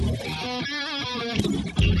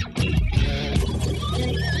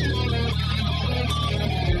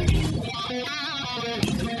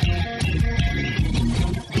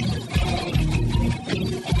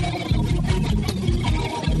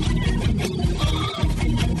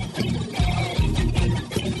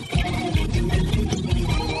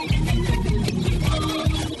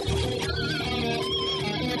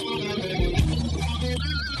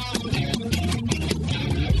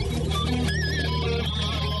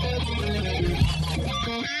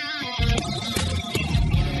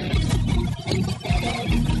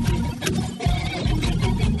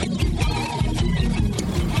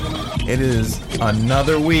It is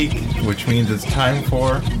another week, which means it's time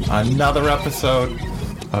for another episode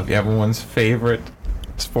of everyone's favorite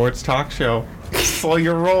sports talk show, Slow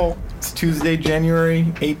Your Roll. It's Tuesday, January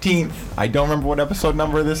 18th. I don't remember what episode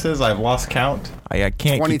number this is. I've lost count. I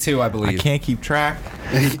can't 22, I believe. I can't keep track.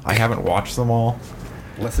 I haven't watched them all.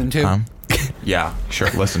 Listen to? Yeah,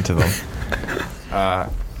 sure, listen to them.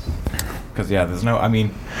 Because, there's no...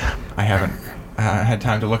 I haven't had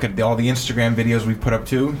time to look at all the Instagram videos we put up,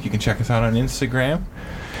 too. You can check us out on Instagram.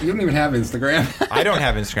 You don't even have Instagram. I don't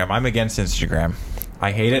have Instagram. I'm against Instagram.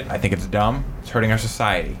 I hate it. I think it's dumb. It's hurting our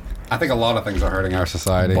society. I think a lot of things are hurting our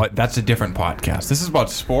society. But that's a different podcast. This is about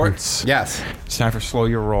sports. Yes. It's time for Slow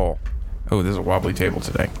Your Roll. Oh, this is a wobbly table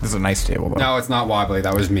today. This is a nice table, though. No, it's not wobbly.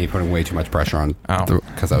 That was me putting way too much pressure on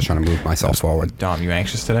because I was trying to move myself forward. Dom, you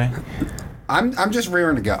anxious today? I'm just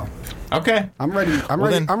rearing to go. Okay. I'm ready to go.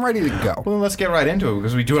 Well, then let's get right into it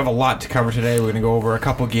because we do have a lot to cover today. We're going to go over a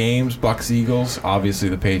couple games. Bucks, Eagles, obviously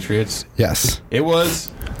the Patriots. Yes. It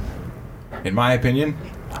was, in my opinion,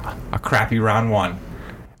 a crappy round one.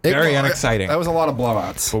 Very unexciting. That was a lot of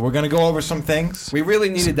blowouts. But we're going to go over some things. We really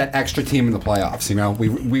needed that extra team in the playoffs, you know?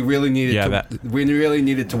 We really needed we really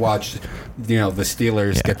needed to watch, the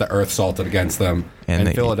Steelers get the earth salted against them and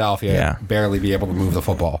Philadelphia barely be able to move the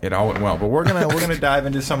football. It all went well. But we're gonna dive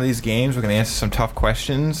into some of these games. We're going to answer some tough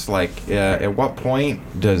questions like at what point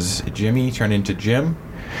does Jimmy turn into Jim?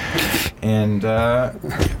 And we're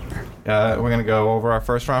going to go over our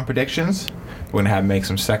first round predictions. We're going to make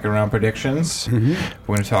some second-round predictions. Mm-hmm.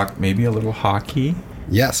 We're going to talk maybe a little hockey.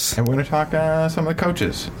 Yes. And we're going to talk some of the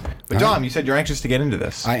coaches. But, Dom, you said you're anxious to get into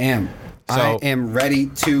this. I am. I am ready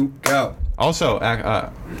to go. Also,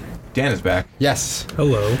 Dan is back. Yes.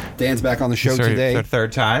 Hello. Dan's back on the show today. The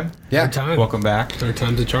third time. Yeah. Third time. Welcome back. Third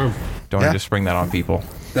time's a charm. Don't just spring that on people.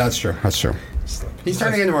 That's true. He's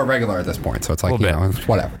turning into a regular at this point, so it's like,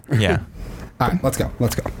 whatever. Yeah. All right, let's go. All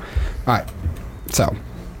right. So...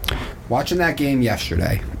 watching that game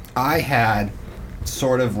yesterday, I had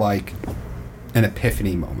sort of like an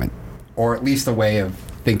epiphany moment, or at least a way of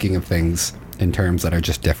thinking of things in terms that are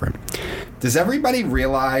just different. Does everybody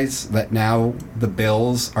realize that now the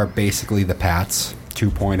Bills are basically the Pats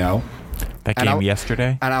 2.0? That game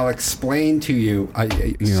yesterday? And I'll explain to you,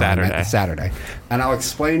 Saturday. And I'll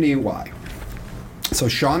explain to you why. So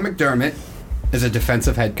Sean McDermott is a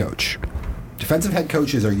defensive head coach. Defensive head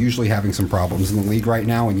coaches are usually having some problems in the league right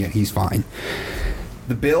now, and yet he's fine.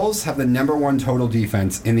 The Bills have the number one total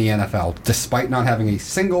defense in the NFL, despite not having a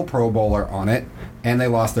single Pro Bowler on it, and they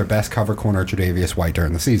lost their best cover corner, Tre'Davious White,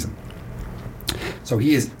 during the season. So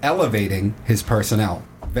he is elevating his personnel.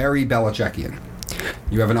 Very Belichickian.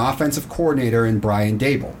 You have an offensive coordinator in Brian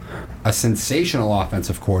Daboll, a sensational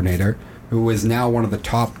offensive coordinator who is now one of the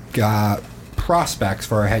top prospects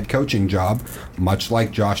for a head coaching job, much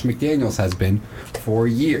like Josh McDaniels has been for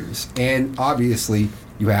years. And obviously,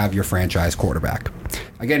 you have your franchise quarterback.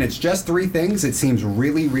 Again, it's just three things. It seems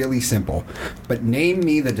really, really simple. But name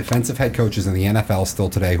me the defensive head coaches in the NFL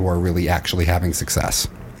still today who are really actually having success.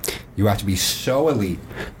 You have to be so elite.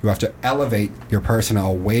 You have to elevate your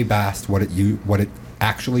personnel way past what it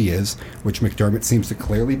actually is, which McDermott seems to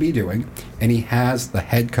clearly be doing. And he has the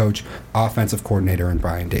head coach, offensive coordinator in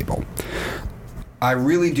Brian Daboll. I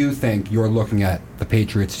really do think you're looking at the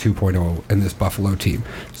Patriots 2.0 in this Buffalo team.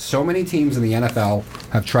 So many teams in the NFL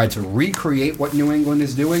have tried to recreate what New England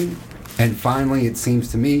is doing, and finally, it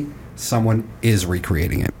seems to me, someone is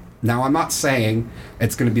recreating it. Now, I'm not saying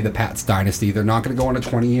it's going to be the Pats dynasty. They're not going to go on a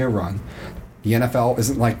 20-year run. The NFL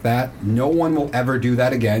isn't like that. No one will ever do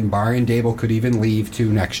that again. Brian Daboll could even leave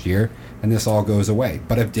too next year, and this all goes away.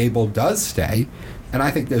 But if Daboll does stay, and I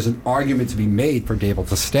think there's an argument to be made for Daboll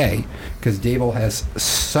to stay, because Daboll has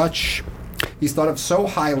he's thought of so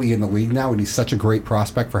highly in the league now, and he's such a great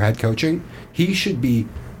prospect for head coaching. He should be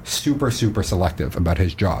super, super selective about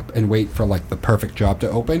his job and wait for like the perfect job to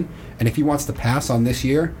open. And if he wants to pass on this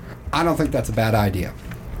year, I don't think that's a bad idea.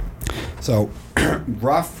 So,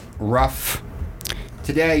 rough.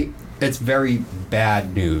 Today, it's very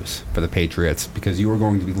bad news for the Patriots because you are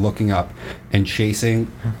going to be looking up and chasing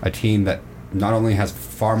a team that not only has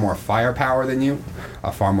far more firepower than you,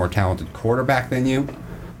 a far more talented quarterback than you,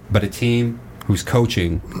 but a team whose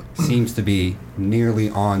coaching seems to be nearly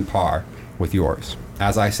on par with yours.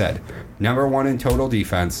 As I said, number one in total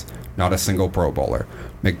defense, not a single Pro Bowler.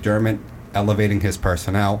 McDermott elevating his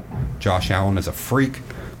personnel. Josh Allen is a freak,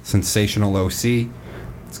 sensational OC.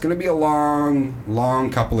 It's going to be a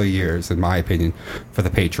long couple of years, in my opinion, for the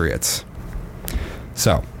Patriots.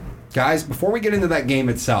 So, guys, before we get into that game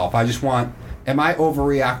itself, am I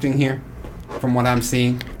overreacting here from what I'm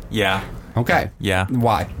seeing? Yeah. Okay. Yeah.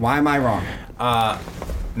 Why? Why am I wrong?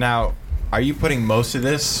 Now, Are you putting most of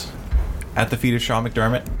this at the feet of Sean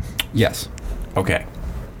McDermott? Yes. Okay.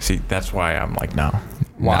 See, that's why I'm like, no.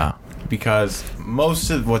 Why? No. Because most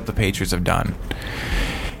of what the Patriots have done,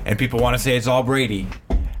 and people want to say it's all Brady.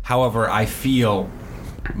 However, I feel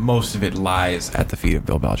most of it lies at the feet of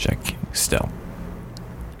Bill Belichick still.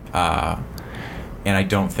 And I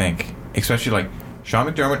don't think, especially like Sean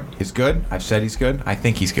McDermott is good. I've said he's good. I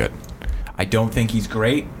think he's good. I don't think he's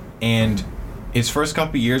great. And his first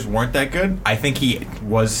couple of years weren't that good. I think he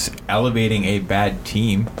was elevating a bad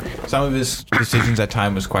team. Some of his decisions at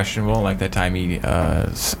time was questionable, like that time he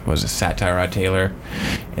sat Tyrod Taylor,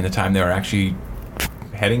 and the time they were actually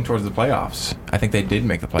heading towards the playoffs. I think they did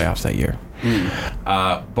make the playoffs that year.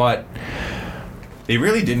 But they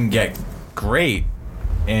really didn't get great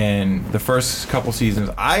in the first couple seasons.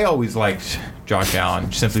 I always liked Josh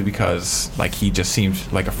Allen simply because like he just seemed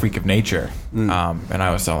like a freak of nature. And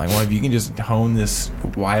I was like, well, if you can just hone this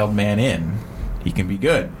wild man in, he can be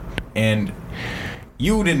good. And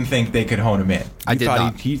you didn't think they could hone him in. I did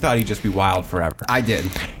not. He thought he'd just be wild forever. I did.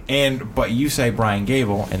 But you say Brian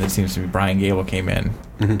Gable, and it seems to me Brian Gable came in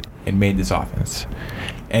and made this offense.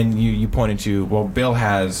 And you pointed to, well, Bill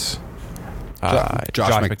has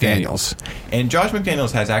Josh McDaniels. And Josh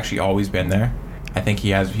McDaniels has actually always been there. I think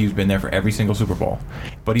he's been there for every single Super Bowl.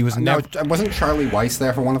 But he was never... No, wasn't Charlie Weiss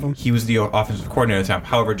there for one of them? He was the offensive coordinator at the time.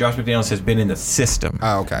 However, Josh McDaniels has been in the system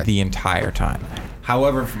the entire time.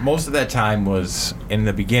 However, most of that time was in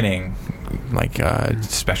the beginning, like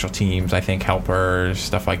special teams, I think helpers,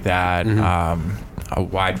 stuff like that, a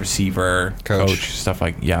wide receiver, coach, stuff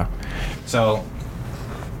like, So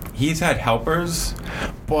he's had helpers,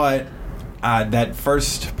 but that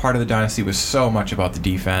first part of the dynasty was so much about the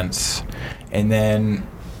defense. And then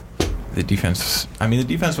the defense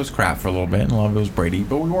was crap for a little bit, and a lot of it was Brady,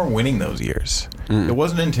 but we weren't winning those years. It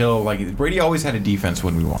wasn't until, like, Brady always had a defense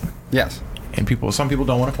when we won. Yes. And some people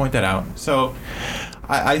don't want to point that out. So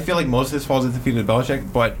I feel like most of this falls at the feet of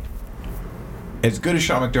Belichick, but as good as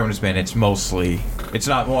Sean McDermott has been, it's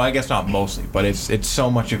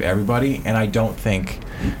so much of everybody, and I don't think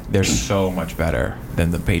they're so much better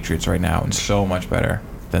than the Patriots right now and so much better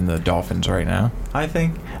than the Dolphins right now.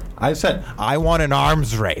 I said, I want an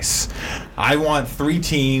arms race. I want 3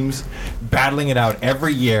 teams battling it out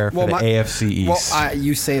every year for the AFC East. Well,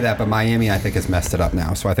 you say that, but Miami, I think, has messed it up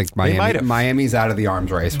now. So I think Miami's out of the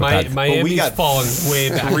arms race. Miami's fallen way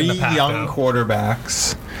back. 3 young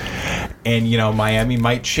quarterbacks. And, Miami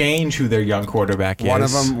might change who their young quarterback is.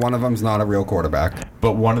 One of them's not a real quarterback.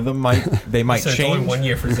 But one of them might change. It's only 1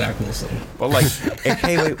 year for Zach Wilson. But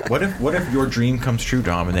what if your dream comes true,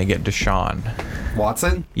 Dom, and they get Deshaun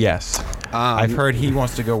Watson? Yes. I've heard he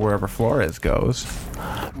wants to go wherever Flores goes.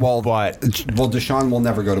 Deshaun will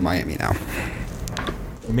never go to Miami now.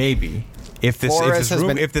 Maybe. If this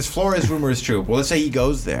Flores rumor is true, well, let's say he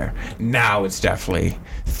goes there. Now it's definitely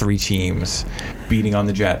 3 teams beating on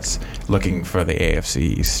the Jets, looking for the AFC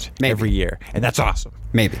East every year, and that's awesome.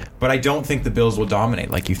 Maybe, but I don't think the Bills will dominate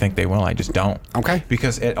like you think they will. I just don't. Okay,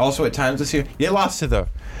 because also at times this year they lost to the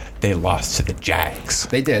Jags.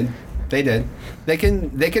 They did. They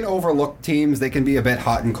can overlook teams. They can be a bit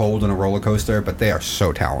hot and cold in a roller coaster, but they are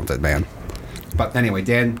so talented, man. But anyway,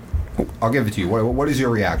 Dan, I'll give it to you. What is your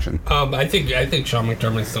reaction? I think Sean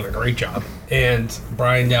McDermott's done a great job, and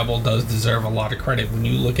Brian Daboll does deserve a lot of credit. When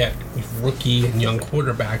you look at rookie and young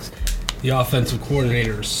quarterbacks, the offensive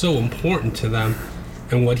coordinator is so important to them,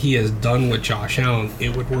 and what he has done with Josh Allen,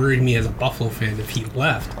 it would worry me as a Buffalo fan if he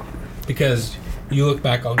left, because you look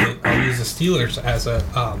back. I'll use the Steelers as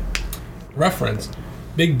a reference.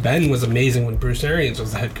 Big Ben was amazing when Bruce Arians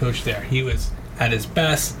was the head coach there. He was at his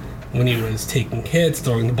best when he was taking hits,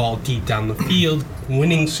 throwing the ball deep down the field,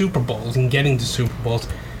 winning Super Bowls and getting to Super Bowls.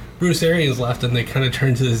 Bruce Arians left, and they kind of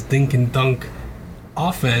turned to this dink and dunk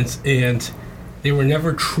offense, and they were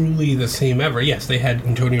never truly the same ever. Yes, they had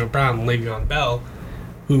Antonio Brown and Le'Veon Bell,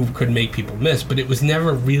 who could make people miss, but it was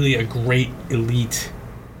never really a great elite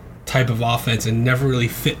type of offense and never really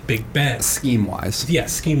fit Big Ben. Scheme-wise. Yeah,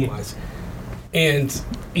 scheme-wise. And,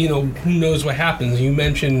 who knows what happens. You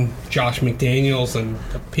mentioned Josh McDaniels and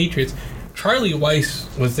the Patriots. Charlie Weiss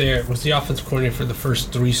was the offensive coordinator for the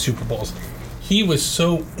first 3 Super Bowls. He was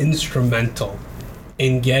so instrumental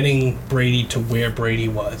in getting Brady to where Brady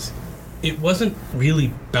was. It wasn't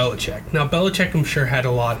really Belichick. Now, Belichick, I'm sure, had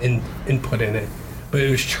a lot input in it, but it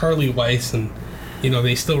was Charlie Weiss, and,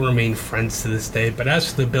 they still remain friends to this day. But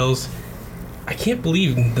as for the Bills, I can't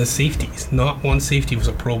believe the safeties. Not one safety was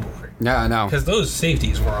a Pro Bowler. Yeah, I know. Because those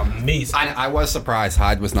safeties were amazing. I was surprised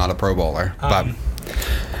Hyde was not a Pro Bowler. But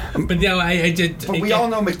But yeah, I did. But we all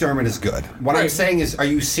know McDermott is good. What I'm saying is, are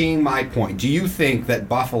you seeing my point? Do you think that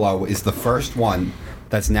Buffalo is the first one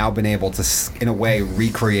that's now been able to, in a way,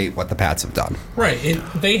 recreate what the Pats have done? Right.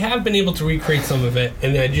 They have been able to recreate some of it,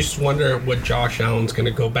 and I just wonder what Josh Allen's going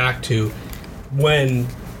to go back to when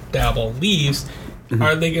Daboll leaves. Mm-hmm.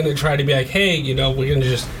 Are they going to try to be like, hey, we're going to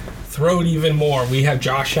just throw it even more? We have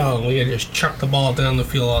Josh Allen. We're going to just chuck the ball down the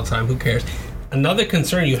field all the time. Who cares? Another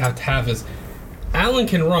concern you have to have is Allen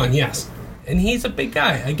can run, yes, and he's a big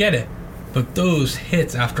guy. I get it. But those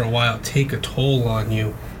hits, after a while, take a toll on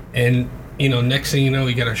you, and next thing you know,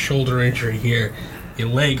 you get a shoulder injury here, your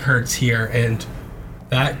leg hurts here, and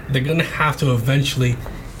that they're going to have to eventually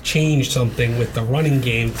change something with the running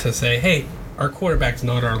game to say, hey, our quarterback's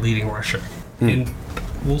not our leading rusher. And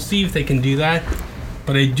we'll see if they can do that.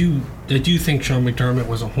 But I do think Sean McDermott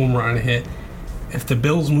was a home run hit. If the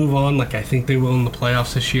Bills move on, like I think they will in the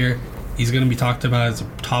playoffs this year, he's going to be talked about as a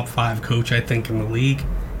top 5 coach, I think, in the league,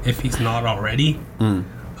 if he's not already.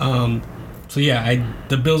 So yeah,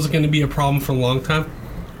 the Bills are going to be a problem for a long time.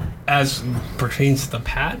 As pertains to the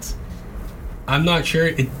Pats, I'm not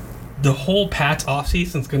sure. The whole Pats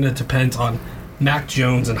offseason is going to depend on Mac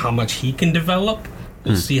Jones and how much he can develop.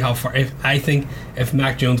 We'll see how far. I think if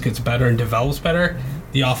Mac Jones gets better and develops better,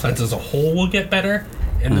 the offense as a whole will get better,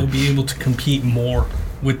 and they'll be able to compete more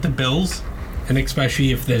with the Bills. And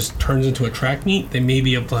especially if this turns into a track meet, they may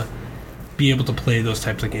be able to play those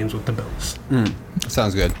types of games with the Bills.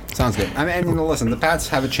 Sounds good. I mean, listen, the Pats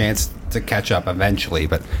have a chance to catch up eventually,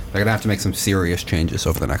 but they're going to have to make some serious changes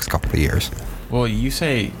over the next couple of years. Well, do you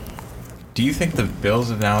think the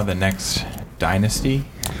Bills are now the next dynasty?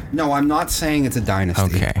 No, I'm not saying it's a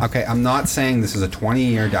dynasty. Okay, I'm not saying this is a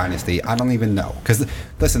 20-year dynasty. I don't even know. Because,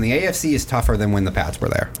 listen, the AFC is tougher than when the Pats were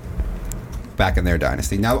there. Back in their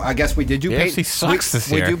dynasty. Now, I guess we did do Peyton. The AFC sucks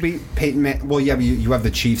this year. We do beat Peyton. Well, yeah, you have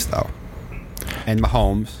the Chiefs, though. And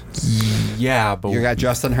Mahomes. Yeah, but you got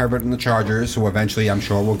Justin Herbert and the Chargers, who eventually I'm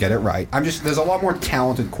sure will get it right. There's a lot more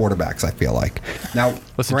talented quarterbacks, I feel like. Now,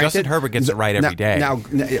 listen, Justin Herbert gets it right every day. Now,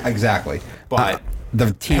 exactly. But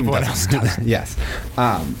the team everyone else doesn't. Yes.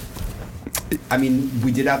 I mean,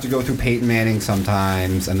 we did have to go through Peyton Manning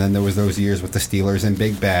sometimes, and then there was those years with the Steelers and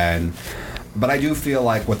Big Ben. But I do feel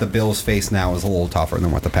like what the Bills face now is a little tougher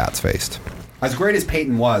than what the Pats faced. As great as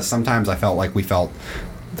Peyton was, sometimes I felt like we felt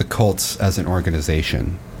the Colts as an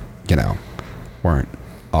organization, weren't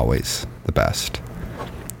always the best.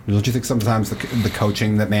 Don't you think sometimes the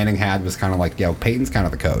coaching that Manning had was kind of like, Peyton's kind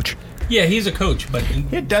of the coach? Yeah, he's a coach, but he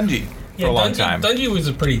had Dungy for a long time. Dungy was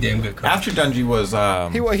a pretty damn good coach. After Dungy was...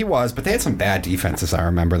 He was, but they had some bad defenses, I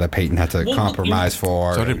remember, that Peyton had to compromise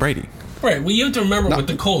for. So did Brady. Right, well, you have to remember with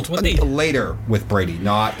the Colts, later with Brady,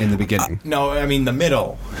 not in the beginning. No, I mean the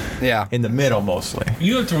middle. Yeah. In the middle, mostly.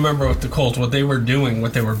 You have to remember with the Colts, what they were doing,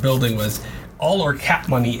 what they were building was all our cap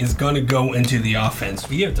money is going to go into the offense.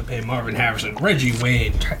 We have to pay Marvin Harrison, Reggie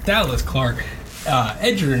Wayne, Dallas Clark,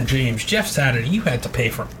 Edgerrin James, Jeff Saturday. You had to pay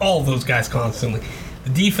for all those guys constantly.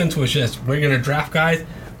 The defense was just, we're going to draft guys,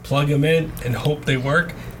 plug them in, and hope they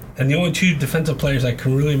work. And the only 2 defensive players I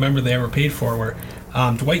can really remember they ever paid for were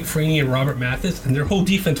Dwight Freeney and Robert Mathis, and their whole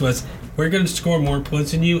defense was, we're going to score more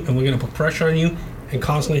points than you, and we're going to put pressure on you, and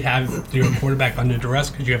constantly have your quarterback under duress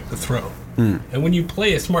because you have to throw. And when you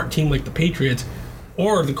play a smart team like the Patriots,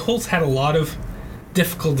 or the Colts had a lot of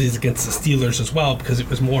difficulties against the Steelers as well, because it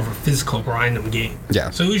was more of a physical grind-em game. Yeah.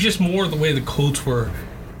 So it was just more the way the Colts were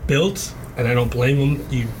built, and I don't blame them.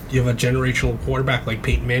 You have a generational quarterback like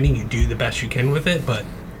Peyton Manning, you do the best you can with it, but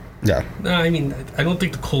yeah. No, I mean, I don't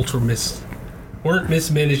think the Colts weren't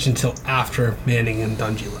mismanaged until after Manning and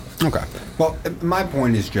Dungy left. Okay. Well, my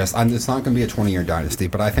point is just, it's not going to be a 20-year dynasty,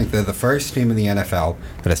 but I think they're the first team in the NFL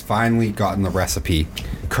that has finally gotten the recipe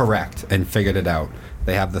correct and figured it out.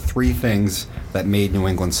 They have the 3 things that made New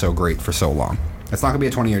England so great for so long. It's not going to be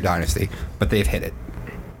a 20-year dynasty, but they've hit it.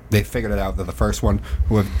 They've figured it out. They're the first one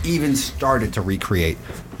who have even started to recreate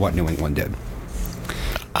what New England did.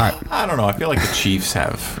 All right. I don't know. I feel like the Chiefs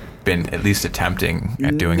have been at least attempting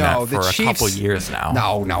at doing that for a couple years now.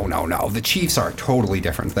 No. The Chiefs are a totally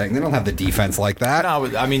different thing. They don't have the defense like that.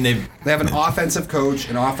 No, I mean, they have an offensive coach,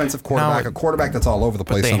 an offensive quarterback, a quarterback that's all over the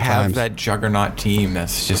place. But they sometimes have that juggernaut team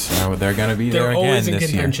that's just they're going to be there again always in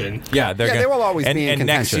this contention. year. Yeah, they will always be in contention. And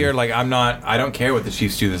next year, I don't care what the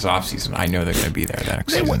Chiefs do this offseason. I know they're going to be there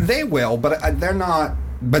next season. They will, but they're not.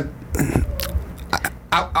 But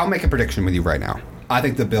I'll make a prediction with you right now. I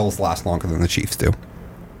think the Bills last longer than the Chiefs do.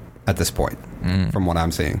 At this point, from what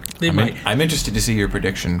I'm seeing, I'm interested to see your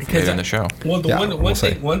prediction later in the show. Well,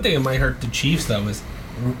 one thing that might hurt the Chiefs though is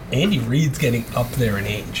Andy Reid's getting up there in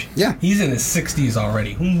age. Yeah. He's in his 60s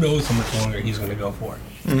already. Who knows how much longer he's going to go for?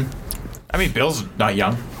 I mean, Bill's not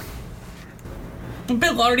young. But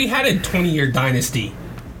Bill already had a 20-year dynasty.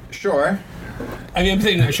 Sure. I mean, I'm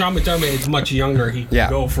saying that Sean McDermott is much younger. He can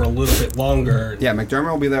go for a little bit longer. Yeah,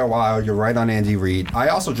 McDermott will be there a while. You're right on Andy Reid. I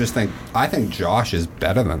also just think Josh is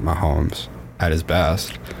better than Mahomes at his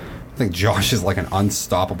best. I think Josh is like an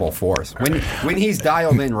unstoppable force when he's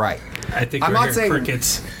dialed in right. I think I'm not saying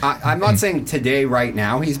crickets. I'm not saying today, right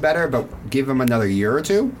now, he's better, but give him another year or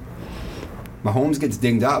two. Mahomes gets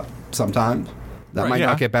dinged up sometimes. That might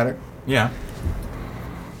not get better. Yeah.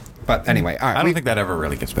 But anyway, all right. I don't think that ever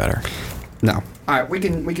really gets better. No. All right, we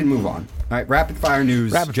can move on. All right, rapid fire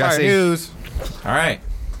news. Rapid fire news. All right.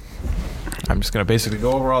 I'm just going to basically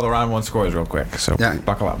go over all the round one scores real quick, so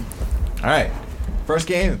buckle up. All right. First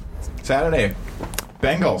game, Saturday.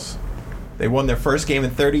 Bengals. They won their first game in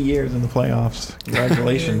 30 years in the playoffs.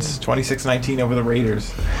 Congratulations. 26-19 over the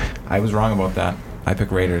Raiders. I was wrong about that. I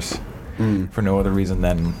picked Raiders for no other reason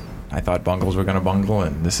than I thought Bungles were going to bungle,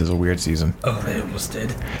 and this is a weird season. Oh, they almost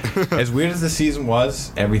did. As weird as the season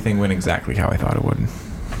was, everything went exactly how I thought it would.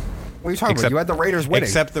 What are you talking about? You had the Raiders winning.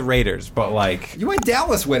 Except the Raiders, but like... You had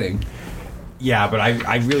Dallas winning. Yeah, but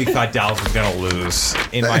I really thought Dallas was going to lose.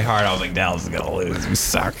 In my heart, I was like, Dallas is going to lose. We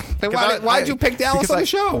suck. Then why did you pick Dallas on the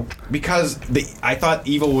show? Because I thought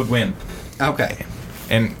Evil would win. Okay.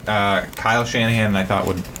 And Kyle Shanahan,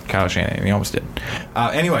 Kyle Shanahan, he almost did.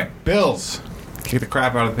 Anyway, Bills kick the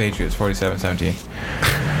crap out of the Patriots,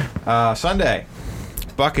 47-17. Sunday,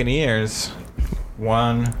 Buccaneers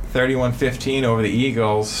won 31-15 over the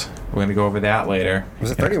Eagles. We're going to go over that later.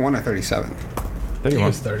 Was it 31 or 37? 31. It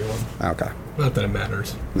was 31. Okay. Not that it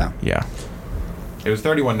matters. No. Yeah. It was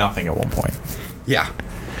 31-0 at one point. Yeah.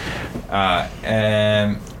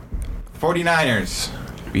 And 49ers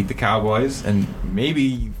beat the Cowboys, and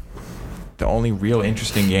maybe the only real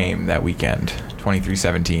interesting game that weekend,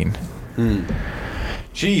 23-17.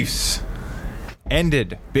 Chiefs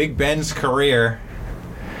ended Big Ben's career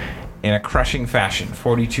in a crushing fashion,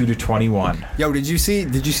 42-21. Yo, did you see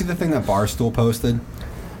the thing that Barstool posted?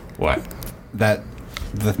 What? That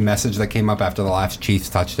the message that came up after the last Chiefs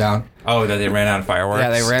touchdown? Oh, that they ran out of fireworks? Yeah,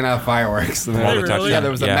 they ran out of fireworks. Yeah,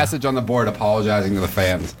 there was a message on the board apologizing to the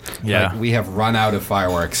fans. Yeah. Like, we have run out of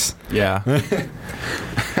fireworks. Yeah.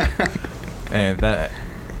 And that,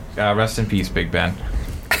 rest in peace, Big Ben.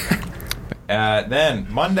 Then,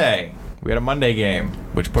 Monday. We had a Monday game,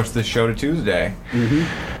 which pushed this show to Tuesday.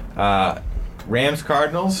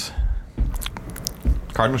 Rams-Cardinals.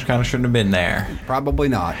 Cardinals kind of shouldn't have been there. Probably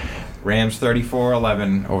not. Rams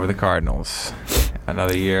 34-11 over the Cardinals.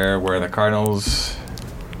 Another year where the Cardinals,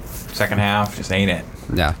 second half, just ain't it.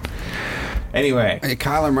 Yeah. Anyway. Hey,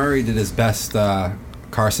 Kyler Murray did his best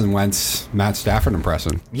Carson Wentz, Matt Stafford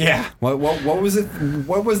impression. Yeah. What was it?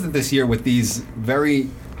 What was it this year with these very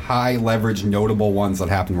high leverage, notable ones that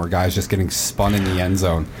happened where guys just getting spun in the end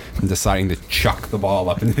zone and deciding to chuck the ball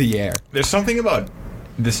up into the air? There's something about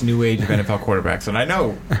this new age of NFL quarterbacks, and I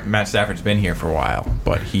know Matt Stafford's been here for a while,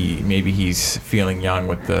 but he's feeling young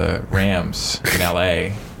with the Rams in LA.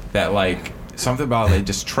 That like something about they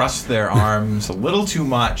just trust their arms a little too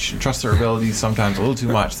much, trust their abilities sometimes a little too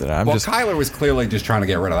much. That Kyler was clearly just trying to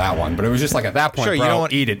get rid of that one, but it was just like at that point, sure, bro, you don't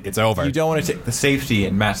want, eat it. It's over. You don't want to take the safety,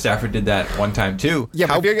 and Matt Stafford did that one time too. Yeah,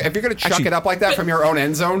 but if you're going to chuck it up like that from your own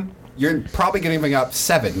end zone, you're probably giving up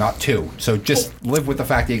 7, not 2. So just live with the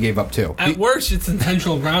fact that you gave up 2. At worst, it's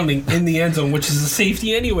intentional grounding in the end zone, which is a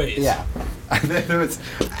safety anyways. Yeah. There was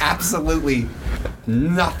absolutely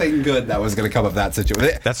nothing good that was going to come of that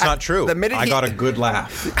situation. That's not true. I got a good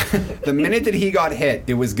laugh. The minute that he got hit,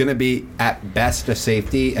 it was going to be at best a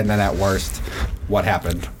safety, and then at worst, what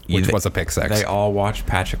happened, which was a pick 6. They all watched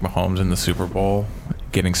Patrick Mahomes in the Super Bowl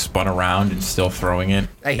getting spun around and still throwing it.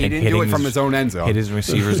 Hey, he didn't do it from his own end zone. Hit his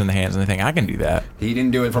receivers in the hands, and they think, I can do that. He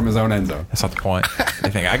didn't do it from his own end zone. That's not the point. They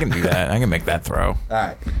think, I can do that. I can make that throw. All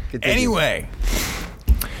right. Continue. Anyway,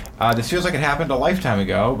 this feels like it happened a lifetime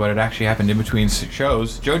ago, but it actually happened in between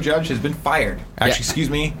shows. Joe Judge has been fired.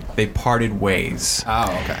 Actually, they parted ways.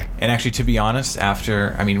 Oh, okay. And actually, to be honest,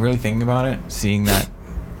 really thinking about it, seeing that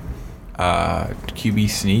QB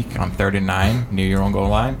sneak on 3rd and 9 near your own goal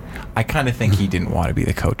line, I kind of think he didn't want to be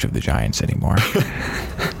the coach of the Giants anymore.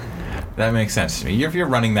 That makes sense to me. If you're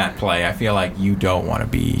running that play, I feel like you don't want to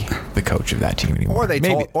be the coach of that team anymore.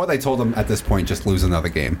 Or they told him at this point, just lose another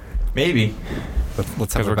game. Maybe.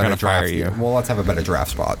 Let's have a better draft. Well, let's have a better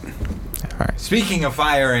draft spot. All right. Speaking of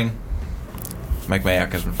firing, Mike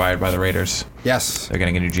Mayock has been fired by the Raiders. Yes. They're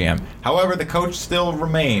getting a new GM. However, the coach still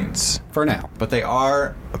remains. For now. But they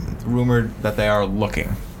are rumored that they are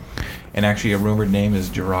looking. And actually, a rumored name is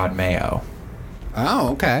Gerard Mayo. Oh,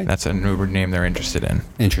 okay. That's a rumored name they're interested in.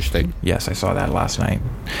 Interesting. Yes, I saw that last night.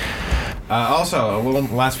 Also, a little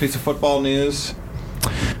last piece of football news.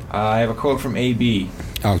 I have a quote from AB.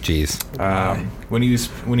 Oh, geez. When he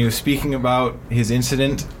was speaking about his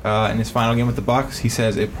incident in his final game with the Bucs, he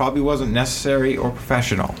says it probably wasn't necessary or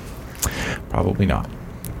professional. Probably not.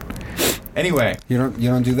 Anyway, you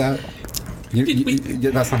don't do that.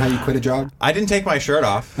 That's not how you quit a job. I didn't take my shirt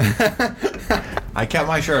off. I kept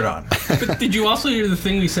my shirt on. But did you also hear the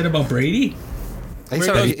thing we said about Brady? He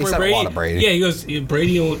said a lot of Brady. Yeah, he goes,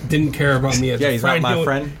 Brady didn't care about me as a he's friend. not my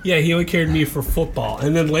friend. Yeah, he only cared me for football.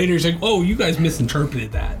 And then later he's like, oh, you guys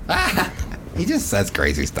misinterpreted that. He just says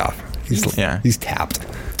crazy stuff. He's tapped.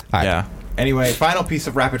 Right. Yeah. Anyway, final piece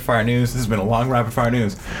of rapid fire news. This has been a long rapid fire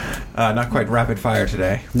news. Not quite rapid fire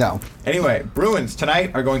today. No. Anyway, Bruins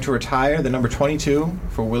tonight are going to retire the number 22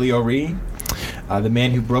 for Willie O'Ree, the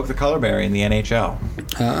man who broke the color barrier in the NHL.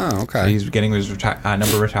 Oh, okay. So he's getting his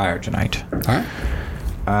number retired tonight. All right.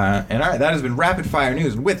 And all right, that has been rapid fire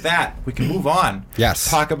news. And with that, we can move on. Yes.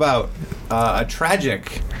 Talk about a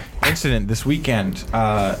tragic incident this weekend.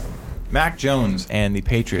 Mac Jones and the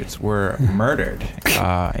Patriots were murdered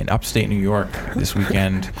in upstate New York this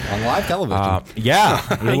weekend. On live television.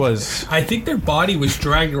 It was. I think their body was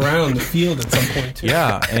dragged around the field at some point, too.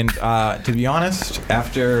 Yeah, and to be honest,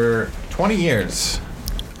 after 20 years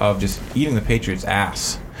of just eating the Patriots'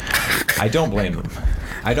 ass, I don't blame them.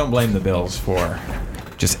 I don't blame the Bills for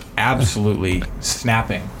just absolutely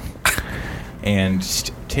snapping and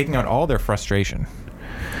taking out all their frustration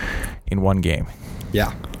in one game.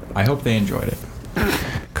 Yeah. I hope they enjoyed it.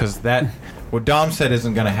 Because what Dom said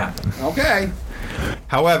isn't going to happen. Okay.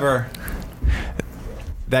 However,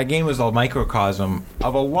 that game was a microcosm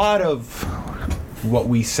of a lot of what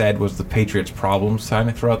we said was the Patriots' problems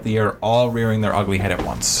throughout the year, all rearing their ugly head at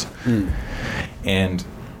once. And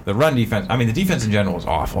the run defense, the defense in general was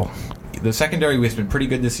awful. The secondary has been pretty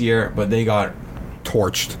good this year, but they got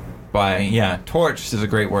torched. Torched is a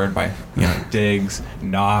great word by Diggs,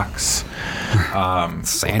 Knox,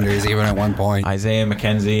 Sanders even at one point, Isaiah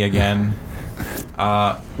McKenzie again.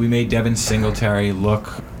 We made Devin Singletary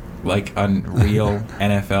look like a real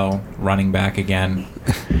NFL running back again.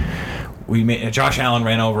 We made Josh Allen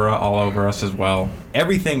ran all over us as well.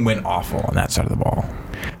 Everything went awful on that side of the ball.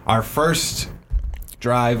 Our first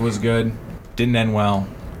drive was good, didn't end well.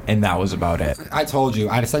 And that was about it. I told you.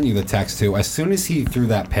 I sent you the text, too. As soon as he threw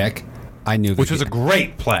that pick, I knew... Which was a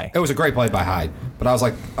great play. It was a great play by Hyde. But I was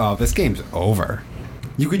like, oh, this game's over.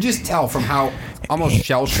 You could just tell from how almost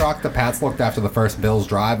shell-shocked the Pats looked after the first Bills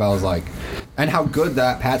drive. I was like... And how good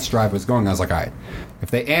that Pats drive was going. I was like, all right, if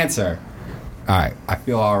they answer, all right, I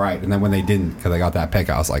feel all right. And then when they didn't, because they got that pick,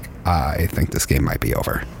 I was like, I think this game might be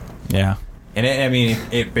over. Yeah. And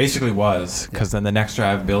it basically was, because then the next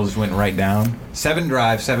drive, Bills went right down. 7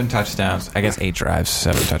 drives, 7 touchdowns. I guess 8 drives,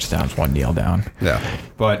 7 touchdowns, 1 kneel down. Yeah.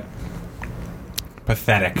 But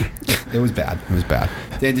pathetic. It was bad.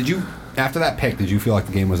 Dan, after that pick, did you feel like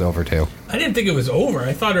the game was over too? I didn't think it was over.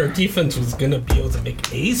 I thought our defense was going to be able to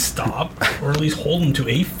make a stop, or at least hold them to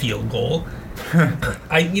a field goal. It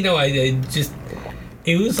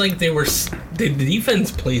was like the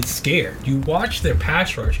defense played scared. You watch their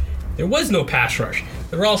pass rush. There was no pass rush.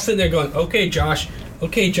 They were all sitting there going, okay, Josh, we're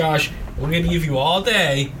going to give you all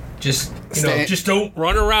day. Just don't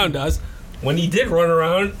run around us. When he did run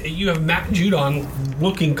around, you have Matt Judon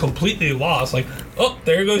looking completely lost. Like, oh,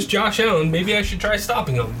 there goes Josh Allen. Maybe I should try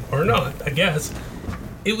stopping him. Or not, I guess.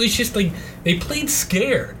 It was just like, they played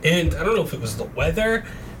scared. And I don't know if it was the weather.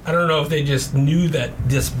 I don't know if they just knew that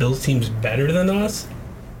this Bills team's better than us.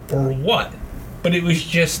 Or what. But it was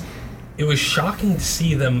just... It was shocking to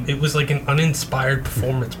see them. It was like an uninspired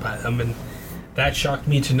performance by them, and that shocked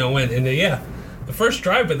me to no end. And the first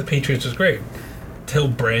drive by the Patriots was great. Till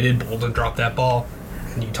Brandon Bolden dropped that ball,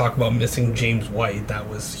 and you talk about missing James White. That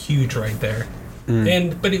was huge right there.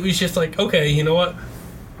 But it was just like, okay, you know what?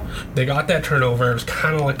 They got that turnover. It was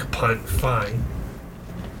kind of like a punt. Fine.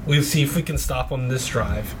 We'll see if we can stop them this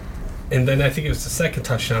drive. And then I think it was the second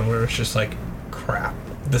touchdown where it's just like, crap.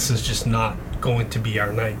 This is just not going to be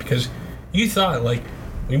our night, because you thought, like,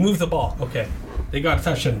 we moved the ball. Okay. They got a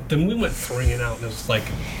touchdown. Then we went 3 and out, and it was like,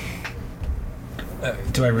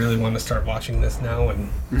 do I really want to start watching this now? And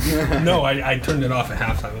no, I turned it off at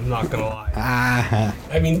halftime. I'm not going to lie.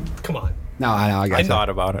 I mean, come on. No, I know. I thought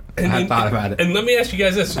about it. I thought about it. And let me ask you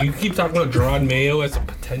guys this. You keep talking about Gerard Mayo as a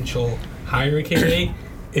potential hiring candidate.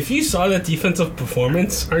 If you saw that defensive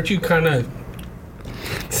performance, aren't you kind of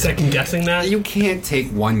second guessing that. You can't take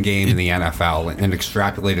one game in the NFL and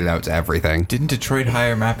extrapolate it out to everything. Didn't Detroit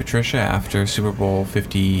hire Matt Patricia after Super Bowl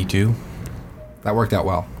 52? That worked out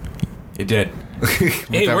well. It did.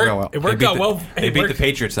 It worked out well. They beat the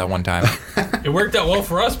Patriots that one time. It worked out well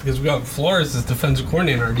for us because we got Flores as defensive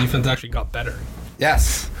coordinator. Our defense actually got better.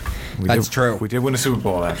 Yes, that's true. We did win a Super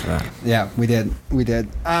Bowl after that. Yeah, we did.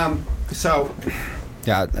 So,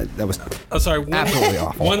 yeah, that was absolutely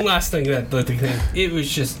awful. One last thing it was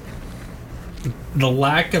just the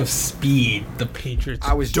lack of speed the Patriots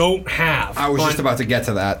don't have. I was just about to get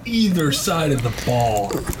to that. Either side of the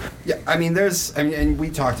ball. Yeah, I mean, and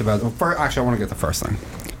we talked about it. Actually, I want to get the first thing.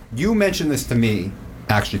 You mentioned this to me,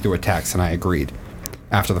 actually, through a text, and I agreed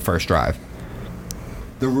after the first drive.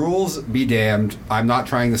 The rules be damned. I'm not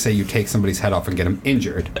trying to say you take somebody's head off and get them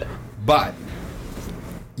injured, but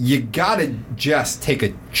you gotta just take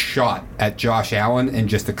a shot at Josh Allen and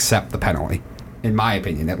just accept the penalty, in my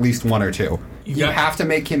opinion, at least one or two. You have to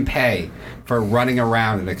make him pay for running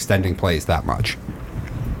around and extending plays that much.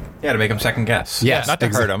 Yeah, to make him second guess. Yes, not to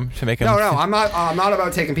hurt him. To make him. No, I'm not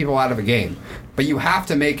about taking people out of a game, but you have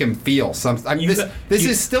to make him feel something. I mean, this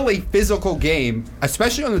is still a physical game,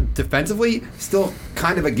 especially on the defensively. Still,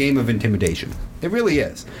 kind of a game of intimidation. It really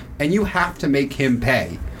is, and you have to make him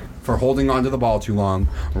pay for holding onto the ball too long,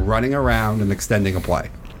 running around, and extending a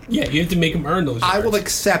play. Yeah, you have to make him earn those yards. I will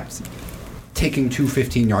accept taking 2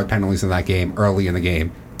 15-yard penalties in that game early in the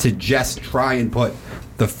game to just try and put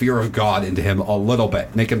the fear of God into him a little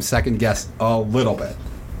bit. Make him second guess a little bit.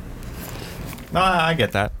 No, I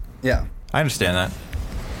get that. Yeah. I understand that.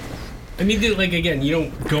 I mean, again, you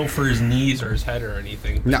don't go for his knees or his head or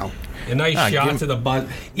anything. No. A nice shot to the butt.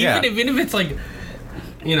 Even if it's like,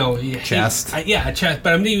 chest. A chest.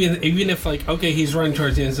 But I mean, even if okay, he's running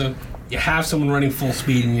towards the end zone, you have someone running full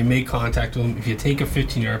speed and you make contact with him. If you take a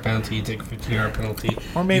 15-yard penalty, you take a 15-yard penalty.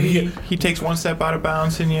 Or maybe he takes one step out of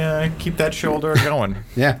bounds and you keep that shoulder going.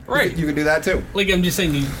 Yeah, right. You can do that too. I'm just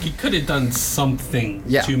saying, you could have done something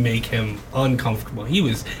to make him uncomfortable. He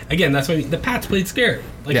was, again, that's why the Pats played scared.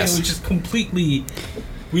 It was just completely.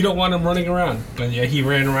 We don't want him running around, but he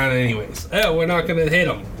ran around anyways. Oh, we're not going to hit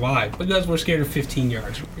him. Why? Because we're scared of 15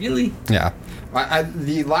 yards. Really? Yeah.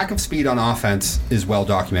 The lack of speed on offense is well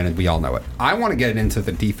documented. We all know it. I want to get into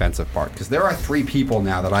the defensive part because there are 3 people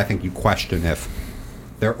now that I think you question if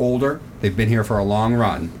they're older, they've been here for a long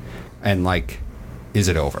run, and is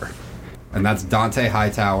it over? And that's Dante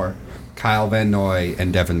Hightower, Kyle Van Noy,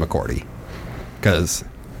 and Devin McCourty. Because,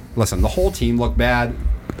 listen, the whole team looked bad,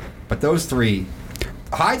 but those 3...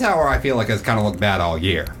 Hightower, I feel like, has kind of looked bad all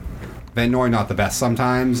year. Van Noy, not the best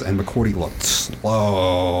sometimes, and McCourty looked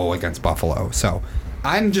slow against Buffalo. So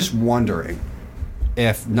I'm just wondering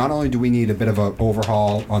if not only do we need a bit of an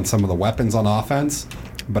overhaul on some of the weapons on offense,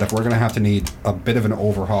 but if we're going to have to need a bit of an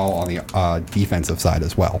overhaul on the defensive side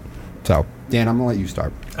as well. So, Dan, I'm going to let you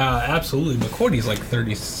start. Absolutely. McCourty's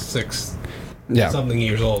 36 something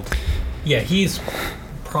years old. Yeah, he's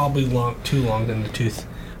probably too long in the tooth.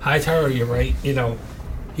 Hightower, you're right.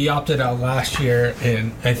 He opted out last year,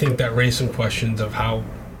 and I think that raised some questions of how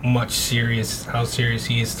serious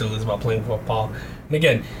he still is about playing football. And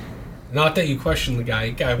again, not that you question the guy.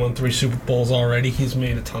 The guy won 3 Super Bowls already. He's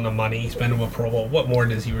made a ton of money. He's been to a Pro Bowl. What more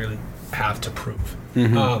does he really have to prove?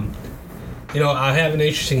 Mm-hmm. I have an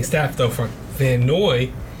interesting stat, though, for Van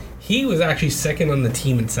Noy. He was actually second on the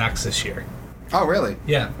team in sacks this year. Oh, really?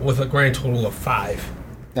 Yeah, with a grand total of 5.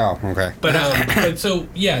 Oh, okay. But so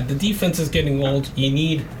the defense is getting old. You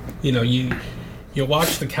need, you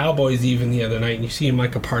watch the Cowboys even the other night, and you see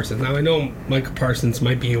Micah Parsons. Now I know Micah Parsons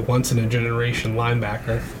might be a once in a generation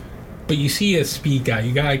linebacker, but you see a speed guy.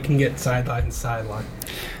 You guy can get sideline to sideline.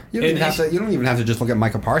 You don't even have to just look at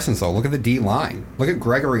Micah Parsons, though. Look at the D line. Look at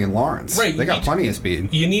Gregory and Lawrence. Right, they got plenty of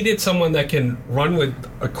speed. You needed someone that can run with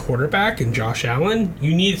a quarterback and Josh Allen.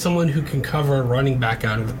 You need someone who can cover a running back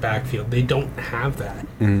out of the backfield. They don't have that.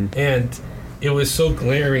 Mm-hmm. And it was so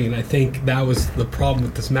glaring, and I think that was the problem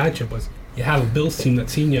with this matchup was you have a Bills team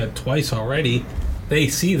that's seen you twice already. They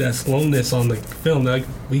see that slowness on the film.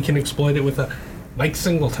 We can exploit it with a Mike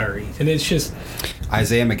Singletary, and it's just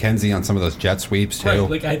Isaiah McKenzie on some of those jet sweeps too.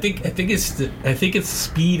 Right, I think it's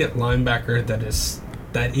speed at linebacker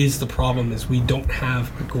that is the problem. Is we don't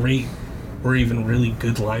have a great or even really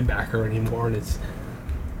good linebacker anymore, and it's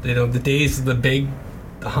the days of the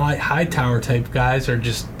high tower type guys are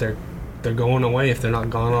just they're going away if they're not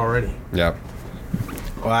gone already. Yep.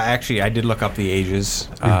 Well, actually, I did look up the ages.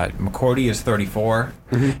 McCourty is 34.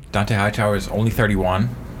 Mm-hmm. Dante Hightower is only 31.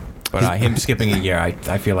 But him skipping a year,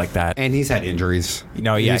 I feel like that. And he's had injuries. He's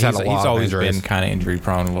always been kind of injury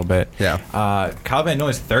prone a little bit. Yeah. Kyle Van Noy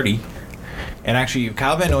is 30. And actually,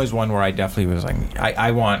 Kyle Van Noy is one where I definitely was like,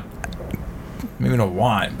 I want, maybe not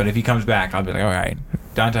want, but if he comes back, I'll be like, all right.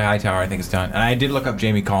 Dante Hightower, I think, is done. And I did look up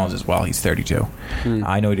Jamie Collins as well. He's 32.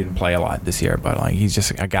 I know he didn't play a lot this year, but like he's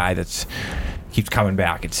just a guy that's keeps coming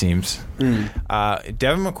back, it seems. Devin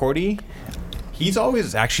McCourty, he's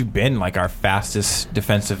always actually been like our fastest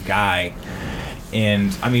defensive guy.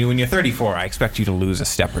 And I mean, when you're 34, I expect you to lose a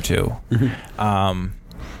step or two.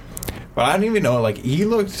 But I don't even know. Like he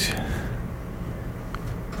looked,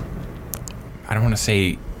 I don't want to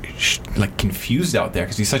say like confused out there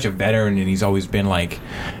because he's such a veteran and he's always been like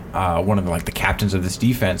one of the captains of this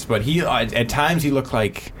defense. But he at times he looked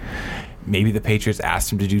like maybe the Patriots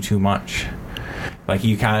asked him to do too much. Like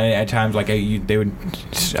he kind of at times like they would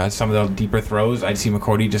some of the deeper throws. I'd see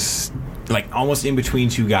McCourty just like almost in between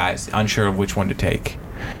two guys, unsure of which one to take,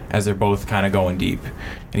 as they're both kind of going deep,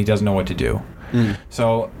 and he doesn't know what to do.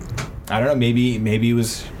 So I don't know. Maybe it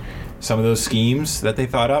was some of those schemes that they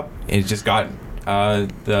thought up. It just got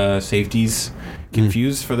the safeties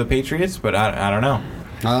confused for the Patriots, but I don't know.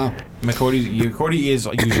 McCourty is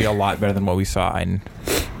usually a lot better than what we saw, and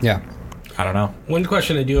I don't know. One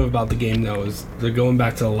question I do have about the game though is they're going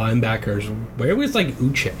back to the linebackers. Where was like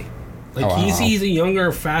Uche? Like he's a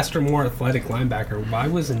younger, faster, more athletic linebacker. Why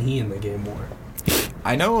wasn't he in the game more?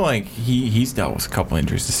 I know, like he's dealt with a couple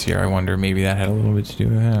injuries this year. I wonder maybe that had a little bit to do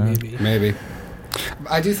with it. Maybe.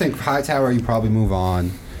 I do think Hightower you probably move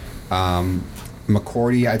on.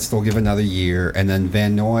 McCourty, I'd still give another year, and then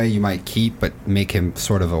Van Noy you might keep, but make him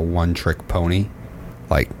sort of a one-trick pony,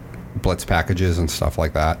 like blitz packages and stuff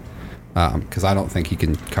like that. Because I don't think he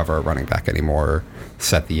can cover a running back anymore, or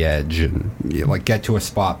set the edge, and like get to a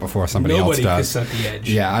spot before somebody else does. Nobody can set the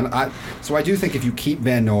edge. Yeah, so I do think if you keep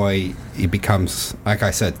Van Noy, he becomes, like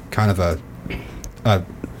I said, kind of a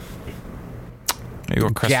maybe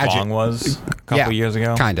what Chris Long was a couple years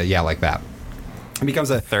ago. Kinda, yeah, like that. He becomes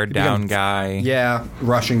a third down guy. Yeah,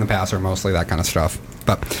 rushing the passer mostly, that kind of stuff.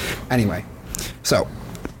 But anyway, so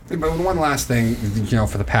one last thing,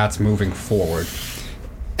 for the Pats moving forward.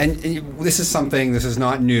 And this is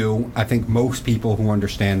not new. I think most people who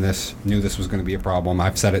understand this knew this was going to be a problem.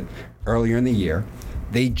 I've said it earlier in the year.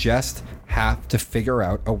 They just have to figure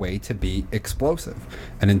out a way to be explosive.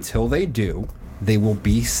 And until they do, they will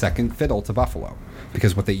be second fiddle to Buffalo.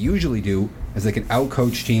 Because what they usually do is they can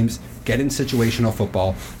outcoach teams, get in situational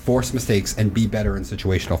football, force mistakes, and be better in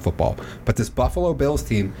situational football. But this Buffalo Bills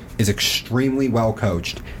team is extremely well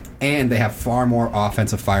coached, and they have far more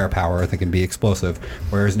offensive firepower that can be explosive,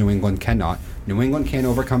 whereas New England cannot. New England can't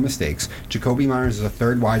overcome mistakes. Jacoby Myers is a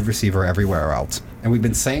third wide receiver everywhere else. And we've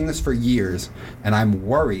been saying this for years, and I'm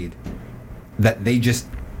worried that they just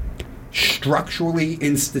structurally,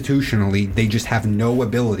 institutionally, they just have no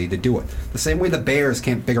ability to do it. The same way the Bears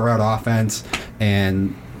can't figure out offense,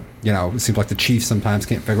 and it seems like the Chiefs sometimes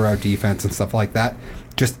can't figure out defense and stuff like that.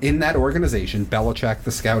 Just in that organization, Belichick,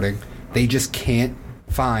 the scouting, they just can't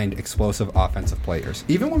find explosive offensive players.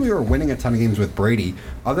 Even when we were winning a ton of games with Brady,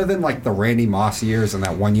 other than like the Randy Moss years and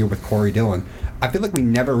that one year with Corey Dillon, I feel like we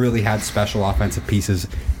never really had special offensive pieces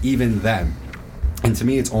even then. And to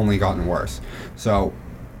me, it's only gotten worse. So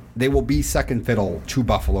they will be second fiddle to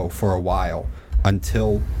Buffalo for a while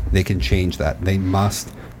until they can change that. They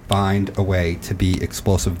must find a way to be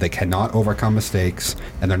explosive. They cannot overcome mistakes,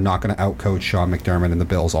 and they're not going to outcoach Sean McDermott and the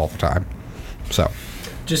Bills all the time. So,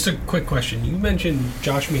 just a quick question. You mentioned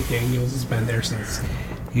Josh McDaniels has been there since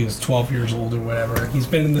he was 12 years old or whatever. He's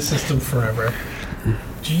been in the system forever.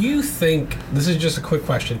 Do you think, this is just a quick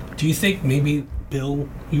question, do you think maybe Bill,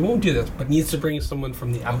 you won't do this, but needs to bring someone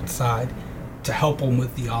from the outside to help him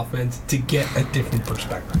with the offense to get a different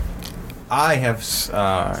perspective? I have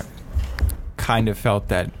kind of felt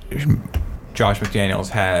that Josh McDaniels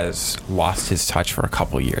has lost his touch for a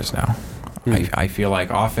couple years now. I feel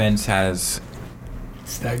like offense has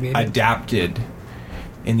stagnated, adapted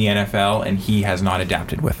in the NFL, and he has not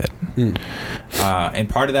adapted with it. And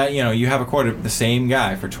part of that, you have the same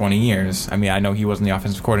guy for 20 years. I mean, I know he wasn't the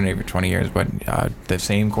offensive coordinator for 20 years, but the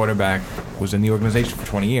same quarterback was in the organization for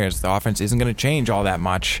 20 years. The offense isn't going to change all that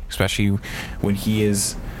much, especially when he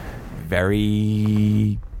is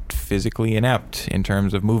very physically inept in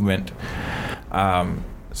terms of movement.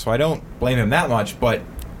 So I don't blame him that much, but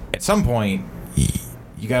at some point,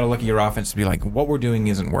 you got to look at your offense to be like, what we're doing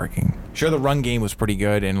isn't working. Sure, the run game was pretty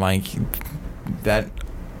good, and like that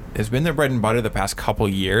has been their bread and butter the past couple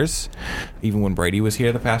years, even when Brady was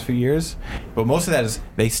here the past few years. But most of that is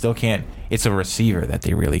they still can't. It's a receiver that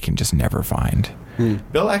they really can just never find.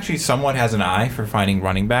 Bill actually somewhat has an eye for finding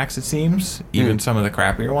running backs, it seems, even some of the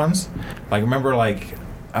crappier ones. Like, remember,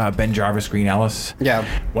 Ben Jarvis, Green Ellis? Yeah.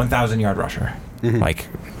 1,000-yard rusher. Like,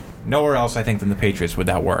 nowhere else I think than the Patriots would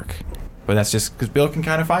that work. But that's just because Bill can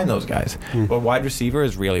kind of find those guys. But wide receiver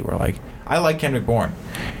is really where, like, I like Kendrick Bourne.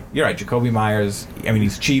 You're right, Jacoby Myers, I mean,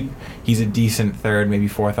 he's cheap. He's a decent third, maybe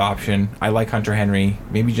fourth option. I like Hunter Henry.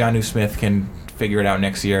 Maybe Jonnu Smith can figure it out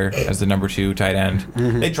next year as the number 2 tight end.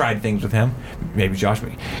 They tried things with him. Maybe Josh.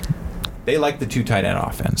 They like the 2 tight end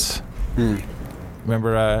offense.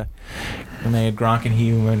 Remember when they had Gronk and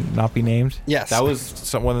he would not be named? Yes. That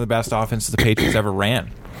was one of the best offenses the Patriots ever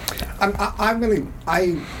ran.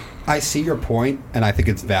 I see your point, and I think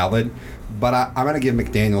it's valid, but I'm going to give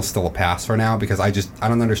McDaniels still a pass for now because I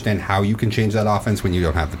don't understand how you can change that offense when you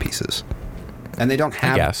don't have the pieces. And they don't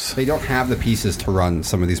have the pieces to run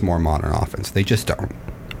some of these more modern offense. They just don't.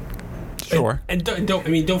 Sure. And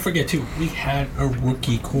don't forget too, we had a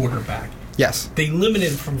rookie quarterback. Yes. They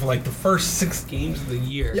limited from like the first 6 games of the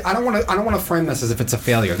year. Yeah, I don't want to frame this as if it's a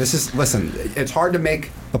failure. Listen, it's hard to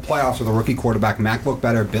make the playoffs with a rookie quarterback. Mac looked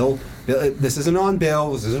better. Bill, this isn't on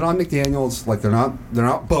Bill. This isn't on McDaniels. Like they're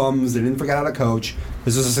not bums. They didn't forget how to coach.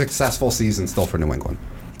 This is a successful season still for New England.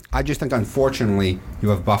 I just think unfortunately you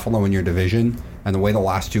have Buffalo in your division, and the way the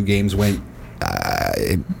last 2 games went,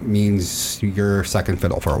 it means you're second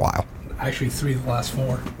fiddle for a while. Actually, 3 of the last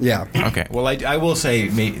 4. Yeah. Okay. Well, I will say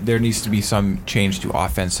there needs to be some change to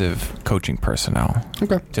offensive coaching personnel.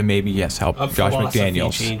 Okay. To maybe help A Josh philosophy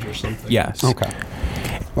McDaniels. change or something. Yes. Okay.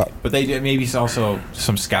 Well, But they did maybe also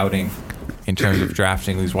some scouting in terms of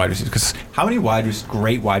drafting these wide receivers. Because how many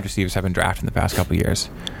great wide receivers have been drafted in the past couple of years?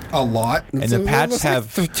 a lot. And the Pats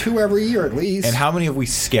have 2 every year at least. And how many have we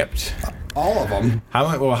skipped? All of them.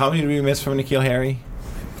 How many did we miss from N'Keal Harry?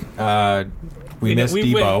 We missed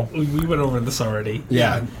Debo. We went over this already.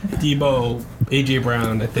 Yeah. Debo, A.J.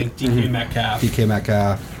 Brown, I think DK Metcalf. DK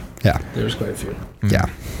Metcalf. Yeah. There's quite a few. Yeah.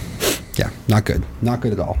 Yeah. Not good. Not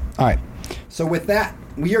good at all. All right. So with that,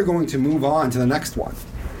 we are going to move on to the next one.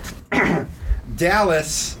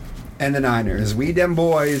 Dallas and the Niners. We dem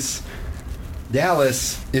boys.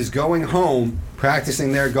 Dallas is going home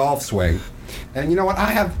practicing their golf swing. And you know what?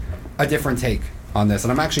 I have a different take on this.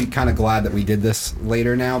 And I'm actually kind of glad that we did this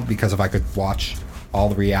later now, because if I could watch all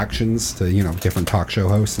the reactions to, different talk show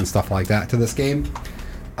hosts and stuff like that to this game,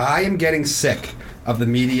 I am getting sick of the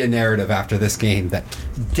media narrative after this game that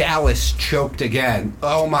Dallas choked again.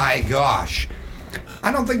 Oh my gosh.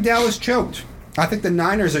 I don't think Dallas choked. I think the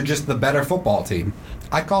Niners are just the better football team.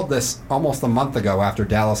 I called this almost a month ago after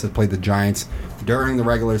Dallas had played the Giants during the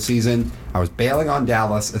regular season. I was bailing on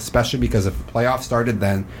Dallas, especially because if the playoffs started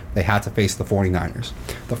then, they had to face the 49ers.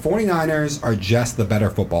 The 49ers are just the better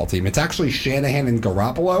football team. It's actually Shanahan and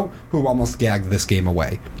Garoppolo who almost gagged this game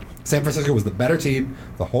away. San Francisco was the better team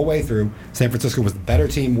the whole way through. San Francisco was the better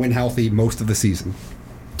team, win healthy most of the season.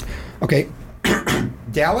 Okay,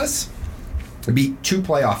 Dallas beat 2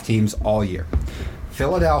 playoff teams all year.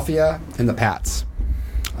 Philadelphia and the Pats.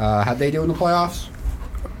 How'd they do in the playoffs?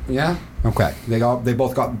 Yeah? Okay. They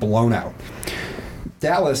both got blown out.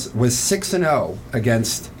 Dallas was 6-0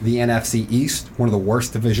 against the NFC East, one of the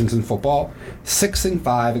worst divisions in football.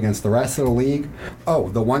 6-5 against the rest of the league. Oh,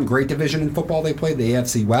 the one great division in football they played, the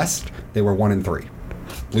AFC West, they were 1-3,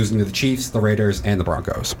 losing to the Chiefs, the Raiders, and the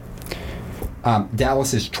Broncos.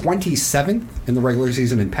 Dallas is 27th in the regular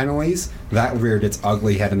season in penalties. That reared its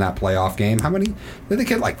ugly head in that playoff game. How many? Did they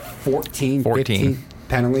get 14. 15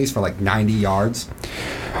 penalties for 90 yards?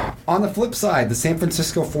 On the flip side, the San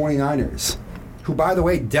Francisco 49ers, who, by the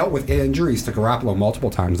way, dealt with injuries to Garoppolo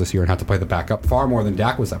multiple times this year and had to play the backup, far more than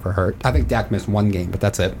Dak was ever hurt. I think Dak missed 1 game, but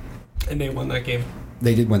that's it. And they won that game.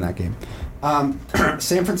 They did win that game.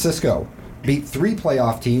 San Francisco beat 3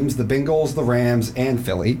 playoff teams, the Bengals, the Rams, and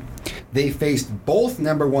Philly. They faced both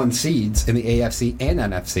number 1 seeds in the AFC and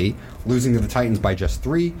NFC, losing to the Titans by just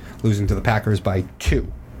 3, losing to the Packers by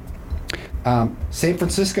 2. San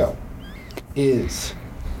Francisco is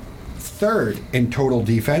 3rd in total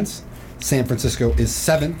defense. San Francisco is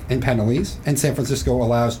 7th in penalties, and San Francisco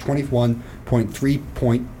allows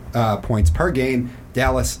 21.3 points per game.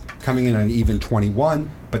 Dallas coming in at an even 21,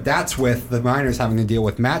 but that's with the Niners having to deal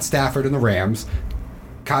with Matt Stafford and the Rams,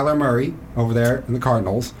 Kyler Murray over there in the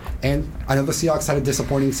Cardinals, and I know the Seahawks had a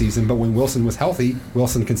disappointing season, but when Wilson was healthy,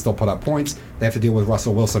 Wilson can still put up points. They have to deal with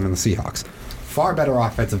Russell Wilson and the Seahawks. Far better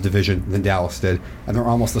offensive division than Dallas did, and they're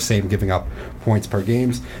almost the same giving up points per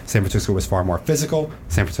games. San Francisco was far more physical.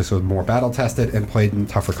 San Francisco was more battle-tested and played in a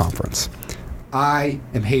tougher conference. I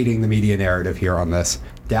am hating the media narrative here on this.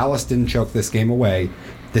 Dallas didn't choke this game away.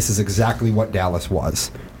 This is exactly what Dallas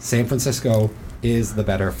was. San Francisco is the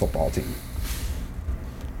better football team.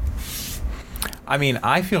 I mean,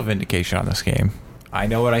 I feel vindication on this game. I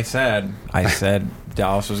know what I said. I said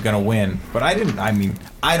Dallas was going to win, but I didn't. I mean,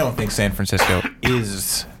 I don't think San Francisco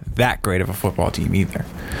is that great of a football team either.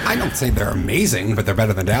 I don't say they're amazing, but they're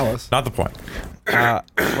better than Dallas. Not the point.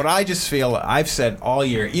 What I just feel, I've said all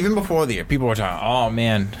year, even before the year, people were talking, oh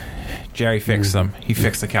man, Jerry fixed them. He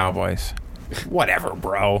fixed the Cowboys. Whatever,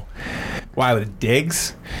 bro. Why, with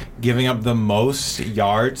Diggs giving up the most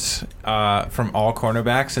yards from all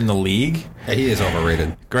cornerbacks in the league? Yeah, he is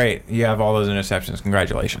overrated. Great. You have all those interceptions.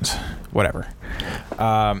 Congratulations. Whatever.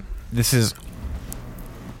 This is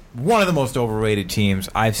one of the most overrated teams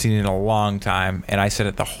I've seen in a long time, and I said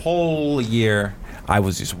it the whole year. I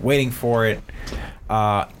was just waiting for it.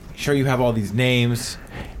 Sure, you have all these names,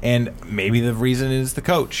 and maybe the reason is the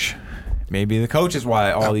coach. Maybe the coach is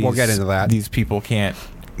why we'll get into that. These people can't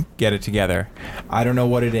get it together. I don't know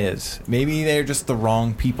what it is. Maybe they're just the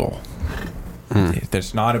wrong people.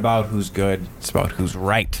 It's not about who's good. It's about who's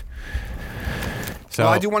right. So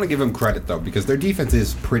I do want to give them credit, though, because their defense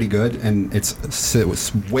is pretty good, and it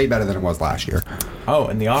was way better than it was last year. Oh,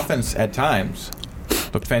 and the offense at times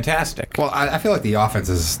looked fantastic. Well, I feel like the offense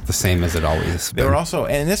is the same as it always has been. They were also,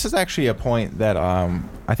 and this is actually a point that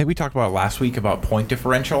I think we talked about last week about point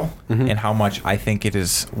differential and how much I think it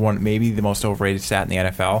is maybe the most overrated stat in the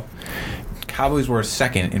NFL. Cowboys were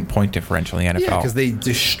second in point differential in the NFL. Yeah, because they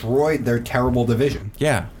destroyed their terrible division.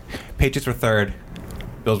 Yeah. Patriots were third.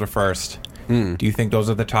 Bills were first. Do you think those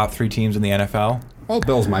are the top 3 teams in the NFL? Well,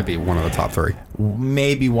 Bills might be one of the top 3.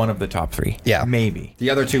 Maybe one of the top 3. Yeah. Maybe. The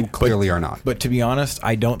other 2 clearly are not. But to be honest,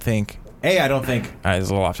 I don't think... this is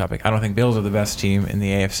a little off topic. I don't think Bills are the best team in the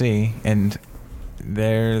AFC, and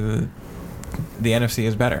the NFC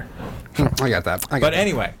is better. I got that. But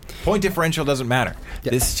anyway, point differential doesn't matter.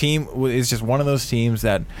 Yeah. This team is just one of those teams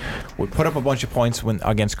that would put up a bunch of points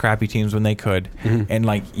against crappy teams when they could. And,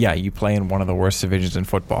 you play in one of the worst divisions in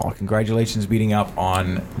football. Congratulations beating up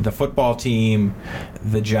on the football team,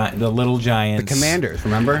 the Little Giants. The Commanders,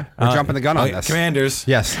 remember? We're jumping the gun on this. Commanders.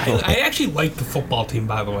 Yes. I actually like the football team,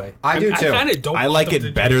 by the way. I do, too. I like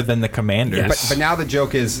it better than the Commanders. Yes. But now the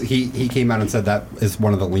joke is he came out and said that is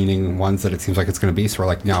one of the leaning ones that it seems like it's going to be. So we're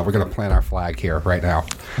like, no, we're going to plant our flag here right now.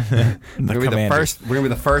 We're going to be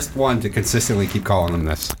the first one to consistently keep calling them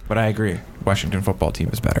this. But I agree. Washington football team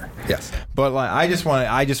is better. Yes. But I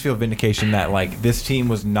just feel vindication that this team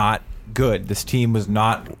was not good. This team was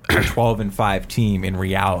not a 12-5 team in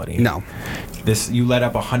reality. No. You let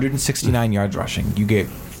up 169 yards rushing. You gave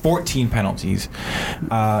 14 penalties.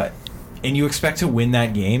 And you expect to win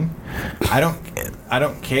that game? I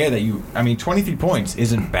don't care that 23 points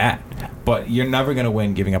isn't bad, but you're never going to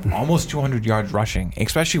win giving up almost 200 yards rushing,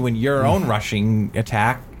 especially when your own rushing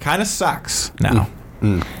attack kind of sucks now.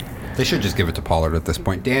 They should just give it to Pollard at this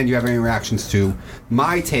point. Dan, do you have any reactions to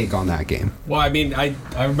my take on that game? Well, I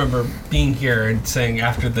remember being here and saying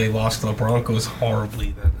after they lost to the Broncos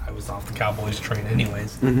horribly that I was off the Cowboys train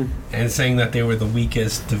anyways, and saying that they were the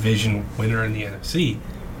weakest division winner in the NFC.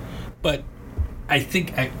 But I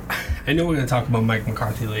think I know we're going to talk about Mike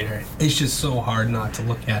McCarthy later. It's just so hard not to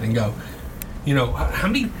look at and go, how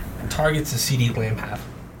many targets does CeeDee Lamb have?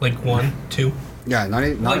 1, 2? Yeah, not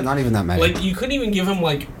even that many. You couldn't even give him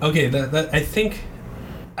okay. I think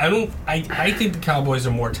the Cowboys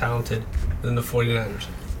are more talented than the 49ers.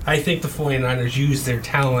 I think the 49ers use their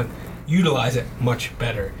talent, utilize it much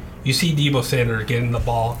better. You see Deebo Samuel getting the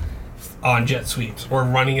ball on jet sweeps or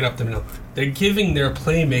running it up the middle. They're giving their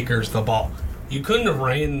playmakers the ball. You couldn't have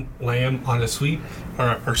ran Lamb on a sweep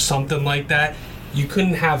or something like that. You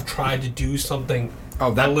couldn't have tried to do something a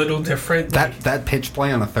little different. That pitch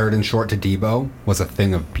play on a 3rd and short to Deebo was a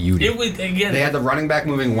thing of beauty. It was, again, they had the running back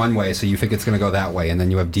moving one way, so you think it's going to go that way, and then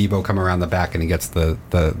you have Deebo come around the back and he gets the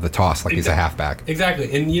toss like he's a halfback.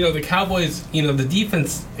 Exactly. And the Cowboys, the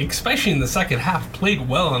defense, especially in the second half, played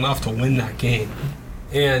well enough to win that game.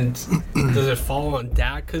 And does it fall on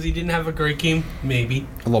Dak because he didn't have a great game? Maybe.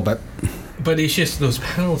 A little bit. But it's just those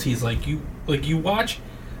penalties. You watch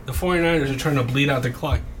the 49ers are trying to bleed out the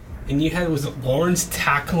clock. And you had Lawrence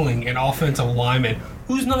tackling an offensive lineman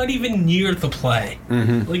who's not even near the play.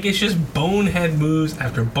 It's just bonehead moves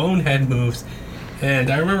after bonehead moves. And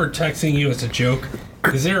I remember texting you as a joke,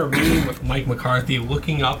 is there a meeting with Mike McCarthy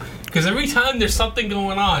looking up? Because every time there's something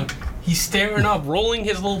going on, he's staring up, rolling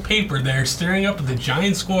his little paper there, staring up at the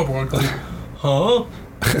giant scoreboard, going, huh?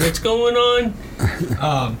 What's going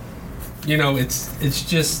on? It's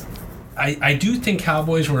just... I do think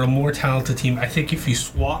Cowboys were a more talented team. I think if you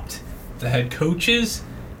swapped the head coaches,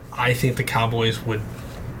 I think the Cowboys would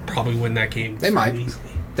probably win that game. They might.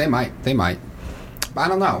 They might. I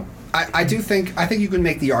don't know. I think you can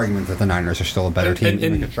make the argument that the Niners are still a better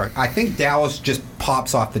team. I think Dallas just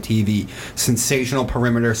pops off the TV. Sensational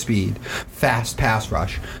perimeter speed, fast pass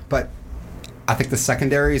rush. But I think the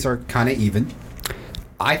secondaries are kind of even.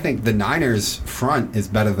 I think the Niners' front is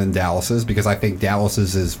better than Dallas's because I think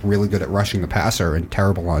Dallas's is really good at rushing the passer and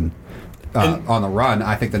terrible on the run.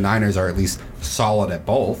 I think the Niners are at least solid at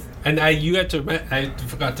both. And I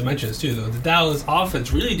forgot to mention this too, though. The Dallas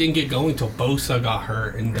offense really didn't get going until Bosa got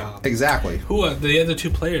hurt. And exactly. The other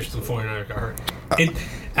two players from the 49ers got hurt. And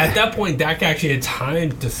at that point, Dak actually had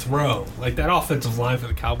time to throw. Like, that offensive line for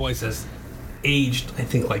the Cowboys has aged, I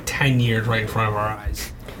think, like 10 years right in front of our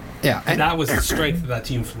eyes. Yeah. And that was the strength of that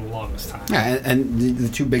team for the longest time. Yeah, and the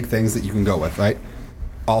two big things that you can go with, right?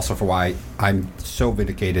 Also for why I'm so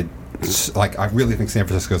vindicated, like, I really think San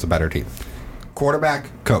Francisco's a better team.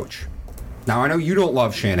 Quarterback, coach. Now, I know you don't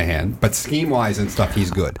love Shanahan, but scheme-wise and stuff,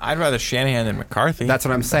 he's good. I'd rather Shanahan than McCarthy. That's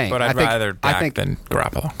what I'm saying. But I'd rather Dak than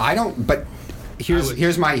Garoppolo. I don't, but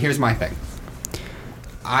here's my thing.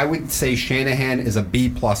 I would say Shanahan is a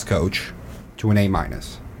B-plus coach to an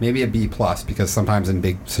A-minus. Maybe a B-plus because sometimes in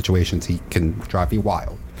big situations he can drive you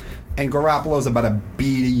wild. And Garoppolo's about a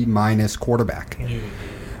B-minus quarterback.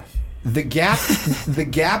 The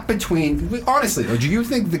gap between, honestly, do you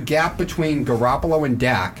think the gap between Garoppolo and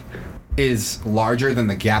Dak is larger than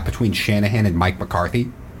the gap between Shanahan and Mike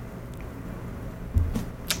McCarthy?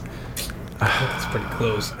 That's pretty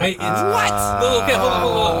close. What? No, okay,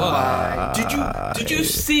 hold on. Did you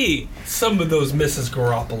see some of those misses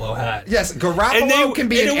Garoppolo had? Yes, Garoppolo can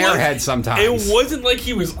be an airhead sometimes. It wasn't like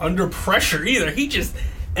he was under pressure either.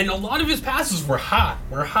 And a lot of his passes were high,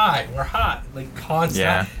 like constant.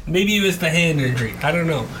 Yeah. Maybe it was the hand injury. I don't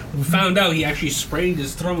know. We found out he actually sprained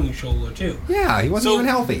his throwing shoulder too. Yeah, he wasn't even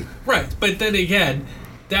healthy. Right, but then again,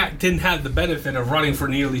 Dak didn't have the benefit of running for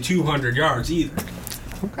nearly 200 yards either.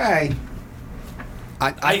 Okay.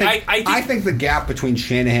 I think the gap between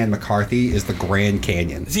Shanahan and McCarthy is the Grand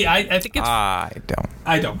Canyon. See, I think it's... I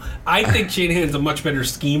don't. I think Shanahan's a much better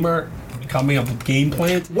schemer, coming up with game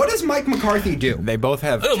plans. What does Mike McCarthy do? They both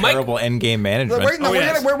have terrible end-game management. We're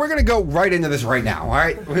going to go right into this right now, all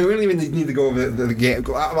right? We don't even need to go over the game.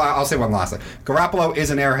 I'll say one last thing. Garoppolo is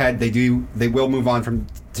an airhead. They will move on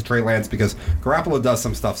to Trey Lance because Garoppolo does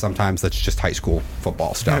some stuff sometimes that's just high school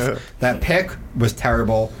football stuff. That pick was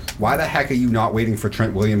terrible. Why the heck are you not waiting for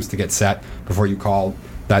Trent Williams to get set before you call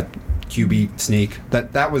that QB sneak?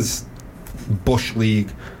 That was Bush League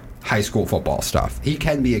high school football stuff. He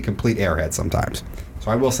can be a complete airhead sometimes.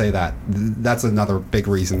 So I will say that. That's another big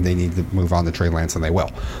reason they need to move on to Trey Lance, and they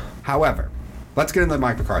will. However, let's get into the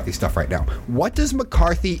Mike McCarthy stuff right now. What does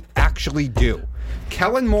McCarthy actually do?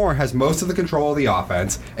 Kellen Moore has most of the control of the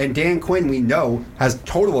offense, and Dan Quinn, we know, has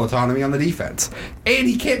total autonomy on the defense. And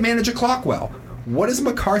he can't manage a clock well. What does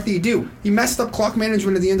McCarthy do? He messed up clock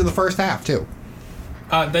management at the end of the first half, too.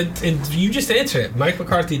 You just answered it. Mike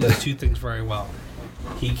McCarthy does two things very well.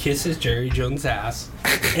 He kisses Jerry Jones' ass,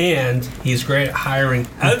 and he's great at hiring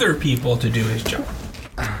other people to do his job.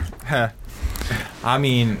 I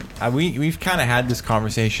mean, we've kind of had this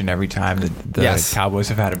conversation every time that the Cowboys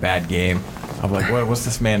have had a bad game. Of like, what's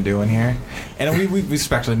this man doing here? And we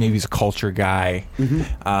speculate maybe he's a culture guy.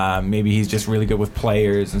 Mm-hmm. Maybe he's just really good with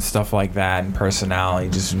players and stuff like that, and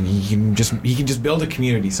personality. He can just build a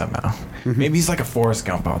community somehow. Mm-hmm. Maybe he's like a Forrest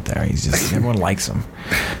Gump out there. He's just everyone likes him.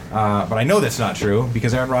 But I know that's not true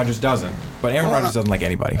because Aaron Rodgers doesn't. But Aaron Rodgers doesn't like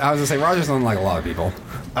anybody. I was gonna say Rodgers doesn't like a lot of people.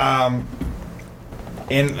 And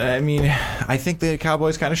I mean, I think the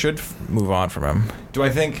Cowboys kind of should move on from him. Do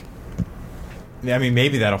I think? I mean,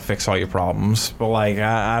 maybe that'll fix all your problems, but like,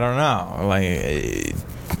 I don't know. Like,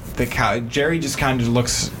 Jerry just kind of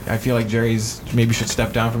looks. I feel like Jerry's maybe should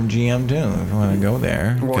step down from GM too if you want to go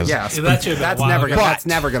there. Well, yes, that's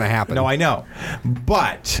never going to happen. No, I know,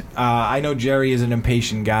 but I know Jerry is an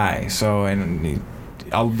impatient guy. So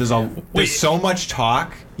there's so much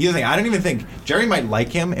talk. I don't even think Jerry might like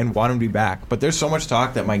him and want him to be back, but there's so much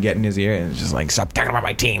talk that might get in his ear and it's just like, stop talking about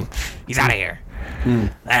my team. He's out of here.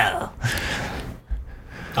 Well.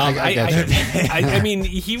 I mean,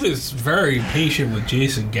 he was very patient with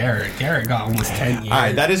Jason Garrett. Garrett got almost 10 years. All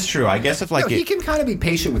right, that is true. I guess if he can kind of be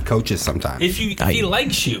patient with coaches sometimes. If he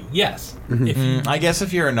likes you, yes. Mm-hmm. I guess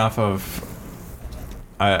if you're enough of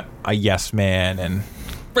a yes man and.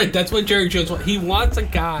 Right, that's what Jerry Jones wants. He wants a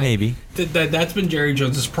guy. Maybe. That's been Jerry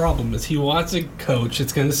Jones' problem, is he wants a coach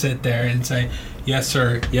that's going to sit there and say, yes,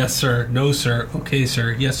 sir, no, sir, okay,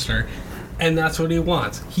 sir, yes, sir. And that's what he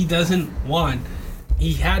wants. He doesn't want...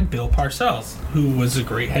 He had Bill Parcells, who was a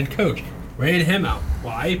great head coach. Ran him out.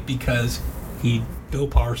 Why? Because Bill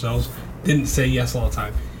Parcells didn't say yes all the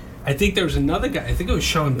time. I think there was another guy, I think it was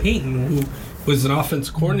Sean Payton, who was an offense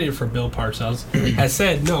coordinator for Bill Parcells, has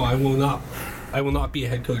said, no, I will not be a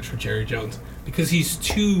head coach for Jerry Jones because he's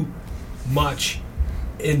too much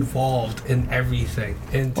involved in everything.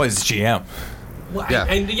 And well, he's GM. Well,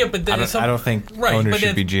 Yeah. But then I don't think owners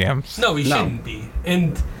should be GMs. No, he shouldn't be.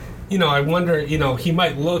 And I wonder. He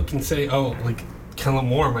might look and say, "Oh, like Kellen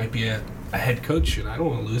Moore might be a head coach, and I don't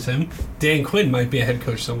want to lose him. Dan Quinn might be a head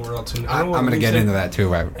coach somewhere else, and I'm going to get into that too,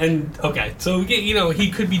 right? And so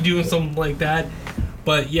he could be doing something like that,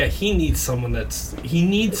 but yeah, he needs someone that's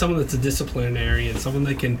a disciplinary and someone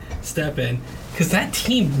that can step in, because that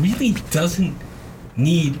team really doesn't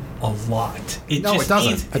need a lot. It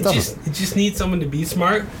just needs someone to be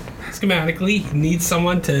smart schematically. It needs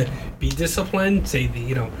someone to be disciplined. Say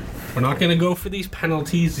we're not going to go for these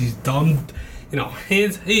penalties, these dumb.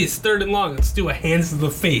 Hands. Hey, it's 3rd and long. Let's do a hands to the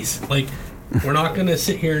face. Like, we're not going to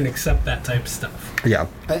sit here and accept that type of stuff. Yeah,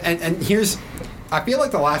 and here's, I feel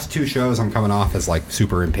like the last 2 shows I'm coming off as like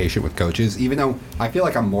super impatient with coaches, even though I feel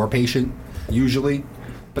like I'm more patient usually.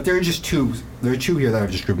 But there are just 2. There are 2 here that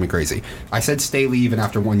have just driven me crazy. I said Staley even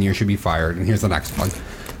after 1 year should be fired, and here's the next one.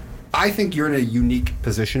 I think you're in a unique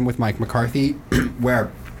position with Mike McCarthy,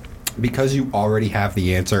 where because you already have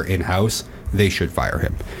the answer in house, they should fire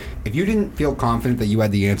him. If you didn't feel confident that you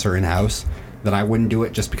had the answer in-house, then I wouldn't do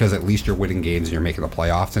it, just because at least you're winning games and you're making the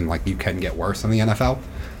playoffs, and like you can get worse in the NFL.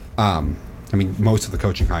 Most of the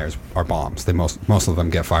coaching hires are bombs. Most of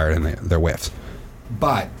them get fired and they're whiffs.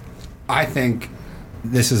 But I think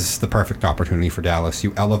this is the perfect opportunity for Dallas.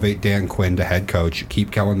 You elevate Dan Quinn to head coach, you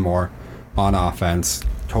keep Kellen Moore on offense,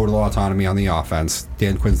 total autonomy on the offense.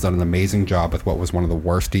 Dan Quinn's done an amazing job with what was one of the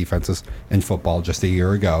worst defenses in football just a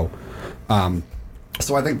year ago.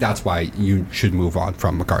 So I think that's why you should move on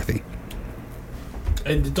from McCarthy.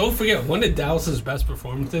 And don't forget, one of Dallas's best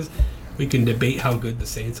performances, we can debate how good the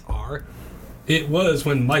Saints are. It was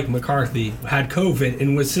when Mike McCarthy had COVID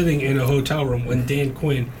and was sitting in a hotel room when Dan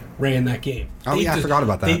Quinn ran that game. I forgot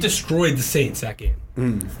about that. They destroyed the Saints that game.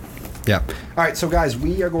 Yeah. All right, so guys,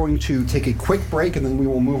 we are going to take a quick break, and then we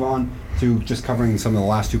will move on to just covering some of the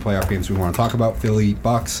last 2 playoff games we want to talk about: Philly,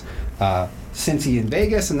 Bucks, Cincy, and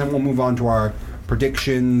Vegas, and then we'll move on to our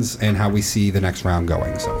predictions and how we see the next round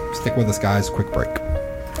going. So stick with us, guys. Quick break.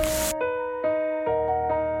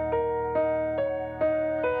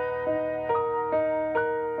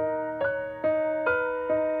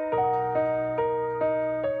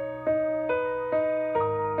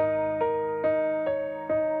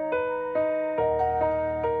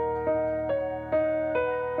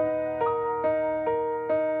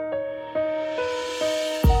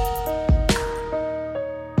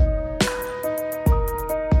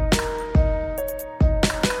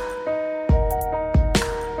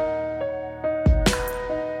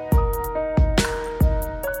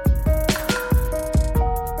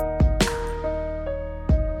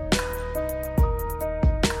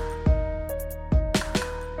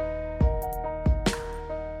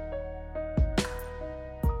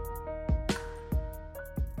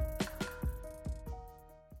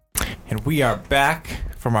 And we are back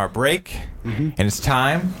from our break, and it's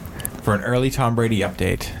time for an early Tom Brady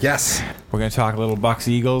update. Yes. We're going to talk a little Bucks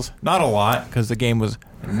Eagles. Not a lot, because the game was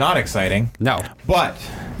not exciting. No. But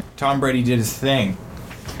Tom Brady did his thing.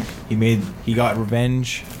 He got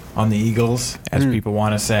revenge on the Eagles, as people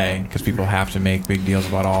want to say, because people have to make big deals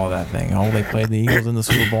about all of that thing. Oh, they played the Eagles in the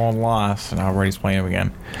Super Bowl and lost, and now Brady's playing them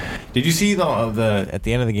again. Did you see the at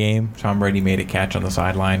the end of the game, Tom Brady made a catch on the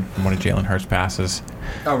sideline from one of Jalen Hurts' passes?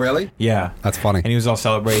 Oh, really? Yeah. That's funny. And he was all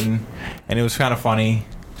celebrating, and it was kind of funny.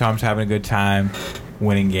 Tom's having a good time,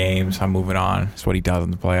 winning games. I'm moving on. That's what he does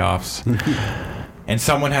in the playoffs. And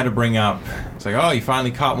someone had to bring up, it's like, oh, you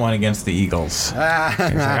finally caught one against the Eagles. He's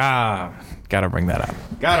like, gotta bring that up.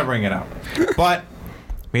 Gotta bring it up. But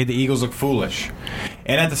made the Eagles look foolish.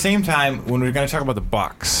 And at the same time, when we're going to talk about the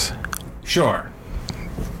Bucks, sure,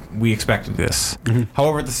 we expected this.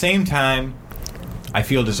 However, at the same time, I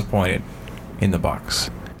feel disappointed in the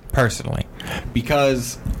Bucks, personally.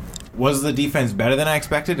 Because was the defense better than I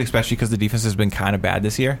expected, especially because the defense has been kind of bad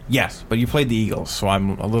this year? Yes, but you played the Eagles, so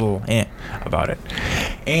I'm a little about it.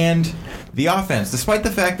 And the offense, despite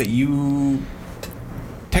the fact that you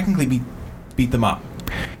technically beat them up,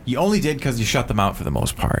 you only did because you shut them out for the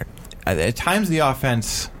most part. At times, the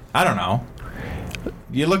offense, I don't know.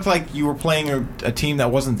 You looked like you were playing a team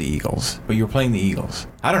that wasn't the Eagles, but you were playing the Eagles.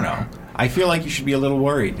 I don't know. I feel like you should be a little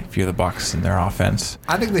worried if you're the Bucks and their offense.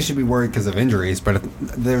 I think they should be worried because of injuries, but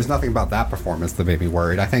there's nothing about that performance that made me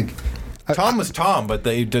worried. I think Tom was Tom, but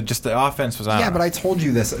the offense was on. Yeah, but I told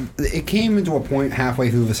you this. It came into a point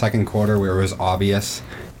halfway through the second quarter where it was obvious.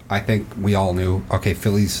 I think we all knew, okay,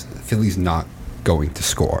 Philly's not going to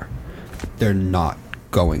score. They're not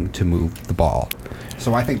going to move the ball.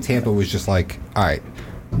 So I think Tampa was just like, all right,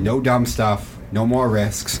 no dumb stuff, no more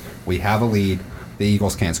risks. We have a lead. the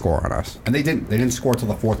Eagles can't score on us, and they didn't. They didn't score till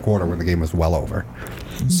the fourth quarter when the game was well over.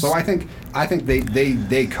 So I think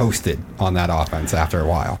they coasted on that offense after a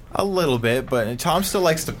while. A little bit, but Tom still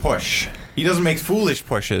likes to push. He doesn't make foolish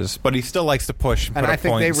pushes, but he still likes to push. And I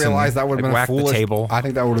think they realized that would have been a foolish. I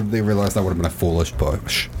think they realized that would have been a foolish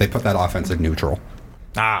push. They put that offense in neutral.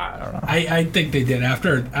 I don't know. I think they did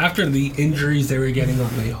after the injuries they were getting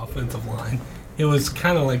on the offensive line. It was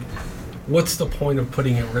kind of like, what's the point of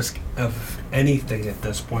putting at risk of anything at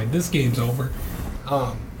this point? This game's over.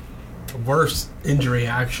 Worst injury,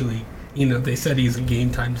 actually. They said he's a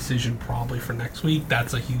game-time decision probably for next week.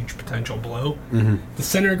 That's a huge potential blow. Mm-hmm. The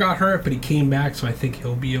center got hurt, but he came back, so I think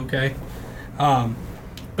he'll be okay.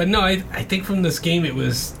 But no, I think from this game, it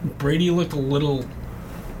was Brady looked a little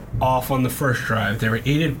off on the first drive. They were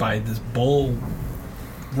aided by this bull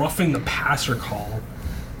roughing the passer call.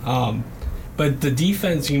 But the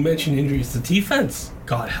defense, you mentioned injuries, the defense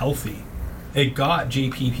got healthy. It got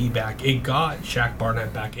JPP back. It got Shaq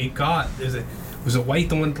Barnett back. It got... Was it White,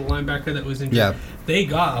 the linebacker that was injured? Yeah. They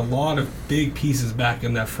got a lot of big pieces back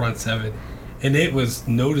in that front seven. And it was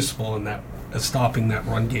noticeable in that stopping that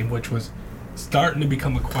run game, which was starting to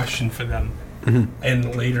become a question for them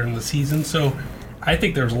and later in the season. So I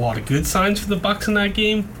think there's a lot of good signs for the Bucs in that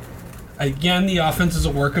game. Again, the offense is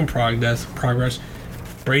a work in progress.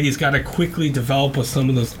 Brady's got to quickly develop with some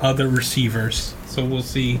of those other receivers. So we'll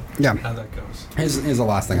see how that goes. Here's the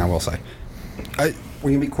last thing I will say. We're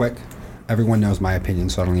going to be quick. Everyone knows my opinion,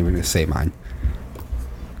 so I don't even need to say mine.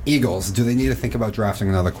 Eagles, do they need to think about drafting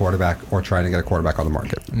another quarterback or trying to get a quarterback on the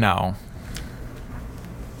market? No.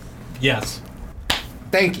 Yes.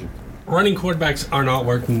 Thank you. Running quarterbacks are not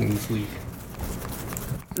working in this league.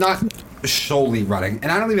 Not solely running. And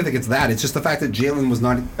I don't even think it's that. It's just the fact that Jalen was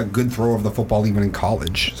not a good thrower of the football even in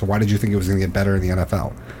college. So why did you think it was going to get better in the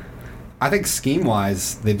NFL? I think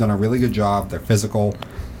scheme-wise, they've done a really good job. They're physical.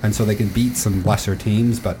 And so they can beat some lesser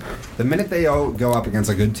teams, but the minute they go up against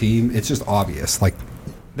a good team, it's just obvious. Like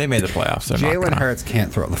they made the playoffs. Jalen Hurts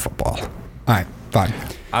can't throw the football. All right, fine.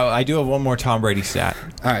 I do have one more Tom Brady stat.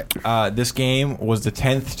 All right. This game was the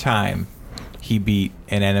 10th time he beat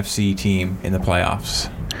an NFC team in the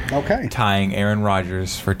playoffs. Okay. Tying Aaron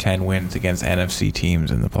Rodgers for 10 wins against NFC teams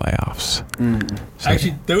in the playoffs. So,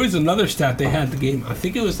 actually, there was another stat they had the game. I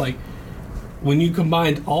think it was like, when you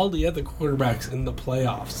combined all the other quarterbacks in the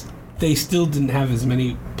playoffs, they still didn't have as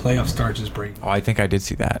many playoff starts as Brady. Oh, I think I did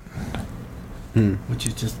see that. Which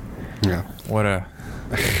is just... Yeah. What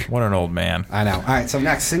an old man. I know. All right, so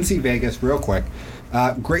next, Cincy Vegas, real quick.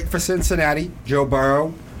 Great for Cincinnati, Joe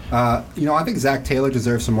Burrow. I think Zach Taylor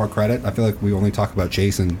deserves some more credit. I feel like we only talk about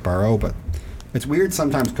Chase and Burrow, but it's weird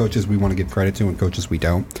sometimes coaches we want to give credit to and coaches we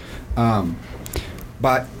don't.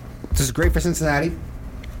 But this is great for Cincinnati.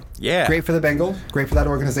 Yeah. Great for the Bengals. Great for that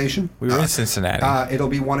organization. We were in Cincinnati. It'll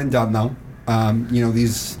be one and done, though.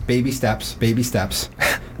 These baby steps.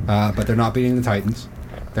 But they're not beating the Titans.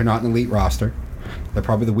 They're not an elite roster. They're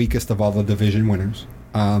probably the weakest of all the division winners.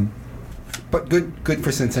 But good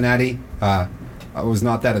for Cincinnati. I was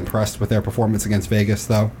not that impressed with their performance against Vegas,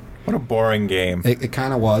 though. What a boring game. It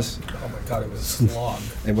kind of was. Oh, my God, it was a slog.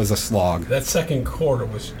 It was a slog. That second quarter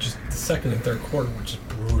was just... The second and third quarter were just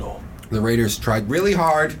brutal. The Raiders tried really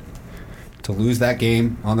hard to lose that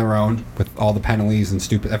game on their own with all the penalties and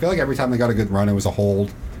stupid. I feel like every time they got a good run, it was a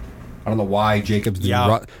hold. I don't know why Jacobs didn't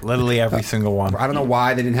run. Literally every single one. I don't know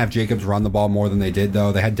why they didn't have Jacobs run the ball more than they did,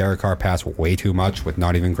 though. They had Derek Carr pass way too much with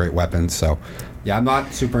not even great weapons. So, yeah, I'm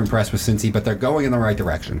not super impressed with Cincy, but they're going in the right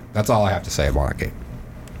direction. That's all I have to say about that game.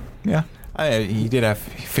 Yeah. He did have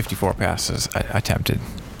 54 passes attempted.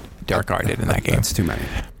 Derek Carr did in that game. That's too many.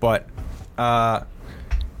 But,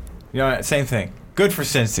 same thing. Good for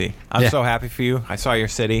Cincy. I'm so happy for you. I saw your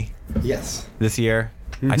city. Yes. This year.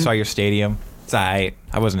 I saw your stadium. It's all right.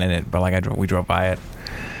 I wasn't in it, but we drove by it.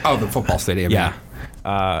 Oh, the football stadium. Yeah.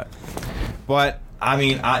 But I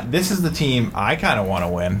mean, this is the team I kind of want to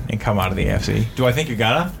win and come out of the AFC. Do I think you're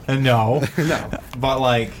gonna? No. No.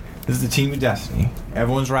 But this is the team of destiny.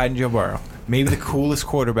 Everyone's riding Joe Burrow. Maybe the coolest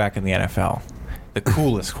quarterback in the NFL. The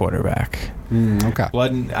coolest quarterback. Okay.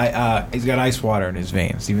 Blood and he's got ice water in his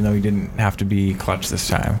veins, even though he didn't have to be clutch this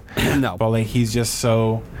time. No. But he's just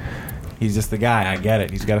the guy. I get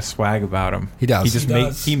it. He's got a swag about him. He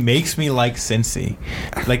does. He makes me like Cincy.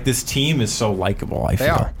 This team is so likable, I feel.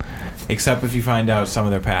 They are. Except if you find out some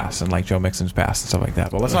of their past and Joe Mixon's past and stuff like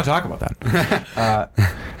that. But let's not talk about that.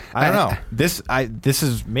 I don't know. This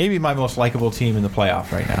is maybe my most likable team in the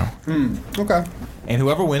playoff right now. Okay. And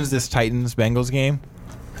whoever wins this Titans-Bengals game,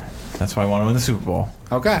 that's why I want to win the Super Bowl.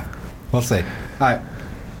 Okay. We'll see. All right.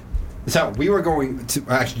 So we were going to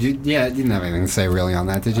actually. Yeah, you didn't have anything to say really on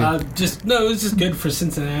that, did you? It was just good for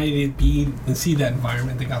Cincinnati to be and see that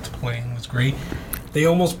environment they got to play in. It was great. They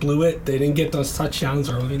almost blew it. They didn't get those touchdowns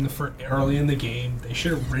early in the game. They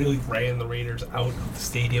should have really ran the Raiders out of the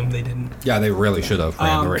stadium. They didn't. Yeah, they really should have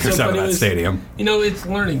ran the Raiders out of that stadium. It's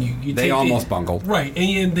learning. They almost bungled. Right,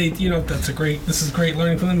 and this is great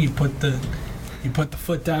learning for them. You put the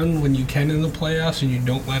foot down when you can in the playoffs, and you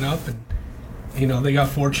don't let up. And they got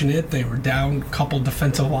fortunate. They were down a couple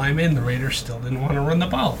defensive linemen. The Raiders still didn't want to run the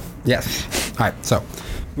ball. Yes. All right. So,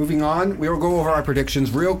 moving on, we will go over our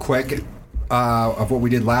predictions real quick. Of what we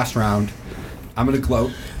did last round. I'm going to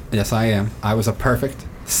gloat. Yes, I am. I was a perfect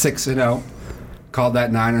 6-0. Called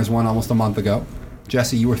that Niners one almost a month ago.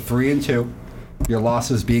 Jesse, you were 3-2. Your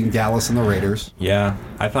losses being Dallas and the Raiders. Yeah,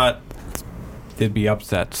 I thought there'd be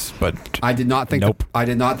upsets, but I did not think. Nope. I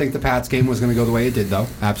did not think the Pats game was going to go the way it did, though.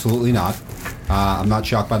 Absolutely not. I'm not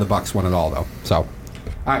shocked by the Bucs one at all, though. So, all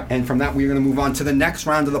right, and from that, we're going to move on to the next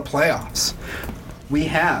round of the playoffs. We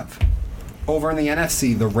have. Over in the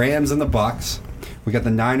NFC, the Rams and the Bucs. We got the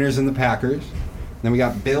Niners and the Packers. Then we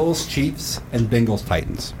got Bills, Chiefs, and Bengals,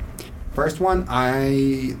 Titans. First one,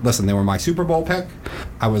 they were my Super Bowl pick.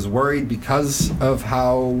 I was worried because of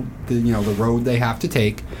how the road they have to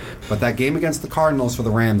take. But that game against the Cardinals for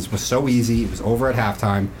the Rams was so easy. It was over at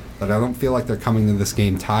halftime that I don't feel like they're coming to this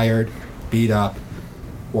game tired, beat up,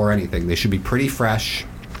 or anything. They should be pretty fresh,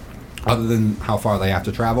 other than how far they have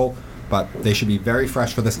to travel. But they should be very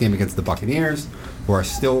fresh for this game against the Buccaneers, who are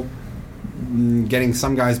still getting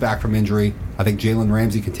some guys back from injury. I think Jalen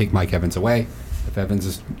Ramsey can take Mike Evans away.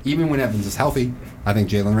 Even when Evans is healthy, I think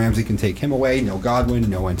Jalen Ramsey can take him away. No Godwin,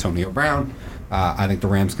 no Antonio Brown. I think the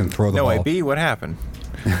Rams can throw the ball. No, AB, what happened?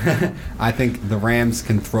 I think the Rams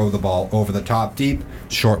can throw the ball over the top deep,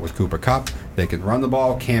 short with Cooper Kupp. They can run the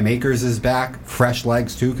ball. Cam Akers is back. Fresh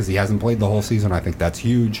legs, too, because he hasn't played the whole season. I think that's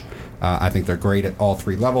huge. I think they're great at all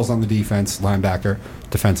three levels on the defense, linebacker,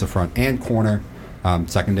 defensive front, and corner,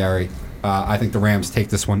 secondary. I think the Rams take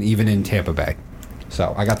this one even in Tampa Bay.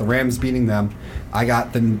 So I got the Rams beating them. I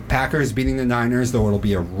got the Packers beating the Niners, though it'll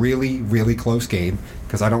be a really, really close game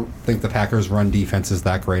because I don't think the Packers' run defense is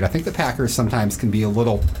that great. I think the Packers sometimes can be a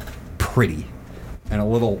little pretty and a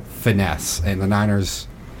little finesse, and the Niners,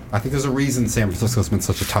 I think there's a reason San Francisco's been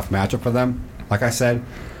such a tough matchup for them. Like I said,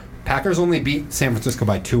 Packers only beat San Francisco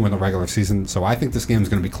by 2 in the regular season, so I think this game is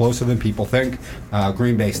going to be closer than people think.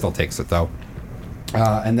 Green Bay still takes it, though.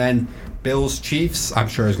 And then Bills-Chiefs, I'm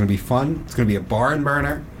sure is going to be fun. It's going to be a barn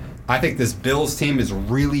burner. I think this Bills team is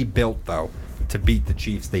really built, though, to beat the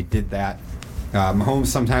Chiefs. They did that. Mahomes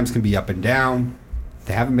sometimes can be up and down.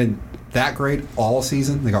 They haven't been that great all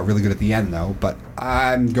season. They got really good at the end, though. But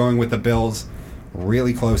I'm going with the Bills.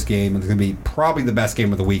 Really close game. It's going to be probably the best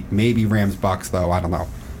game of the week. Maybe Rams-Bucs, though. I don't know.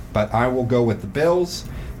 But I will go with the Bills,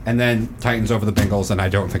 and then Titans over the Bengals, and I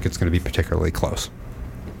don't think it's going to be particularly close.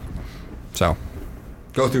 So,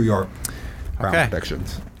 go through your round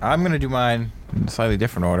predictions. I'm going to do mine in a slightly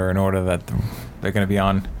different order, in order that they're going to be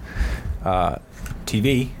on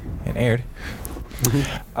TV and aired.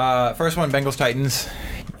 Mm-hmm. First one, Bengals-Titans.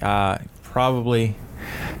 Probably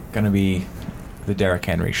going to be the Derrick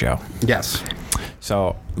Henry show. Yes.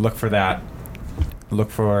 So, look for that. Look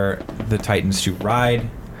for the Titans to ride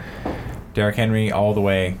Derrick Henry all the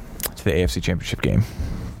way to the AFC Championship game.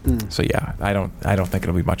 So yeah, I don't think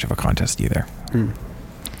it'll be much of a contest either.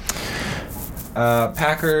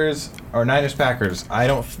 Packers or Niners-Packers.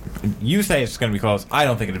 You say it's going to be close. I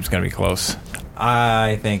don't think it's going to be close.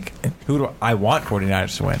 I want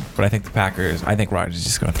 49ers to win, but I think the Packers. I think Rodgers is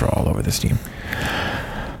just going to throw all over this team.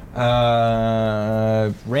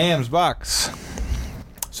 Rams-Bucs.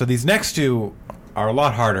 So these next two are a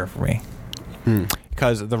lot harder for me.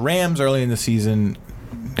 Because the Rams early in the season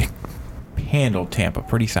handled Tampa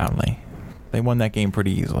pretty soundly. They won that game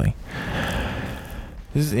pretty easily.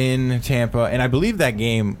 This is in Tampa, and I believe that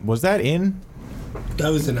game, was that in? That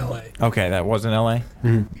was in LA. Okay, that was in LA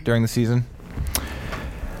during the season.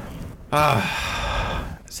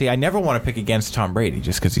 See, I never want to pick against Tom Brady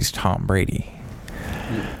just because he's Tom Brady.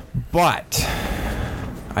 But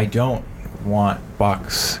I don't want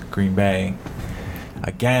Bucs, Green Bay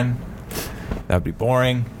again. That would be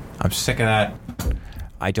boring. I'm sick of that.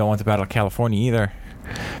 I don't want the Battle of California either.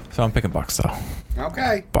 So I'm picking Bucs, though.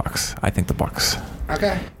 Okay. Bucs. I think the Bucs.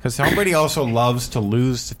 Okay. Because Tom Brady also loves to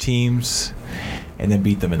lose to teams and then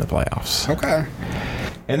beat them in the playoffs. Okay.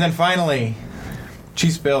 And then finally,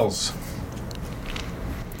 Chiefs-Bills.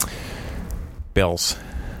 Bills.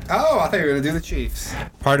 Oh, I thought you were going to do the Chiefs.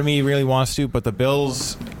 Part of me really wants to, but the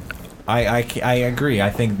Bills, I agree. I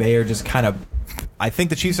think they are just kind of... I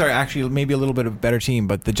think the Chiefs are actually maybe a little bit of a better team,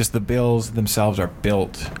 but the Bills themselves are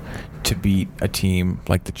built to beat a team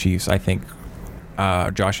like the Chiefs. I think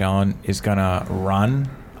Josh Allen is going to run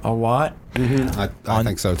a lot. Mm-hmm. I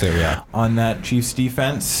think so too, yeah. On that Chiefs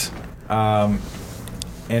defense. And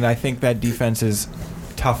I think that defense is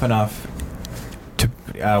tough enough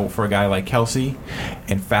for a guy like Kelsey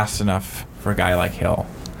and fast enough for a guy like Hill.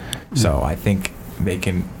 So I think they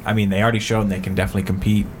can. I mean, they already showed they can definitely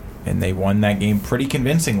compete, and they won that game pretty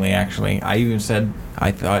convincingly, actually. I even said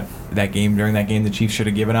I thought during that game the Chiefs should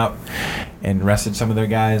have given up and rested some of their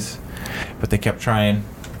guys, but they kept trying.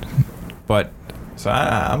 But so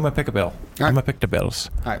I'm going to pick a Bill. Right. I'm going to pick the Bills.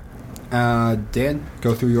 All right. Dan,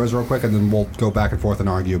 go through yours real quick, and then we'll go back and forth and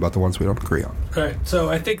argue about the ones we don't agree on. All right, so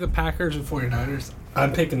I think the Packers and 49ers.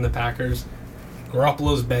 I'm picking the Packers.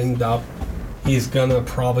 Garoppolo's banged up. He's going to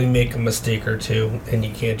probably make a mistake or two, and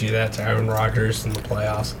you can't do that to Aaron Rodgers in the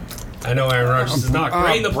playoffs. I know Aaron Rodgers is not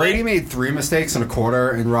great in the playoffs. Brady made 3 mistakes in a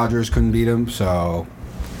quarter, and Rodgers couldn't beat him, so...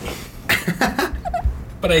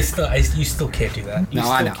 But you still can't do that. You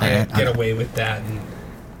I know. Can't get away with that.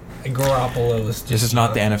 And Garoppolo is just... This is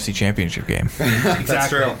not the NFC Championship game. Exactly. That's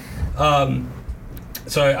true.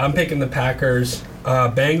 So I'm picking the Packers.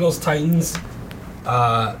 Bengals, Titans.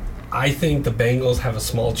 I think the Bengals have a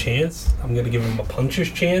small chance. I'm going to give them a puncher's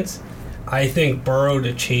chance. I think Burrow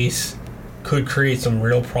to Chase could create some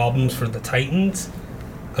real problems for the Titans.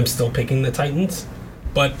 I'm still picking the Titans.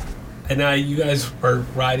 And you guys are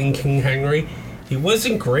riding King Henry. He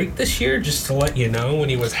wasn't great this year, just to let you know, when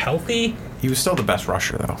he was healthy. He was still the best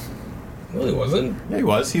rusher, though. No, he wasn't. Yeah, he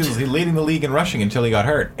was. He was leading the league in rushing until he got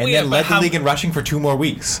hurt. And then led the league in rushing for 2 more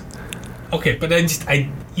weeks. Okay, but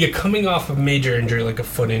you're coming off a major injury, like a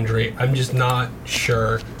foot injury. I'm just not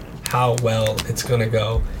sure how well it's going to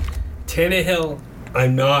go. Tannehill,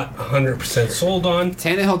 I'm not 100% sold on.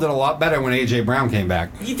 Tannehill did a lot better when A.J. Brown came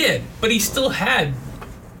back. He did, but he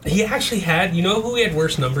actually had, you know who he had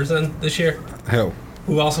worse numbers than this year? Who?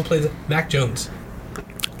 Who also played Mac Jones.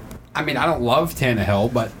 I mean, I don't love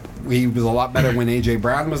Tannehill, but he was a lot better when A.J.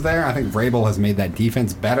 Brown was there. I think Vrabel has made that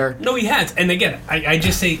defense better. No, he has. And again, I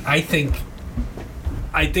just say I think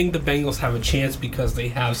the Bengals have a chance because they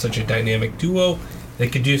have such a dynamic duo. They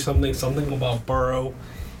could do something about Burrow.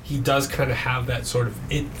 He does kind of have that sort of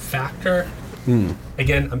it factor.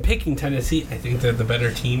 Again, I'm picking Tennessee. I think they're the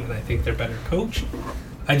better team, and I think they're better coach.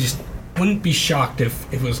 I just wouldn't be shocked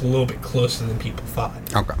if it was a little bit closer than people thought.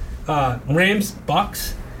 Okay. Rams,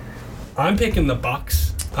 Bucks. I'm picking the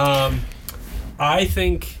Bucks. I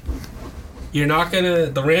think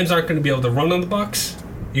the Rams aren't gonna be able to run on the Bucks.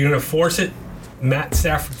 You're gonna force it, Matt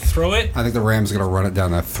Stafford to throw it. I think the Rams are gonna run it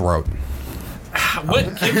down their throat.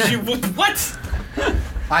 What gives you what?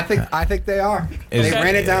 I think they are. They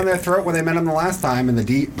ran it down their throat when they met them the last time, and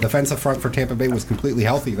the defensive front for Tampa Bay was completely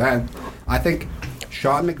healthy then. I think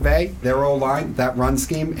Sean McVay, their O-line, that run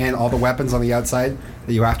scheme, and all the weapons on the outside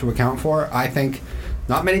that you have to account for, I think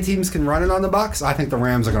not many teams can run it on the Bucs. I think the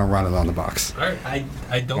Rams are going to run it on the Bucs. All right,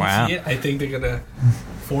 I don't see it. I think they're going to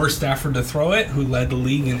force Stafford to throw it, who led the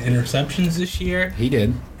league in interceptions this year. He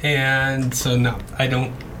did. And so, no, I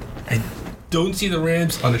don't see the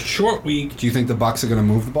Rams on a short week. Do you think the Bucs are going to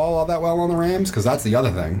move the ball all that well on the Rams? Because that's the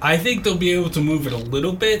other thing. I think they'll be able to move it a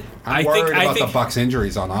little bit. I'm worried about the Bucs'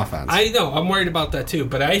 injuries on offense. I know. I'm worried about that too.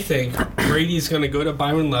 But I think Brady's going to go to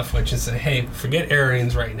Byron Leftwich and say, hey, forget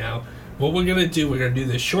Arians right now. What we're going to do, we're going to do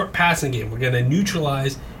this short passing game. We're going to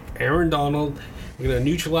neutralize Aaron Donald. We're going to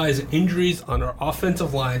neutralize injuries on our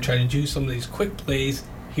offensive line, try to do some of these quick plays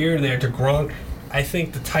here and there to Gronk. I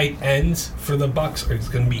think the tight ends for the Bucs are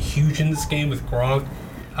going to be huge in this game with Gronk,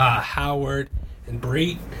 Howard, and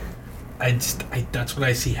Brate. That's what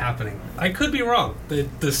I see happening. I could be wrong.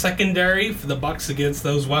 The secondary for the Bucs against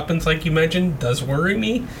those weapons, like you mentioned, does worry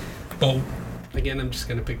me. But again, I'm just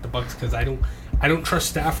going to pick the Bucs because I don't trust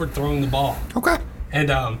Stafford throwing the ball. Okay.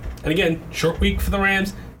 And again, short week for the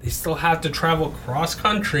Rams. They still have to travel cross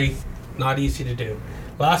country. Not easy to do.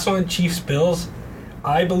 Last one, Chiefs Bills.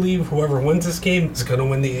 I believe whoever wins this game is going to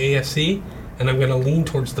win the AFC, and I'm going to lean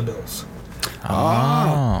towards the Bills.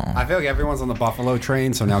 Oh. I feel like everyone's on the Buffalo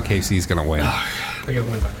train, so now KC's going to win. They're going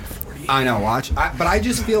to win by like 40. I know, watch. But I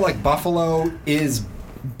just feel like Buffalo is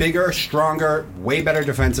bigger, stronger, way better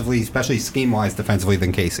defensively, especially scheme-wise defensively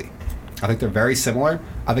than KC. I think they're very similar.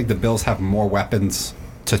 I think the Bills have more weapons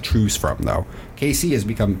to choose from, though. KC has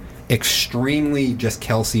become extremely just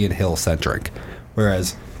Kelsey and Hill-centric,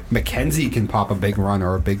 whereas McKenzie can pop a big run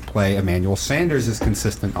or a big play. Emmanuel Sanders is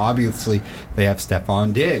consistent. Obviously, they have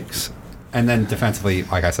Stephon Diggs. And then defensively,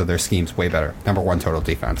 like I said, their scheme's way better. Number 1 total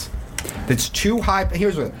defense. It's two high-powered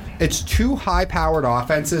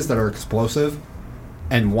offenses that are explosive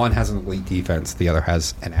And one has an elite defense, the other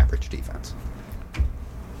has an average defense.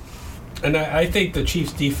 And I think the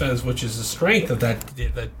Chiefs' defense, which is the strength of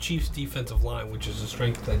the Chiefs' defensive line, which is the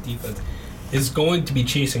strength of that defense, is going to be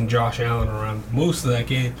chasing Josh Allen around most of that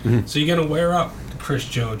game. Mm-hmm. So you're going to wear out Chris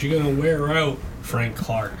Jones. You're going to wear out Frank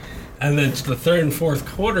Clark. And then the third and fourth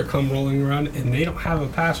quarter come rolling around, and they don't have a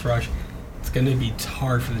pass rush. It's going to be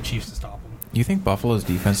hard for the Chiefs to stop them. You think Buffalo's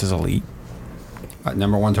defense is elite?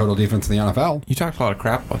 Number one total defense in the NFL. You talked a lot of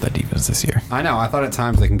crap about that defense this year. I know. I thought at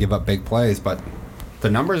times they can give up big plays, but the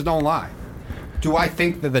numbers don't lie. Do I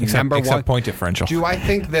think they're the number one point differential? Do I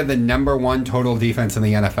think they're the number one total defense in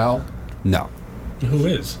the NFL? No. Who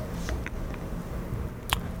is?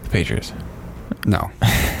 The Patriots. No.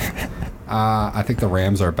 I think the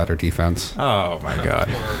Rams are a better defense. Oh my God.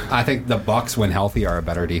 I think the Bucs, when healthy, are a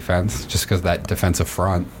better defense, just because that defensive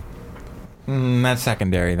front. That's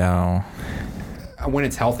secondary though. When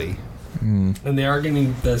it's healthy. And they are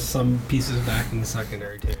getting some pieces back in the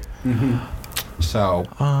secondary too. Mm-hmm. So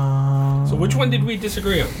which one did we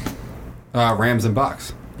disagree on? Rams and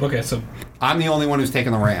Bucs. Okay, so I'm the only one who's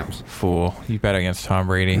taking the Rams. Fool, you bet against Tom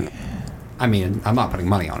Brady. I mean, I'm not putting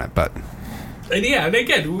money on it, but yeah, and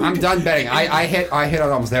again, I'm done betting. I hit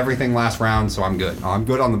on almost everything last round, so I'm good. I'm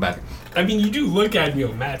good on the betting. I mean, you do look at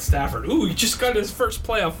Matt Stafford. Ooh, he just got his first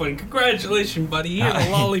playoff win. Congratulations, buddy. Here's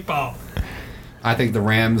a lollipop. I think the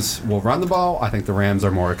Rams will run the ball. I think the Rams are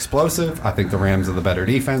more explosive. I think the Rams are the better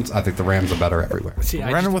defense. I think the Rams are better everywhere.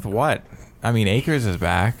 Running with what? I mean, Akers is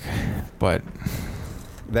back, but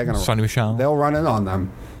they're gonna Sonny Michel. They'll run it on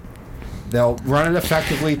them. They'll run it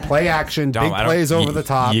effectively, play action, big plays over the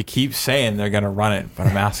top. You keep saying they're going to run it, but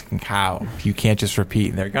I'm asking how. You can't just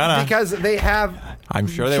repeat. They're going to. Because they have... I'm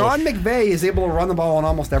sure they Sean McVay is able to run the ball on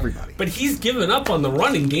almost everybody. But he's given up on the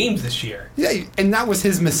running games this year. Yeah, and that was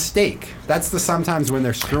his mistake. That's the sometimes when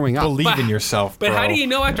they're screwing up. Believe in yourself, bro. But how do you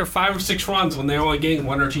know after 5 or 6 runs when they're only getting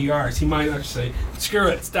 1 or 2 yards, he might not say, screw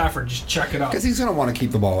it, Stafford, just check it out. Because he's going to want to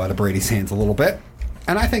keep the ball out of Brady's hands a little bit.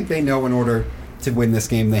 And I think they know in order to win this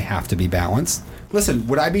game, they have to be balanced. Listen,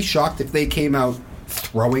 would I be shocked if they came out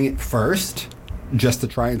throwing it first just to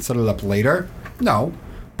try and set it up later? No.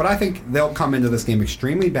 But I think they'll come into this game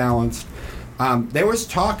extremely balanced. There was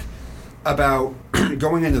talk about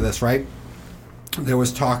going into this, right? There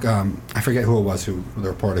was talk, I forget who it was, the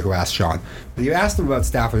reporter who asked Sean. But you asked him about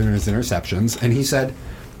Stafford and his interceptions, and he said,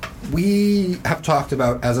 we have talked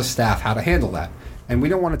about, as a staff, how to handle that. And we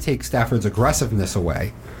don't want to take Stafford's aggressiveness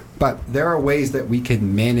away. But there are ways that we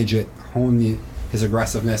can manage it, hone his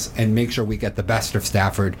aggressiveness, and make sure we get the best of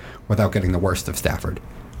Stafford without getting the worst of Stafford.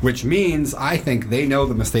 Which means I think they know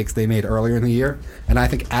the mistakes they made earlier in the year, and I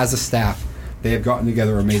think as a staff, they have gotten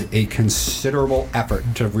together and made a considerable effort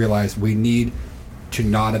to realize we need to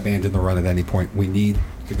not abandon the run at any point. We need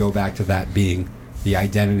to go back to that being the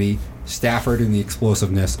identity, Stafford and the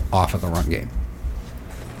explosiveness off of the run game.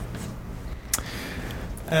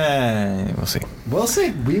 We'll see. We'll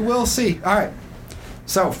see. We will see. All right.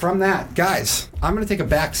 So from that, guys, I'm going to take a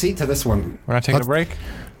back seat to this one. We're not taking a break?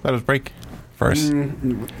 Let us break first.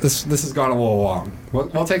 This has gone a little long.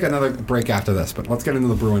 We'll take another break after this, but let's get into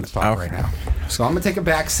the Bruins talk right now. So I'm going to take a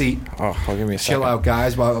back seat. Oh, give me a second. Chill out,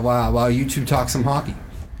 guys, while you two talk some hockey.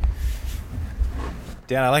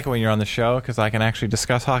 Dan, I like it when you're on the show because I can actually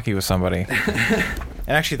discuss hockey with somebody. And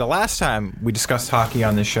actually, the last time we discussed hockey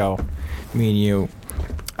on this show, me and you,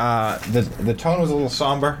 the tone was a little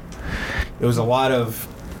somber. There was a lot of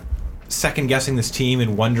second-guessing this team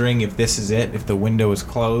and wondering if this is it, if the window is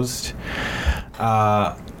closed,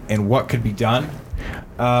 and what could be done.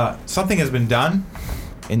 Something has been done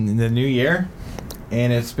in the new year,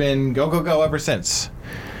 and it's been go, go, go ever since.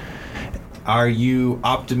 Are you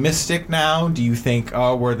optimistic now? Do you think,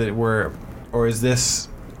 we're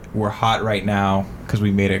hot right now because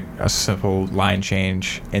we made a simple line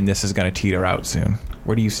change, and this is going to teeter out soon?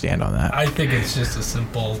 Where do you stand on that? I think it's just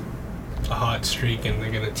a hot streak, and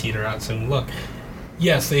they're going to teeter out soon. Look,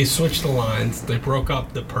 yes, they switched the lines. They broke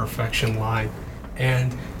up the perfection line,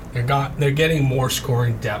 and they're getting more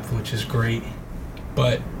scoring depth, which is great.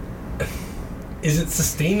 But is it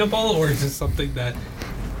sustainable, or is it something that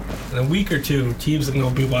in a week or two, teams are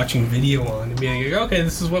going to be watching video on and being like, okay,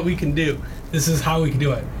 this is what we can do. This is how we can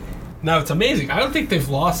do it. Now, it's amazing. I don't think they've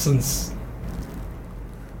lost since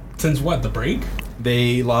what, the break?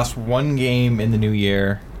 They lost one game in the new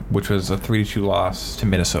year, which was a 3-2 loss to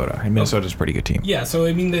Minnesota. And Minnesota's a pretty good team. Yeah, so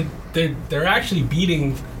I mean, they're actually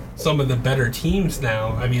beating some of the better teams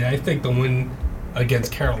now. I mean, I think the win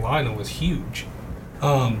against Carolina was huge.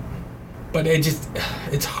 But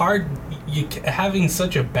it's hard having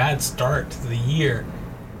such a bad start to the year,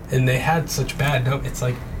 and they had such bad. It's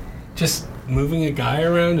like just moving a guy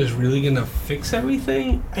around is really going to fix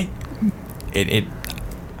everything?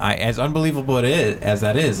 As unbelievable as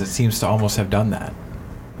that is, it seems to almost have done that.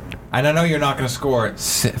 And I know you're not going to score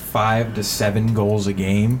 5 to 7 goals a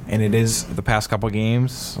game, and it is the past couple of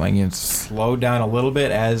games. Like, it's slowed down a little bit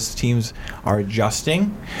as teams are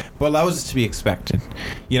adjusting, but that was to be expected.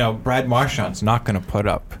 Brad Marchand's not going to put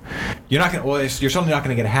up. You're certainly not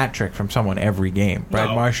going to get a hat trick from someone every game.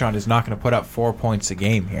 Brad Marchand is not going to put up 4 points a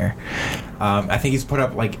game here. I think he's put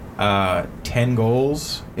up 10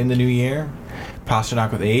 goals in the new year.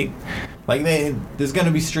 Pasternak with 8. There's going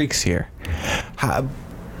to be streaks here.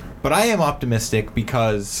 But I am optimistic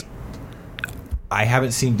because I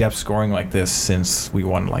haven't seen depth scoring like this since we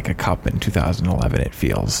won a cup in 2011. It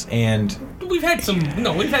feels, and we've had some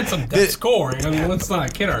depth scoring. I mean, let's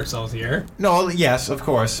not kid ourselves here. No, yes, of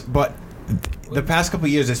course, but the past couple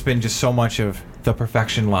of years, it's been just so much of the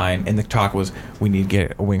perfection line, and the talk was we need to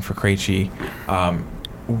get a wing for Krejci.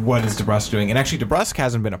 What is DeBrusk doing? And actually, DeBrusk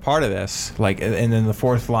hasn't been a part of this. And then the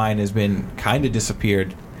fourth line has been kind of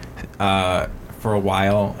disappeared. For a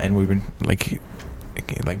while, and we've been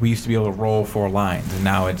we used to be able to roll 4 lines, and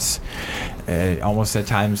now it's almost at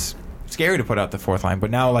times scary to put out the fourth line. But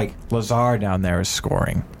now Lazar down there is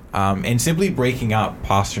scoring, and simply breaking up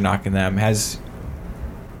Pasternak and them has,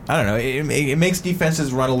 I don't know, it makes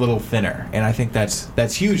defenses run a little thinner, and I think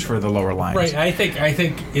that's huge for the lower lines. Right. I think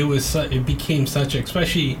it became such,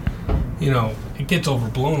 especially it gets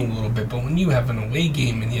overblown a little bit. But when you have an away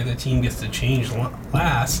game and the other team gets to change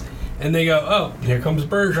last. And they go, oh, here comes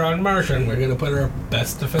Bergeron and Marchand. We're going to put our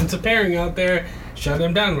best defensive pairing out there, shut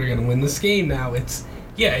them down. We're going to win this game now.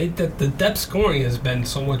 The depth scoring has been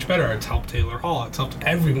so much better. It's helped Taylor Hall. It's helped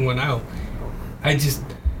everyone out. I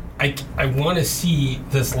want to see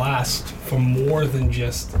this last for more than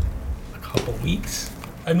just a couple weeks.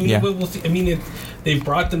 I mean, we'll see. I mean, they've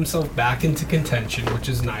brought themselves back into contention, which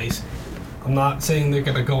is nice. I'm not saying they're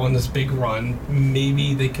going to go on this big run.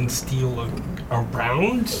 Maybe they can steal a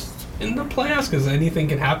round in the playoffs, because anything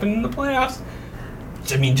can happen in the playoffs.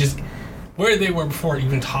 I mean, just where they were before,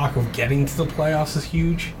 even talk of getting to the playoffs is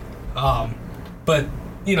huge. But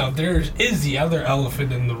there is the other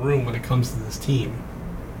elephant in the room when it comes to this team,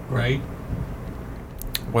 right?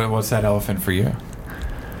 What's that elephant for you?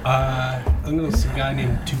 I know some guy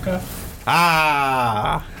named Tuukka.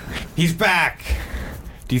 He's back.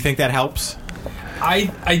 Do you think that helps?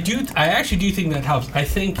 I actually do think that helps. I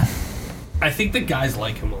think the guys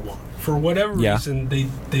like him a lot. For whatever reason,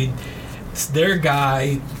 it's their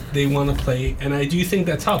guy. They want to play, and I do think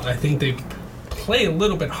that's helped. I think they play a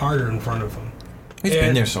little bit harder in front of him. He's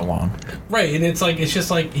been there so long, right? And it's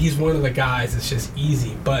just he's one of the guys. It's just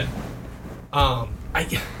easy, but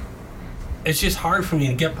it's just hard for me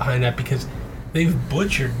to get behind that because they've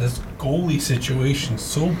butchered this goalie situation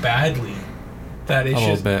so badly that it's a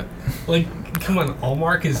little bit. Come on,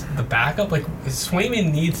 Ullmark is the backup.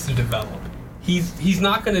 Swayman needs to develop. He's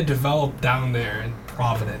not going to develop down there in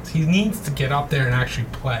Providence. He needs to get up there and actually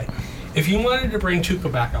play. If you wanted to bring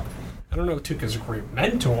Tuukka back up, I don't know if Tuukka's a great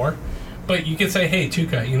mentor, but you could say, hey,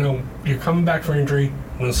 Tuukka, you're coming back for injury.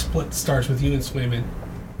 When a split starts with you and Swayman,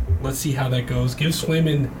 let's see how that goes. Give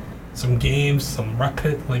Swayman some games, some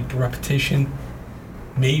repetition.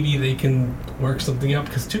 Maybe they can work something out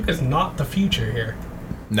because Tuukka's not the future here.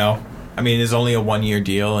 No. I mean, it's only a 1-year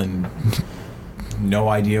deal, and no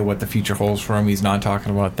idea what the future holds for him. He's not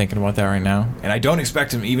thinking about that right now. And I don't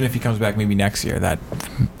expect him, even if he comes back maybe next year, that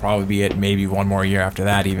probably be it, maybe one more year after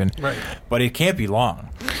that even. Right. But it can't be long.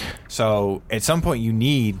 So at some point you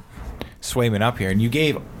need Swayman up here, and you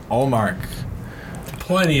gave Ullmark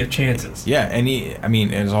plenty of chances. Yeah, and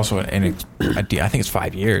it's also a deal. I think it's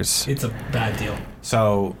 5 years. It's a bad deal.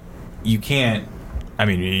 So you can't. I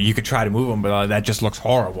mean, you could try to move him, but that just looks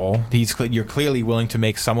horrible. You're clearly willing to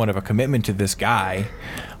make somewhat of a commitment to this guy.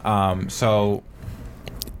 You're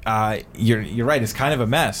right. It's kind of a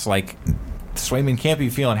mess. Swayman can't be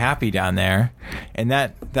feeling happy down there, and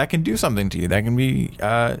that can do something to you. That can be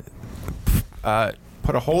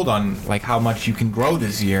put a hold on how much you can grow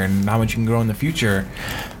this year and how much you can grow in the future.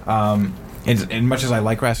 And much as I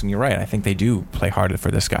like Raskin, you're right. I think they do play harder for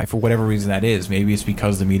this guy for whatever reason that is. Maybe it's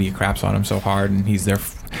because the media craps on him so hard and he's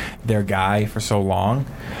their guy for so long.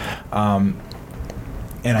 And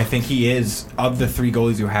I think he is, of the 3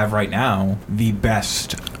 goalies you have right now, the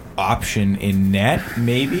best option in net,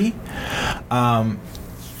 maybe. But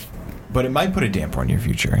it might put a damper on your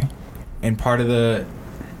future. And part of the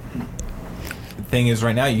thing is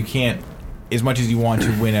right now you can't, as much as you want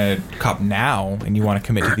to win a cup now and you want to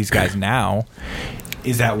commit to these guys now,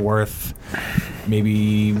 is that worth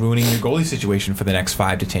maybe ruining your goalie situation for the next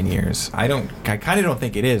 5 to 10 years. I kind of don't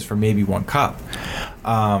think it is for maybe one cup.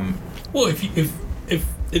 Well, if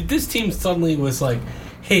this team suddenly was like,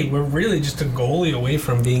 hey, we're really just a goalie away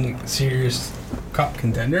from being serious cup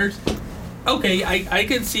contenders, okay, I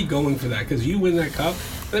could see going for that, because you win that cup,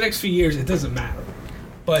 the next few years it doesn't matter.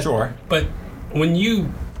 But sure. But when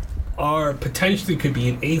you are potentially could be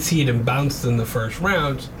an 8 seed and bounced in the first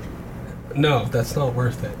round, no, that's not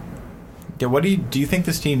worth it. Yeah, what do you think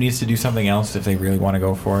this team needs to do something else if they really want to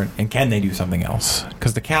go for it? And can they do something else?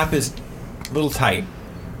 Because the cap is a little tight.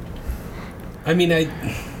 I mean, I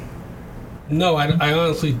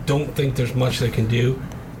honestly don't think there's much they can do.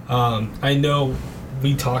 I know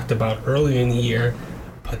we talked about earlier in the year,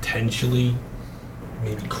 potentially,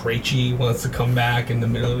 maybe Krejci wants to come back in the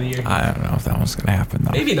middle of the year. I don't know if that one's going to happen,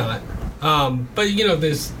 though. Maybe not. But,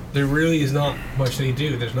 there really is not much they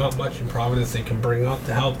do. There's not much in Providence they can bring up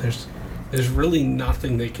to help. There's really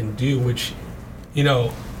nothing they can do, which,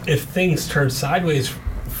 if things turn sideways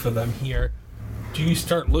for them here, do you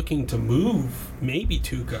start looking to move maybe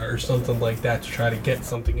Tuukka or something like that to try to get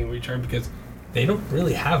something in return? Because they don't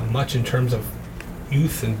really have much in terms of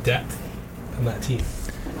youth and depth on that team.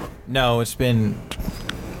 No, it's been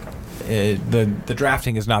the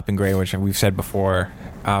drafting has not been great, which we've said before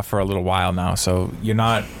for a little while now. So you're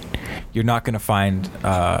not going to find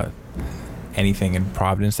anything in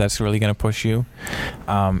Providence that's really going to push you.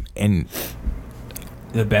 And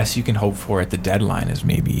the best you can hope for at the deadline is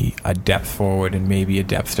maybe a depth forward and maybe a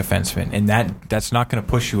depth defenseman, and that's not going to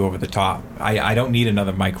push you over the top. I don't need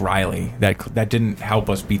another Mike Riley. That didn't help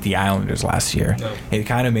us beat the Islanders last year. No. It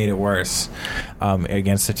kind of made it worse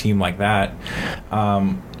against a team like that.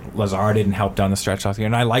 Lazar didn't help down the stretch last year,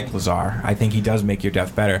 and I like Lazar. I think he does make your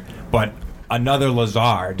depth better, but another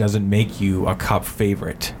Lazar doesn't make you a cup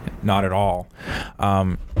favorite, not at all.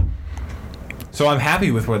 So I'm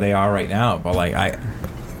happy with where they are right now, but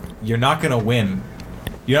you're not going to win.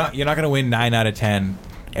 You're not going to win 9 out of 10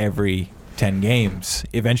 every 10 games.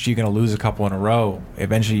 Eventually, you're going to lose a couple in a row.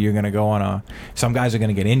 Eventually, you're going to go on some guys are going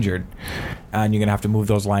to get injured, and you're going to have to move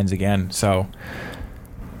those lines again. So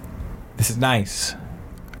this is nice,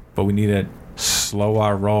 but we need to slow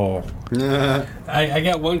our roll. I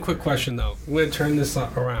got one quick question, though. I'm going to turn this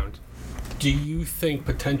around. Do you think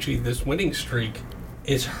potentially this winning streak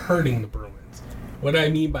is hurting the Bruins? What I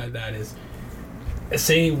mean by that is,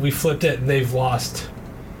 say we flipped it and they've lost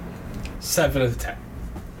 7 of the 10,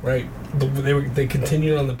 right? They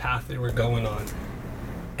continued on the path they were going on.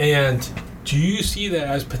 And do you see that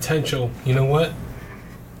as potential? You know what?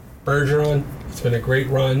 Bergeron, it's been a great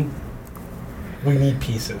run. We need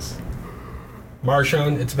pieces.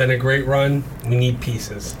 Marchand, it's been a great run. We need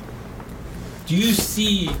pieces. Do you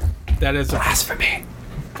see that as a blasphemy?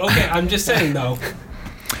 Okay, I'm just saying though.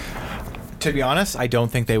 To be honest, I don't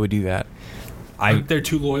think they would do that. They're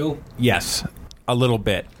too loyal? Yes, a little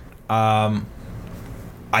bit. I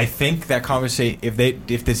think that conversation, if they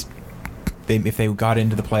got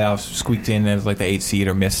into the playoffs, squeaked in as like the 8th seed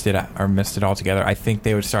or missed it altogether, I think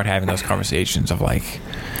they would start having those conversations of like,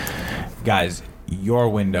 guys, your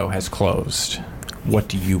window has closed. What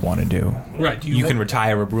do you want to do? Right. You can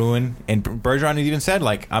retire a Bruin, and Bergeron has even said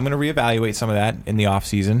like, I'm going to reevaluate some of that in the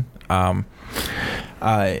offseason. And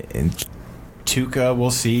Tuukka,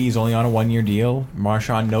 we'll see. He's only on a 1-year deal.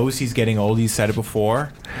 Marchand knows he's getting old. He's said it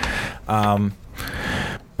before. But,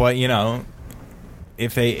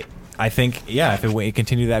 if they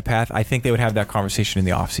continue that path, I think they would have that conversation in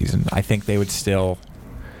the offseason. I think they would still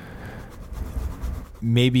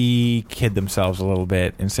maybe kid themselves a little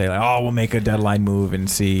bit and say, like, oh, we'll make a deadline move and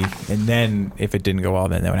see. And then if it didn't go well,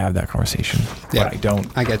 then they would have that conversation. Yeah, but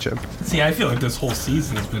I get you. See, I feel like this whole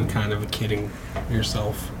season has been kind of kidding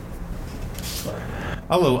yourself.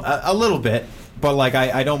 A little bit. But, like,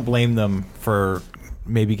 I don't blame them for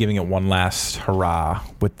maybe giving it one last hurrah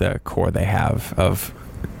with the core they have of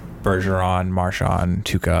Bergeron, Marchand,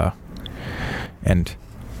 Tuukka, and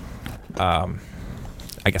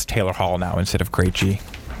I guess Taylor Hall now instead of Krejci.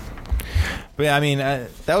 But yeah, I mean, that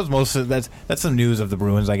was most of that's some news of the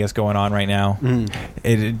Bruins, I guess, going on right now.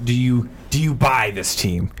 Do you buy this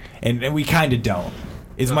team? And we kind of don't.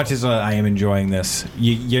 As much as I am enjoying this,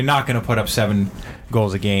 you're not going to put up 7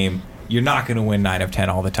 goals a game. You're not going to win 9 of 10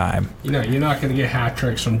 all the time. You're not going to get hat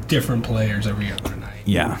tricks from different players every other night.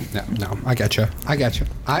 Yeah. No, I get you. I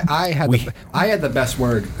had the best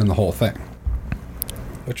word in the whole thing.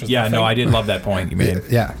 Which was I did love that point you made.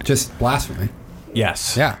 Yeah, just blasphemy.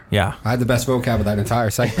 Yes. Yeah. I had the best vocab of that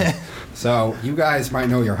entire segment. So you guys might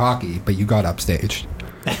know your hockey, but you got upstaged.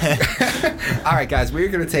 All right, guys, we're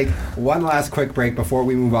going to take one last quick break before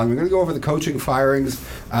we move on. We're going to go over the coaching firings,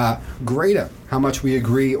 grade them, how much we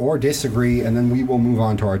agree or disagree, and then we will move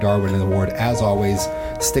on to our Darwin Award. As always,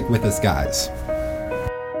 stick with us, guys.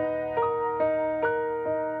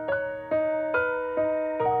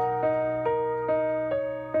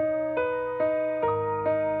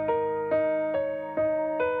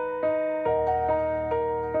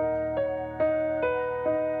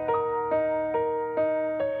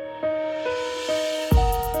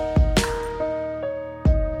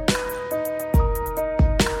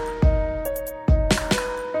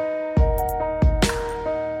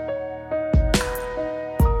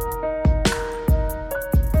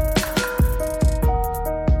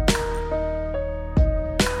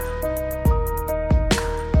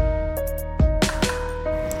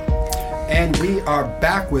 And we are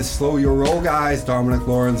back with Slow Your Roll, guys. Dominic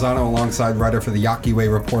Lorenzano alongside writer for the Yawkey Way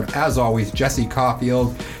Report. As always, Jesse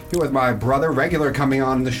Caulfield. Here with my brother, regular coming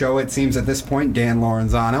on the show, it seems at this point, Dan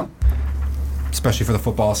Lorenzano. Especially for the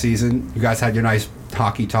football season. You guys had your nice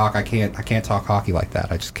hockey talk. I can't talk hockey like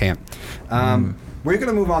that. I just can't. We're going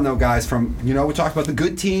to move on, though, guys, from, we talked about the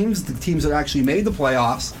good teams, the teams that actually made the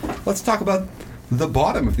playoffs. Let's talk about the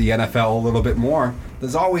bottom of the NFL a little bit more.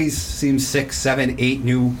 There's always, seems 6, 7, 8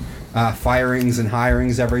 new firings and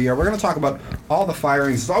hirings every year. We're going to talk about all the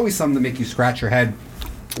firings. There's always some that make you scratch your head.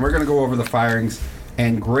 We're going to go over the firings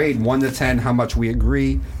and grade 1 to 10 how much we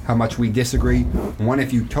agree, how much we disagree. 1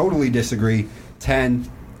 if you totally disagree. 10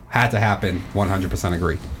 had to happen, 100%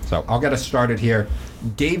 agree. So I'll get us started here.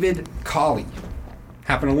 David Culley.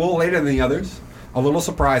 Happened a little later than the others. A little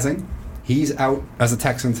surprising. He's out as a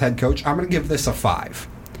Texans head coach. I'm going to give this a 5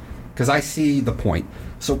 because I see the point.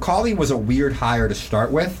 So Culley was a weird hire to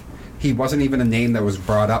start with. He wasn't even a name that was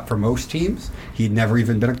brought up for most teams. He'd never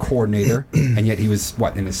even been a coordinator, and yet he was,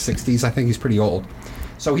 in his 60s? I think he's pretty old.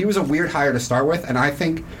 So he was a weird hire to start with, and I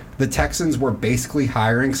think the Texans were basically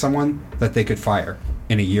hiring someone that they could fire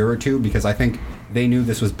in a year or two because I think they knew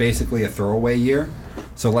this was basically a throwaway year.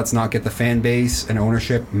 So let's not get the fan base and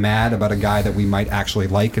ownership mad about a guy that we might actually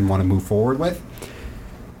like and want to move forward with.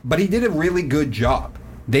 But he did a really good job.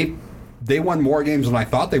 They won more games than I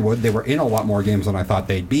thought they would. They were in a lot more games than I thought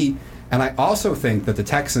they'd be. And I also think that the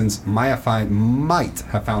Texans might have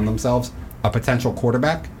found themselves a potential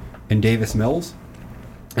quarterback in Davis Mills.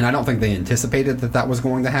 And I don't think they anticipated that was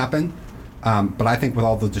going to happen. But I think with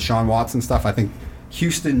all the Deshaun Watson stuff, I think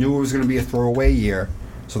Houston knew it was going to be a throwaway year.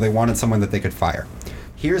 So they wanted someone that they could fire.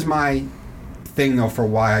 Here's my thing, though, for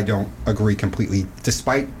why I don't agree completely.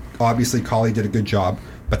 Despite, obviously, Culley did a good job,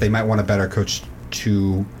 but they might want a better coach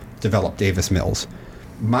to develop Davis Mills.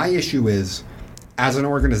 My issue is, as an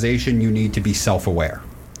organization, you need to be self-aware.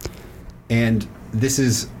 And this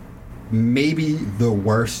is maybe the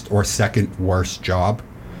worst or second worst job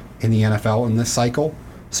in the NFL in this cycle.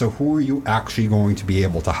 So who are you actually going to be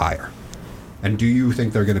able to hire? And do you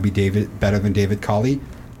think they're going to be better than David Culley?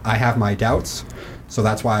 I have my doubts, so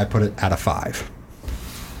that's why I put it at a 5.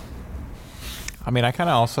 I mean, I kind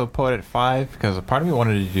of also put it at 5 because a part of me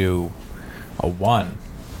wanted to do a 1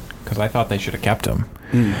 because I thought they should have kept him.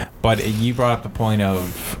 But you brought up the point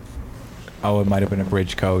of, it might have been a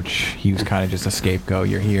bridge coach. He was kind of just a scapegoat.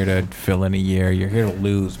 You're here to fill in a year. You're here to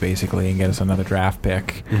lose, basically, and get us another draft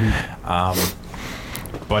pick.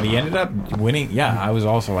 But he ended up winning. Yeah, I was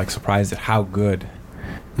also surprised at how good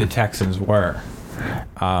the Texans were.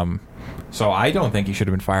 So I don't think he should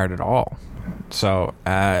have been fired at all. So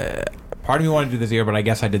part of me wanted to do this year, but I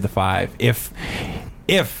guess I did the 5.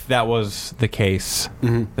 If that was the case,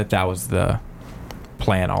 that was the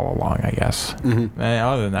plan all along, I guess.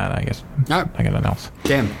 Other than that, I guess I got nothing else.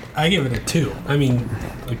 Damn. I give it a 2. I mean,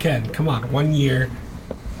 again, come on, 1 year.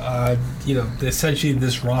 Essentially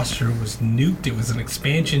this roster was nuked. It was an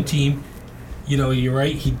expansion team. You're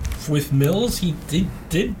right. With Mills, he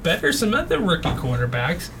did better some other rookie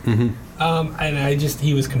quarterbacks. And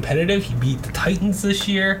he was competitive. He beat the Titans this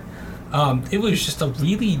year. It was just a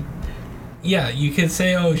really, you could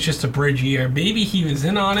say, it's just a bridge year. Maybe he was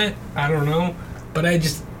in on it. I don't know. But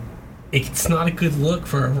it's not a good look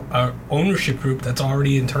for a ownership group that's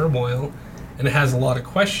already in turmoil and it has a lot of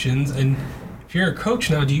questions. And if you're a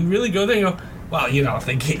coach now, do you really go there and go, well, if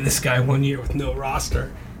they gave this guy 1 year with no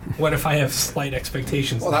roster, what if I have slight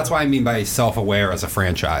expectations? Well, that's what I mean by self-aware as a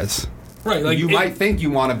franchise. Right. You might think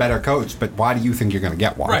you want a better coach, but why do you think you're going to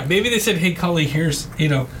get one? Right. Maybe they said, hey, Culley, here's,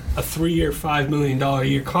 a 3-year, $5 million a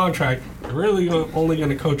year contract. You're really only going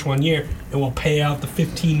to coach 1 year, and we'll pay out the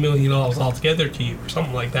 $15 million altogether to you or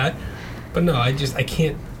something like that. But no, I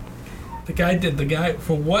can't. The guy,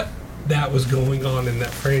 for what that was going on in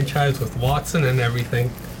that franchise with Watson and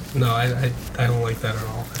everything, No, I don't like that at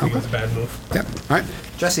all. I think it's a bad move. Yep. All right.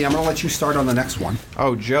 Jesse, I'm going to let you start on the next one.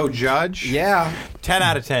 Oh, Joe Judge? Yeah. 10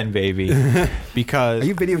 out of 10, baby. Because... Are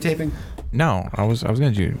you videotaping? No, I was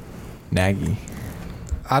going to do Nagy.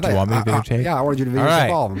 Do you want me to videotape? Yeah, I wanted you to videotape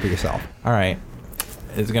all of them for yourself. All right.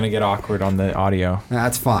 It's going to get awkward on the audio.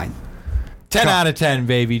 That's fine. 10 out of 10,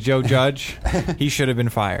 baby. Joe Judge, he should have been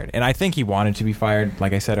fired. And I think he wanted to be fired,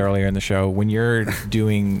 like I said earlier in the show. When you're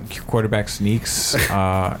doing quarterback sneaks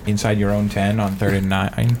inside your own 10 on 3rd and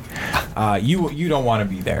 9, you don't want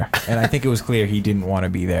to be there. And I think it was clear he didn't want to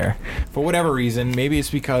be there. For whatever reason, maybe it's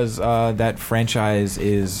because that franchise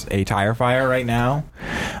is a tire fire right now.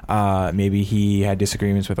 Maybe he had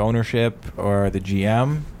disagreements with ownership or the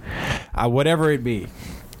GM. Whatever it be.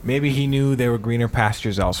 Maybe he knew there were greener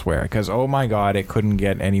pastures elsewhere because, oh my God, it couldn't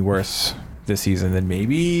get any worse this season than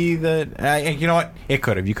maybe you know what? It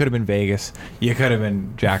could have. You could have been Vegas. You could have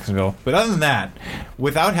been Jacksonville. But other than that,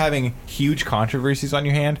 without having huge controversies on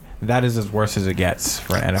your hand, that is as worse as it gets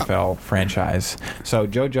for an NFL franchise. So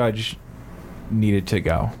Joe Judge needed to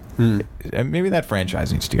go. Maybe that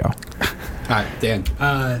franchise needs to go. All right, Dan.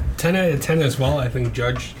 10 out of 10 as well. I think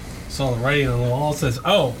Judge saw the writing on the wall, says,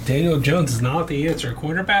 oh, Daniel Jones is not the answer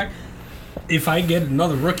quarterback. If I get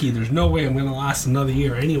another rookie, there's no way I'm going to last another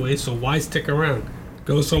year anyway, so why stick around?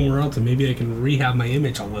 Go somewhere else and maybe I can rehab my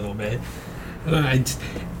image a little bit. But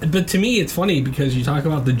to me, it's funny because you talk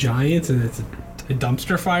about the Giants and it's a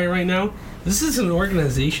dumpster fire right now. This is an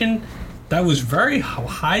organization that was very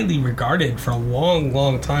highly regarded for a long,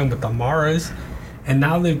 long time with the Maras, and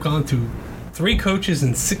now they've gone through 3 coaches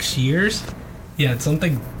in 6 years. Yeah,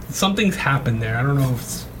 something's happened there. I don't know if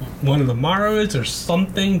it's one of the Maras or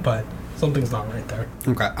something, but something's not right there.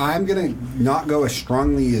 Okay, I'm going to not go as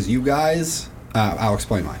strongly as you guys. I'll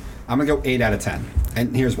explain why. I'm going to go 8 out of 10,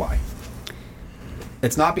 and here's why.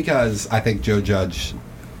 It's not because I think Joe Judge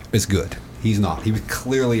is good. He's not. He was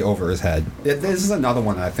clearly over his head. This is another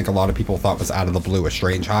one that I think a lot of people thought was out of the blue, a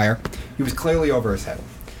strange hire. He was clearly over his head.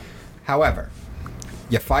 However,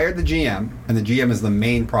 you fired the GM, and the GM is the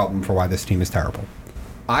main problem for why this team is terrible.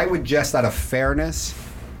 I would just, out of fairness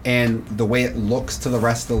and the way it looks to the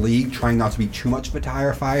rest of the league, trying not to be too much of a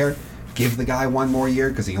tire fire, give the guy one more year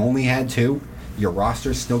because he only had 2. Your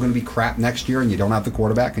roster's still going to be crap next year, and you don't have the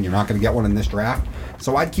quarterback, and you're not going to get one in this draft.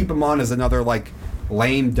 So I'd keep him on as another,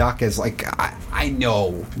 lame duck. As I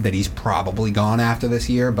know that he's probably gone after this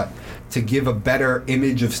year, but to give a better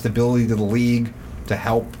image of stability to the league, to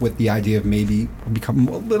help with the idea of maybe become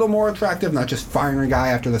a little more attractive, not just firing a guy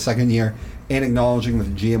after the second year, and acknowledging that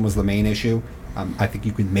the GM was the main issue. I think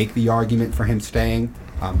you could make the argument for him staying,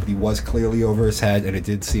 but he was clearly over his head, and it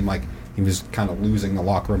did seem like he was kind of losing the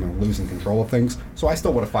locker room and losing control of things. So I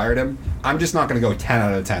still would have fired him. I'm just not going to go 10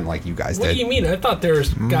 out of 10 like you guys did. What do you mean? I thought there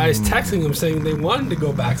was guys texting him saying they wanted to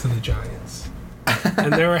go back to the Giants.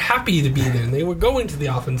 And they were happy to be there. And they were going to the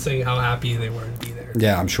offense saying how happy they were to be there.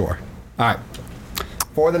 Yeah, I'm sure. All right.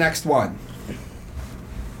 For the next one.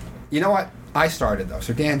 You know what? I started, though.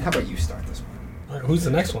 So, Dan, how about you start this one? Right, who's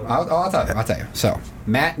the next one? I'll tell you. So,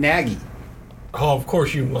 Matt Nagy. Oh, of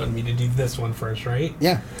course you wanted me to do this one first, right?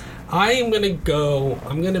 Yeah. I'm gonna go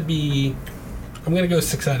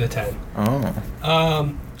 6 out of 10.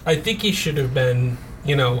 Oh. I think he should have been,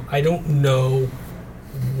 I don't know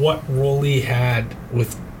what role he had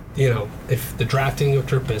with, if the drafting of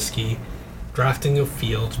Trubisky, drafting of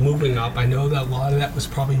Fields, moving up. I know that a lot of that was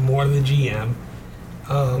probably more the GM.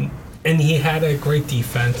 And he had a great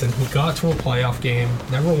defense, and he got to a playoff game,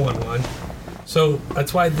 never won one. So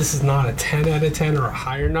that's why this is not a 10 out of 10 or a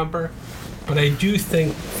higher number. But I do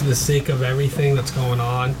think, for the sake of everything that's going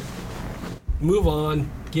on, move on,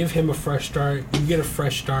 give him a fresh start. You get a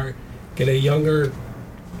fresh start, get a younger,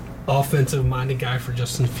 offensive-minded guy for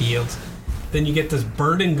Justin Fields. Then you get this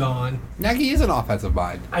burden gone. Nagy is an offensive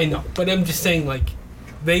mind. I know, but I'm just saying,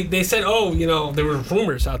 they said, there were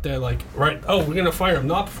rumors out there, we're going to fire him,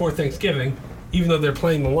 not before Thanksgiving, even though they're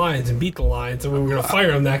playing the Lions and beat the Lions, and we were going to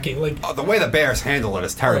fire him that game. The way the Bears handle it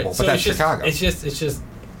is terrible, right, but that's Chicago. It's just,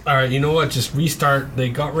 all right, you know what? Just restart. They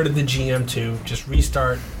got rid of the GM too. Just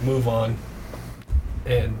restart, move on,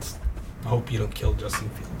 and hope you don't kill Justin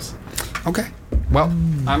Fields. Okay. Well,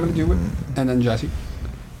 I'm going to do it, and then Jesse.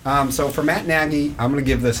 So for Matt Nagy, I'm going to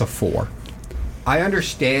give this a 4. I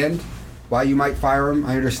understand why you might fire him.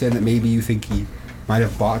 I understand that maybe you think he might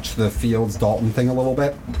have botched the Fields-Dalton thing a little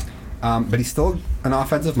bit, but he's still an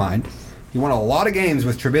offensive mind. He won a lot of games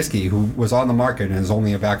with Trubisky, who was on the market and is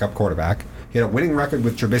only a backup quarterback. He had a winning record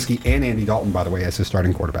with Trubisky and Andy Dalton, by the way, as his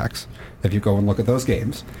starting quarterbacks. If you go and look at those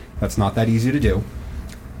games, that's not that easy to do.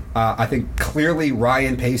 I think clearly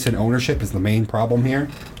Ryan Pace and ownership is the main problem here.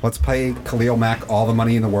 Let's pay Khalil Mack all the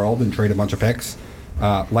money in the world and trade a bunch of picks.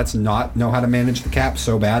 Let's not know how to manage the cap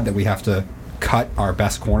so bad that we have to cut our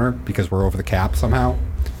best corner because we're over the cap somehow.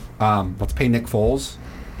 Let's pay Nick Foles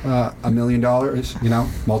 $1 million,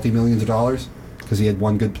 multi-millions of dollars, because he had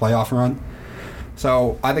one good playoff run.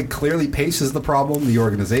 So I think clearly Pace is the problem. The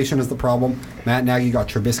organization is the problem. Matt Nagy got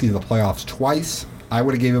Trubisky to the playoffs twice. I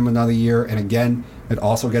would have gave him another year. And again, it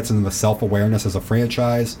also gets into the self-awareness as a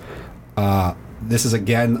franchise. This is,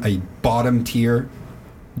 again, a bottom-tier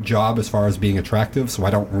job as far as being attractive, so I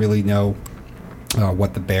don't really know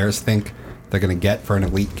what the Bears think they're going to get for an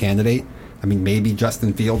elite candidate. I mean, maybe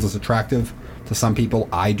Justin Fields is attractive to some people.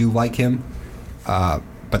 I do like him.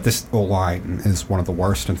 But this O-line is one of the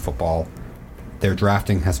worst in football. Their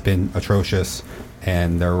drafting has been atrocious,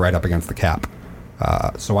 and they're right up against the cap.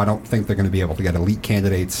 So I don't think they're going to be able to get elite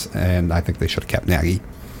candidates, and I think they should have kept Nagy.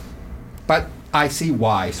 But I see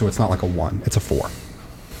why, so it's not like a 1. It's a 4.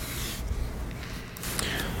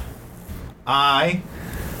 I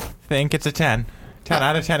think it's a 10. 10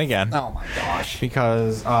 out of 10 again. Oh, my gosh.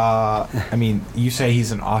 Because, you say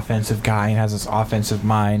he's an offensive guy and has this offensive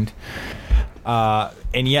mind.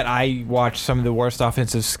 And yet I watched some of the worst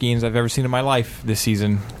offensive schemes I've ever seen in my life this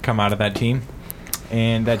season come out of that team.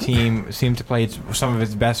 And that team seemed to play some of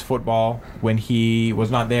its best football when he was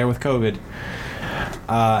not there with COVID.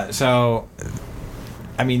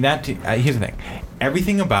 Here's the thing.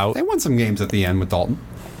 Everything about... They won some games at the end with Dalton.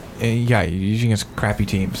 Yeah, usually against crappy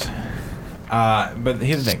teams. But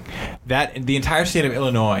here's the thing. The entire state of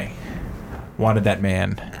Illinois wanted that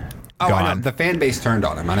man gone. I know. The fan base turned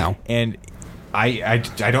on him, I know. And I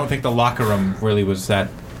don't think the locker room really was that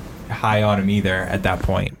high on him either at that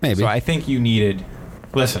point. Maybe. So I think you needed...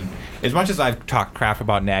 Listen, as much as I've talked crap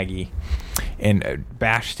about Nagy and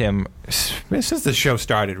bashed him since the show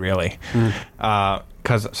started, really,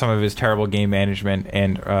 because some of his terrible game management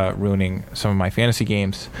and ruining some of my fantasy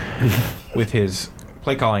games with his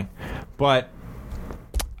play calling, but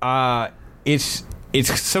it's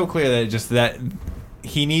so clear that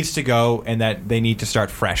he needs to go and that they need to start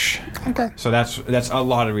fresh. Okay. So that's a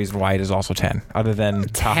lot of reason why it is also 10. Other than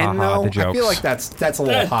 10, though? the jokes. I feel like that's a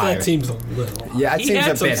little high. That seems a little high. Yeah, it seems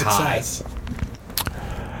a bit success.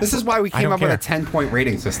 high. This is why we came up with a 10-point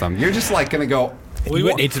rating system. You're just like going to go...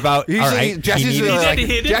 It's about... Usually, all right, Jesse's just going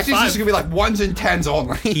to be like 1s and 10s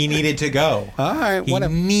only. He needed to go. All right,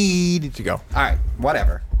 whatever. He needed to go. All right,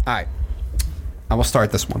 whatever. All right. I will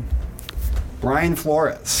start this one. Brian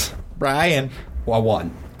Flores. Brian. Well,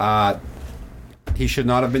 1. He should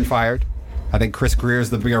not have been fired. I think Chris Greer is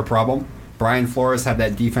the bigger problem. Brian Flores had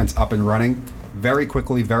that defense up and running very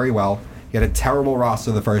quickly, very well. He had a terrible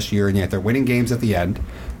roster the first year, and yet they're winning games at the end.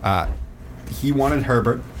 He wanted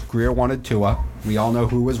Herbert. Greer wanted Tua. We all know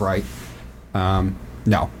who was right.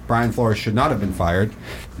 No, Brian Flores should not have been fired.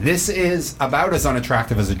 This is about as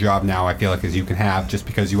unattractive as a job now, I feel like, as you can have, just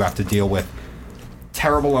because you have to deal with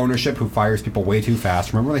terrible ownership who fires people way too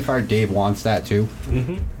fast. Remember when they fired Dave Wannstedt, too?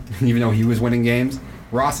 Mm-hmm. Even though he was winning games?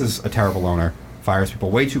 Ross is a terrible owner. Fires people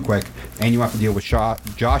way too quick. And you have to deal with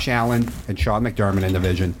Josh Allen and Sean McDermott in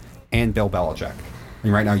division and Bill Belichick.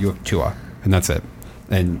 And right now you have Tua, and that's it.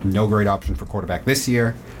 And no great option for quarterback this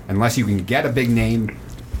year, unless you can get a big name.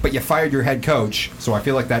 But you fired your head coach, so I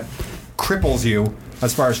feel like that cripples you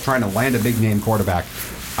as far as trying to land a big-name quarterback.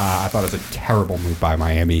 I thought it was a terrible move by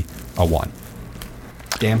Miami, a 1.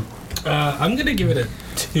 Dan? I'm going to give it a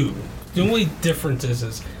 2. The only difference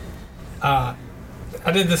is out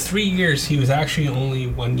of the 3 years, he was actually only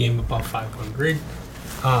 1 game above 500.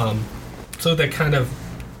 So that kind of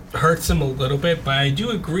hurts him a little bit, but I do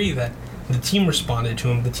agree that the team responded to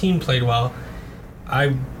him. The team played well.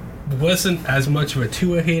 I wasn't as much of a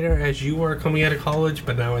Tua hater as you were coming out of college,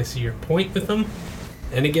 but now I see your point with him.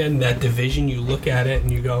 And again, that division, you look at it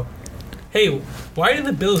and you go, hey, why do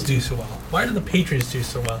the Bills do so well? Why do the Patriots do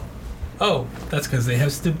so well? Oh, that's because they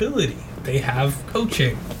have stability. They have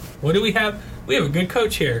coaching. What do we have? We have a good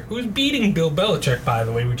coach here who's beating Bill Belichick, by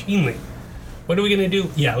the way, routinely. What are we going to do?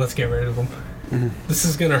 Yeah, let's get rid of him. Mm-hmm. This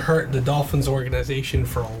is going to hurt the Dolphins organization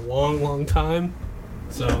for a long, long time.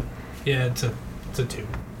 So, yeah, it's a 2.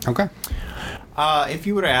 Okay. If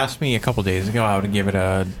you would have asked me a couple days ago, I would give it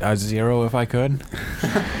a 0 if I could.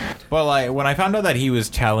 But when I found out that he was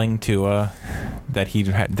telling Tua that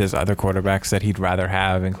there's other quarterbacks that he'd rather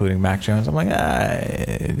have, including Mac Jones, I'm like,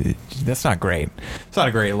 that's not great. It's not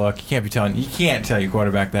a great look. You can't tell your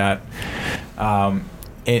quarterback that.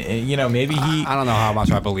 Maybe he... I don't know how much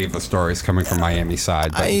I believe the story is coming from Miami's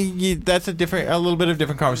side. But that's a little bit of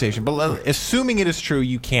different conversation. But assuming it is true,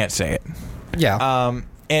 you can't say it. Yeah.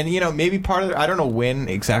 And, maybe part of it, I don't know when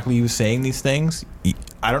exactly he was saying these things.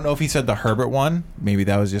 I don't know if he said the Herbert one. Maybe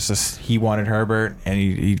that was just he wanted Herbert, and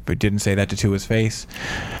he didn't say that to Tua's face.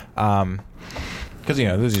 Because,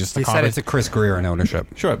 this is just he said it's a Chris Greer in ownership.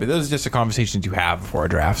 Sure, but those are just the conversations you have before a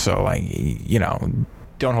draft. So,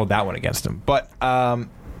 don't hold that one against him. But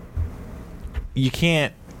you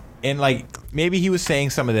can't, and, maybe he was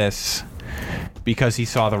saying some of this because he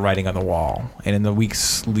saw the writing on the wall. And in the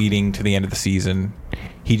weeks leading to the end of the season,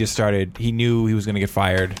 he knew he was going to get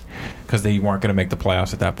fired because they weren't going to make the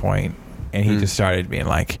playoffs at that point. And he just started being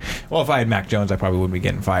like, well, if I had Mac Jones, I probably wouldn't be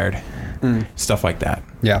getting fired. Stuff like that.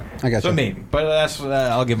 Yeah, I got you. So maybe. But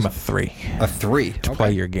I'll give him a 3. A 3? To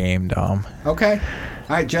play your game, Dom. Okay.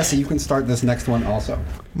 All right, Jesse, you can start this next one also.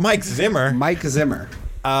 Mike Zimmer.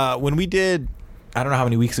 When we did, I don't know how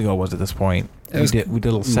many weeks ago it was at this point. We did a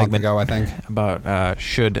little segment ago, I think, about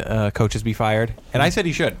should coaches be fired, and I said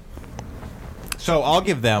he should. So I'll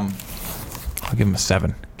give him a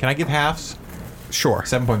 7. Can I give halves? Sure.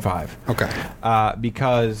 7.5. Okay.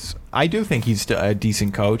 Because I do think he's a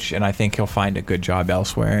decent coach, and I think he'll find a good job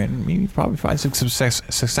elsewhere, and maybe probably find some success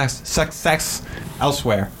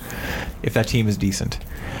elsewhere if that team is decent.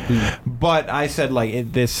 But I said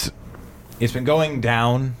it's been going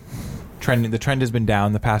down. The trend has been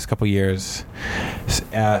down the past couple years,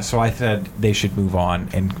 so I said they should move on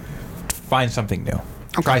and find something new.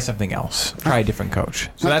 Okay. Try something else. Try a different coach.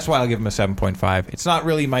 So that's why I'll give him a 7.5. It's not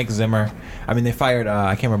really Mike Zimmer. I mean, they fired,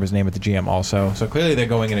 I can't remember his name at the GM also. So clearly they're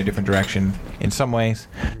going in a different direction in some ways.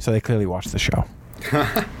 So they clearly watched the show. All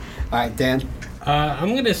right, Dan? I'm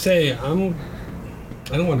going to say, I don't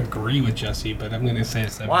want to agree with Jesse, but I'm going to say a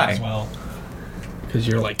 7 as well. Because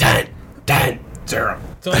you're like, 10, 0.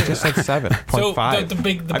 So, I just said 7.5. So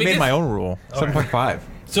I made my own rule. 7.5.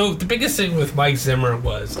 So the biggest thing with Mike Zimmer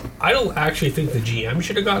was I don't actually think the GM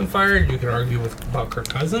should have gotten fired. You can argue about Kirk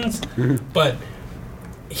Cousins, but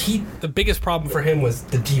the biggest problem for him was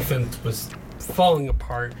the defense was falling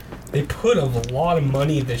apart. They put a lot of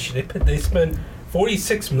money this year. They spent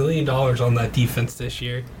 $46 million on that defense this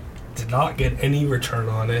year. Did not get any return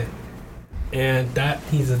on it, and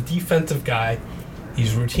he's a defensive guy.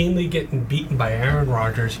 He's routinely getting beaten by Aaron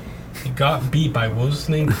Rodgers. He got beat by, what was his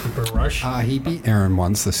name? Cooper Rush? He beat Aaron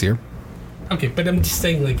once this year. Okay, but I'm just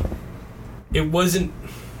saying, it wasn't...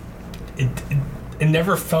 It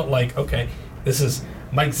never felt like, okay, this is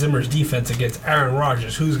Mike Zimmer's defense against Aaron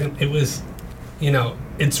Rodgers. Who's going to... It was,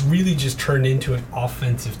 it's really just turned into an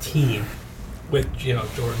offensive team with,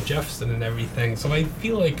 Jordan Jefferson and everything. So I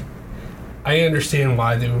feel like I understand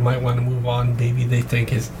why they might want to move on. Maybe they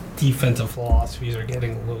think his defensive philosophies are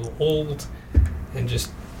getting a little old and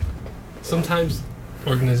just... Sometimes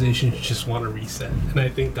organizations just want to reset, and I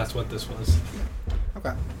think that's what this was.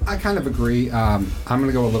 Okay. I kind of agree. I'm going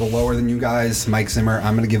to go a little lower than you guys. Mike Zimmer,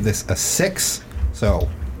 I'm going to give this a 6, so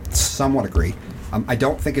somewhat agree. I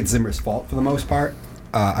don't think it's Zimmer's fault for the most part.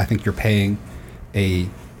 I think you're paying a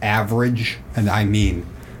average, and I mean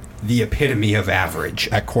the epitome of average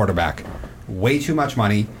at quarterback. Way too much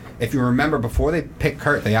money. If you remember, before they picked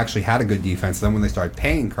Kirk, they actually had a good defense. Then when they started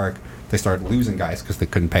paying Kirk, they started losing guys because they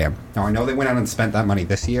couldn't pay him. Now, I know they went out and spent that money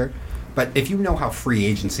this year, but if you know how free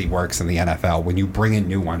agency works in the NFL, when you bring in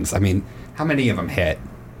new ones, I mean, how many of them hit?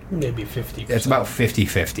 Maybe 50%. It's about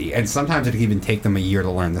 50-50, and sometimes it can even take them a year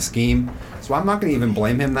to learn the scheme. So I'm not going to even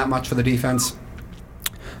blame him that much for the defense.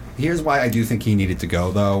 Here's why I do think he needed to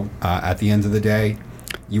go, though. At the end of the day,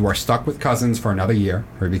 you are stuck with Cousins for another year,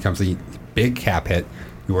 or he becomes a big cap hit.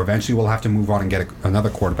 You eventually will have to move on and get another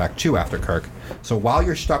quarterback, too, after Kirk. So while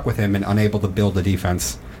you're stuck with him and unable to build a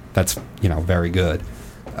defense that's, very good,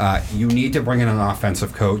 you need to bring in an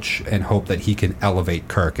offensive coach and hope that he can elevate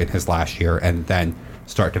Kirk in his last year and then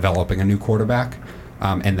start developing a new quarterback.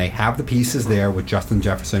 And they have the pieces there with Justin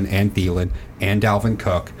Jefferson and Thielen and Dalvin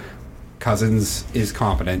Cook. Cousins is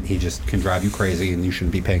competent. He just can drive you crazy, and you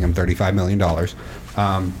shouldn't be paying him $35 million.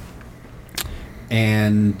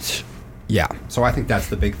 Yeah, so I think that's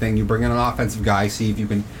the big thing. You bring in an offensive guy, see if you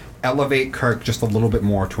can elevate Kirk just a little bit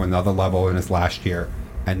more to another level in his last year,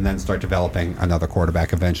 and then start developing another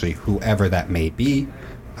quarterback eventually, whoever that may be.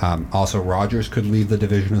 Also, Rodgers could leave the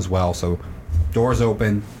division as well, so doors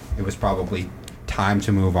open. It was probably time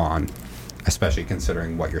to move on, especially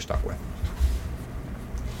considering what you're stuck with.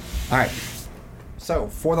 All right, so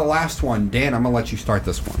for the last one, Dan, I'm going to let you start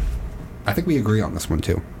this one. I think we agree on this one,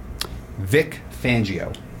 too. Vic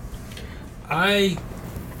Fangio. I've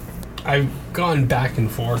gone back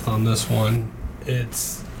and forth on this one.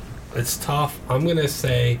 It's tough. I'm gonna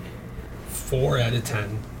say 4 out of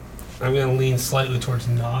 10. I'm gonna lean slightly towards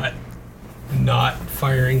not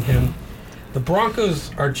firing him. The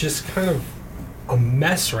Broncos are just kind of a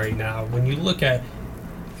mess right now.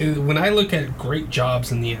 When I look at great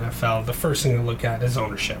jobs in the NFL, the first thing I look at is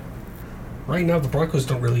ownership. Right now, the Broncos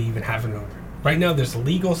don't really even have an owner. Right now, there's a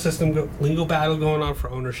legal battle going on for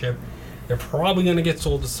ownership. They're probably going to get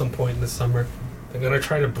sold at some point in the summer. They're going to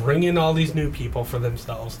try to bring in all these new people for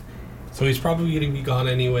themselves. So he's probably going to be gone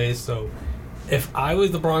anyways. So if I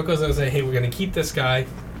was the Broncos, I would say, hey, we're going to keep this guy.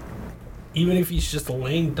 Even if he's just a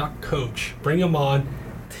lame duck coach, bring him on.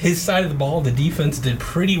 His side of the ball, the defense did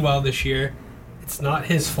pretty well this year. It's not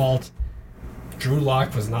his fault. Drew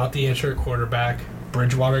Lock was not the answer quarterback.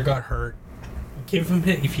 Bridgewater got hurt.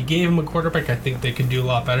 If you gave him a quarterback, I think they could do a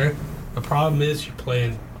lot better. The problem is you're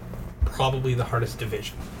playing probably the hardest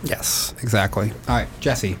division. Yes, exactly. All right,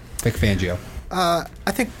 Jesse, Vic Fangio. I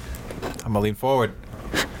think I'm gonna lean forward.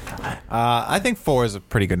 I think 4 is a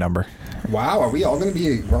pretty good number. Wow, are we all going to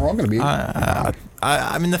be? We're all going to be.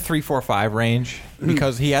 I'm in the 3, 4, 5 range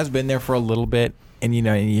because he has been there for a little bit, and you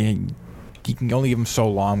can only give him so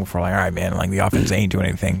long before, like, all right, man, like the offense ain't doing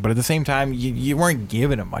anything. But at the same time, you weren't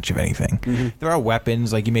giving him much of anything. Mm-hmm. There are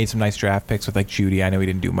weapons, like you made some nice draft picks with like Judy. I know he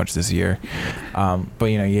didn't do much this year, but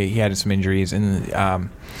he had some injuries, and the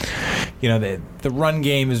run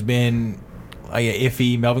game has been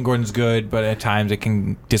iffy. Melvin Gordon's good, but at times it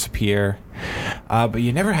can disappear. But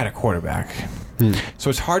you never had a quarterback, so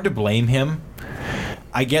it's hard to blame him.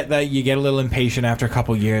 I get that you get a little impatient after a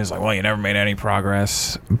couple years, like, well, you never made any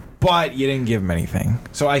progress, but you didn't give him anything.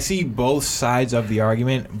 So I see both sides of the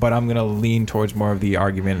argument, but I'm going to lean towards more of the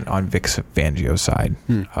argument on Vic Fangio's side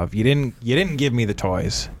of you didn't give me the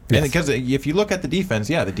toys. Yes. And because if you look at the defense,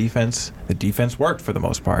 the defense worked for the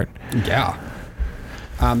most part. Yeah.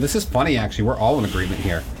 This is funny, actually. We're all in agreement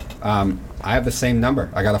here. I have the same number.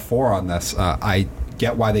 I got a 4 on this. I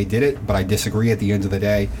get why they did it, but I disagree at the end of the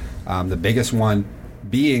day. The biggest one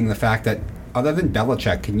being the fact that, other than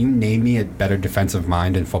Belichick, can you name me a better defensive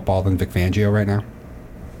mind in football than Vic Fangio right now?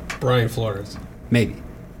 Brian Flores. Maybe.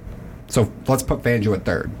 So let's put Fangio at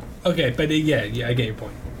 3rd. Okay, but yeah, I get your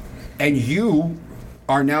point. And you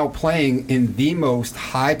are now playing in the most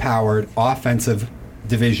high-powered offensive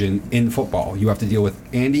division in football. You have to deal with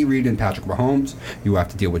Andy Reid and Patrick Mahomes. You have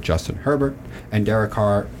to deal with Justin Herbert and Derek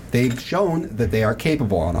Carr. They've shown that they are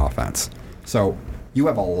capable on offense. So you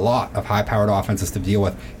have a lot of high-powered offenses to deal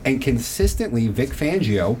with. And consistently, Vic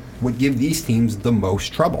Fangio would give these teams the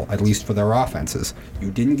most trouble, at least for their offenses. You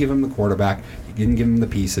didn't give him the quarterback. You didn't give him the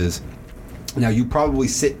pieces. Now, you probably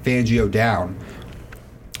sit Fangio down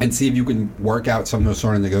and see if you can work out some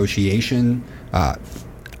sort of negotiation. I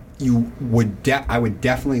would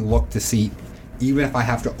definitely look to see, even if I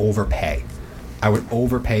have to overpay, I would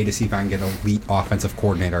overpay to see if I can get an elite offensive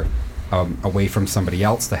coordinator away from somebody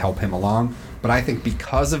else to help him along. But I think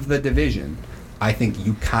because of the division, I think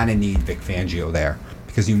you kind of need Vic Fangio there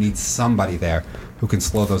because you need somebody there who can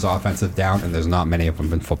slow those offensive down, and there's not many of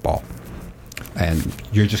them in football. And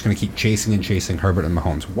you're just going to keep chasing Herbert and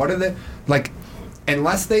Mahomes. What are the,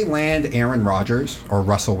 unless they land Aaron Rodgers or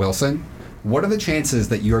Russell Wilson, what are the chances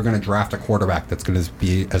that you're going to draft a quarterback that's going to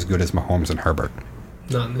be as good as Mahomes and Herbert?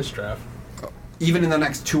 Not in this draft. Even in the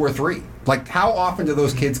next 2 or 3. How often do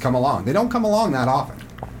those kids come along? They don't come along that often.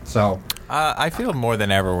 So I feel more than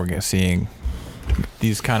ever we're seeing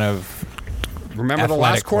these kind of. Remember the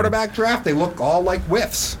last quarterback draft? They look all like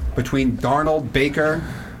whiffs between Darnold, Baker.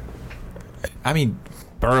 I mean,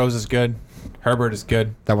 Burrows is good. Herbert is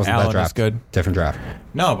good. That wasn't Allen that draft. Is good. Different draft.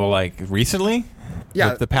 No, but recently.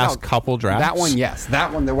 Yeah, the past couple drafts. That one, yes.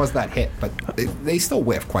 That one, there was that hit, but they still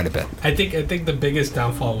whiff quite a bit. I think the biggest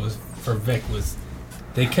downfall for Vic was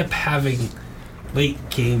they kept having late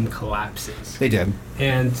game collapses. They did.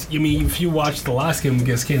 And if you watch the last game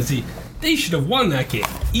against Kansas City, they should have won that game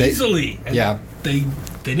easily. Yeah. They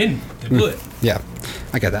didn't. They blew it. Yeah,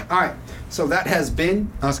 I get that. All right. So that has been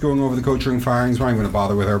us going over the coaching firings. We're not even going to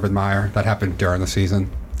bother with Urban Meyer. That happened during the season.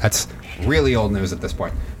 That's really old news at this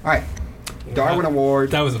point. All right. Darwin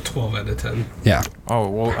Award. That was a 12 out of 10. Yeah. Oh,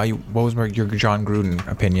 well, what was your John Gruden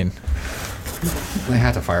opinion? They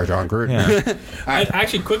had to fire John Gruden. Yeah. Right.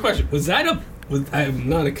 Actually, quick question. I'm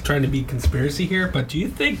not trying to be conspiracy here, but do you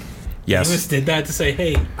think Davis did that to say,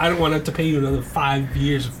 hey, I don't want to have to pay you another 5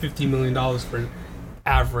 years of $50 million for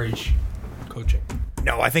average coaching?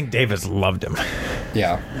 No, I think Davis loved him.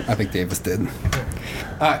 Yeah, I think Davis did.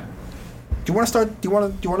 Do you want to start? Do you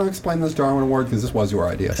want to explain this Darwin Award, because this was your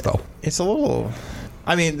idea still? It's a little.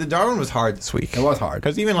 I mean, the Darwin was hard this week. It was hard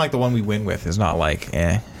because even the one we win with is not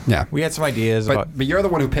Yeah, we had some ideas, but you're the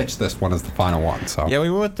one who pitched this one as the final one. So yeah, we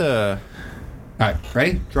went with the. All right,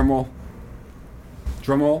 ready? Drum roll.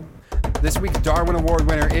 Drum roll. This week's Darwin Award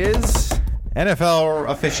winner is NFL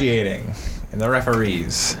officiating. and the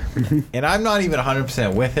referees. And I'm not even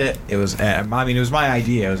 100% with it. It was, it was my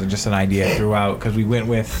idea. It was just an idea throughout because we went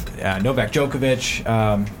with Novak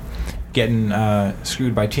Djokovic getting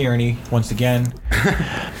screwed by tyranny once again.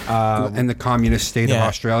 In the communist state of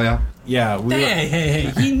Australia. Yeah.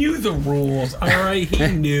 Hey, he knew the rules, all right? He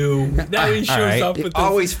knew. Now he shows up with this.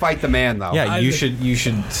 Always fight the man, though. Yeah, you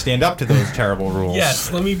should stand up to those terrible rules.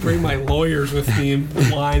 Yes, let me bring my lawyers with me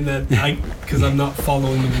and line that because I'm not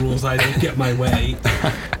following the rules, I don't get my way.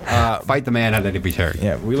 Fight the man at any turn.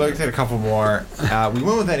 Yeah, we looked at a couple more. We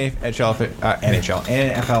went with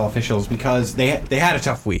NFL officials because they had a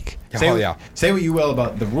tough week. Say what you will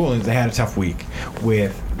about the rulings, they had a tough week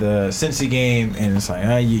with the Cincy game, and it's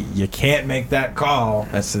like you can't make that call.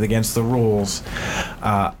 That's against the rules.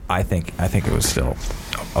 I think it was still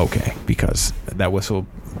okay because that whistle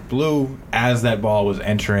blew as that ball was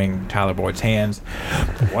entering Tyler Boyd's hands.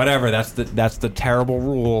 Whatever, that's the terrible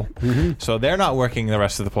rule. Mm-hmm. So they're not working the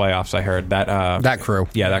rest of the playoffs. I heard that crew.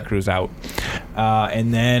 Yeah, that crew's out.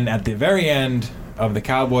 And then at the very end of the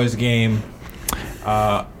Cowboys game,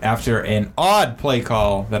 after an odd play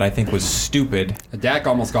call that I think was stupid. Dak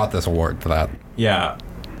almost got this award for that. Yeah,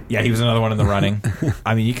 he was another one in the running.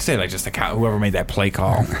 I mean, you could say like just whoever made that play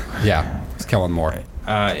call. Yeah, it's killing more.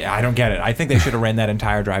 I don't get it. I think they should have ran that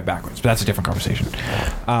entire drive backwards, but that's a different conversation.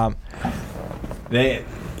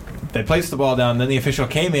 They placed the ball down, then the official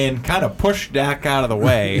came in, kind of pushed Dak out of the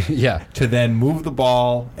way to then move the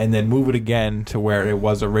ball and then move it again to where it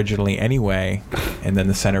was originally anyway, and then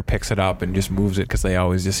the center picks it up and just moves it because they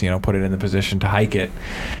always just put it in the position to hike it,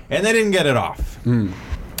 and they didn't get it off.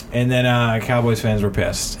 And then Cowboys fans were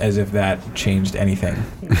pissed, as if that changed anything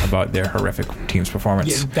about their horrific team's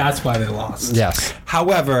performance. Yeah, that's why they lost. Yes.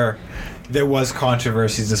 However, there was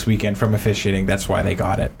controversies this weekend from officiating. That's why they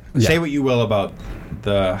got it. Yeah. Say what you will about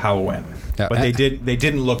how it went, but they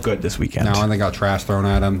didn't look good this weekend. No, and they got trash thrown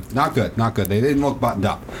at them. Not good. They didn't look buttoned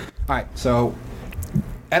up. All right, so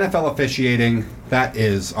NFL officiating, that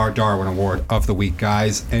is our Darwin Award of the week,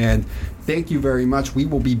 guys. And thank you very much. We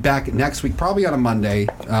will be back next week, probably on a Monday,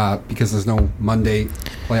 because there's no Monday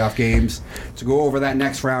playoff games, to go over that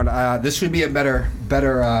next round. This should be a better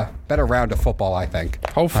round of football, I think.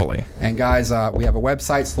 Hopefully. And guys, we have a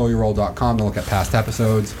website, slowyourroll.com, to look at past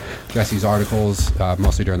episodes. Jesse's articles,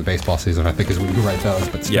 mostly during the baseball season, I think, is when we write those.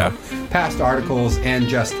 But still, past articles and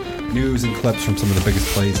just news and clips from some of the biggest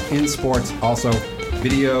plays in sports. Also,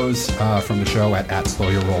 videos from the show at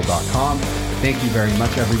slowyourroll.com. Thank you very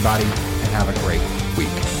much, everybody, and have a great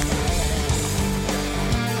week.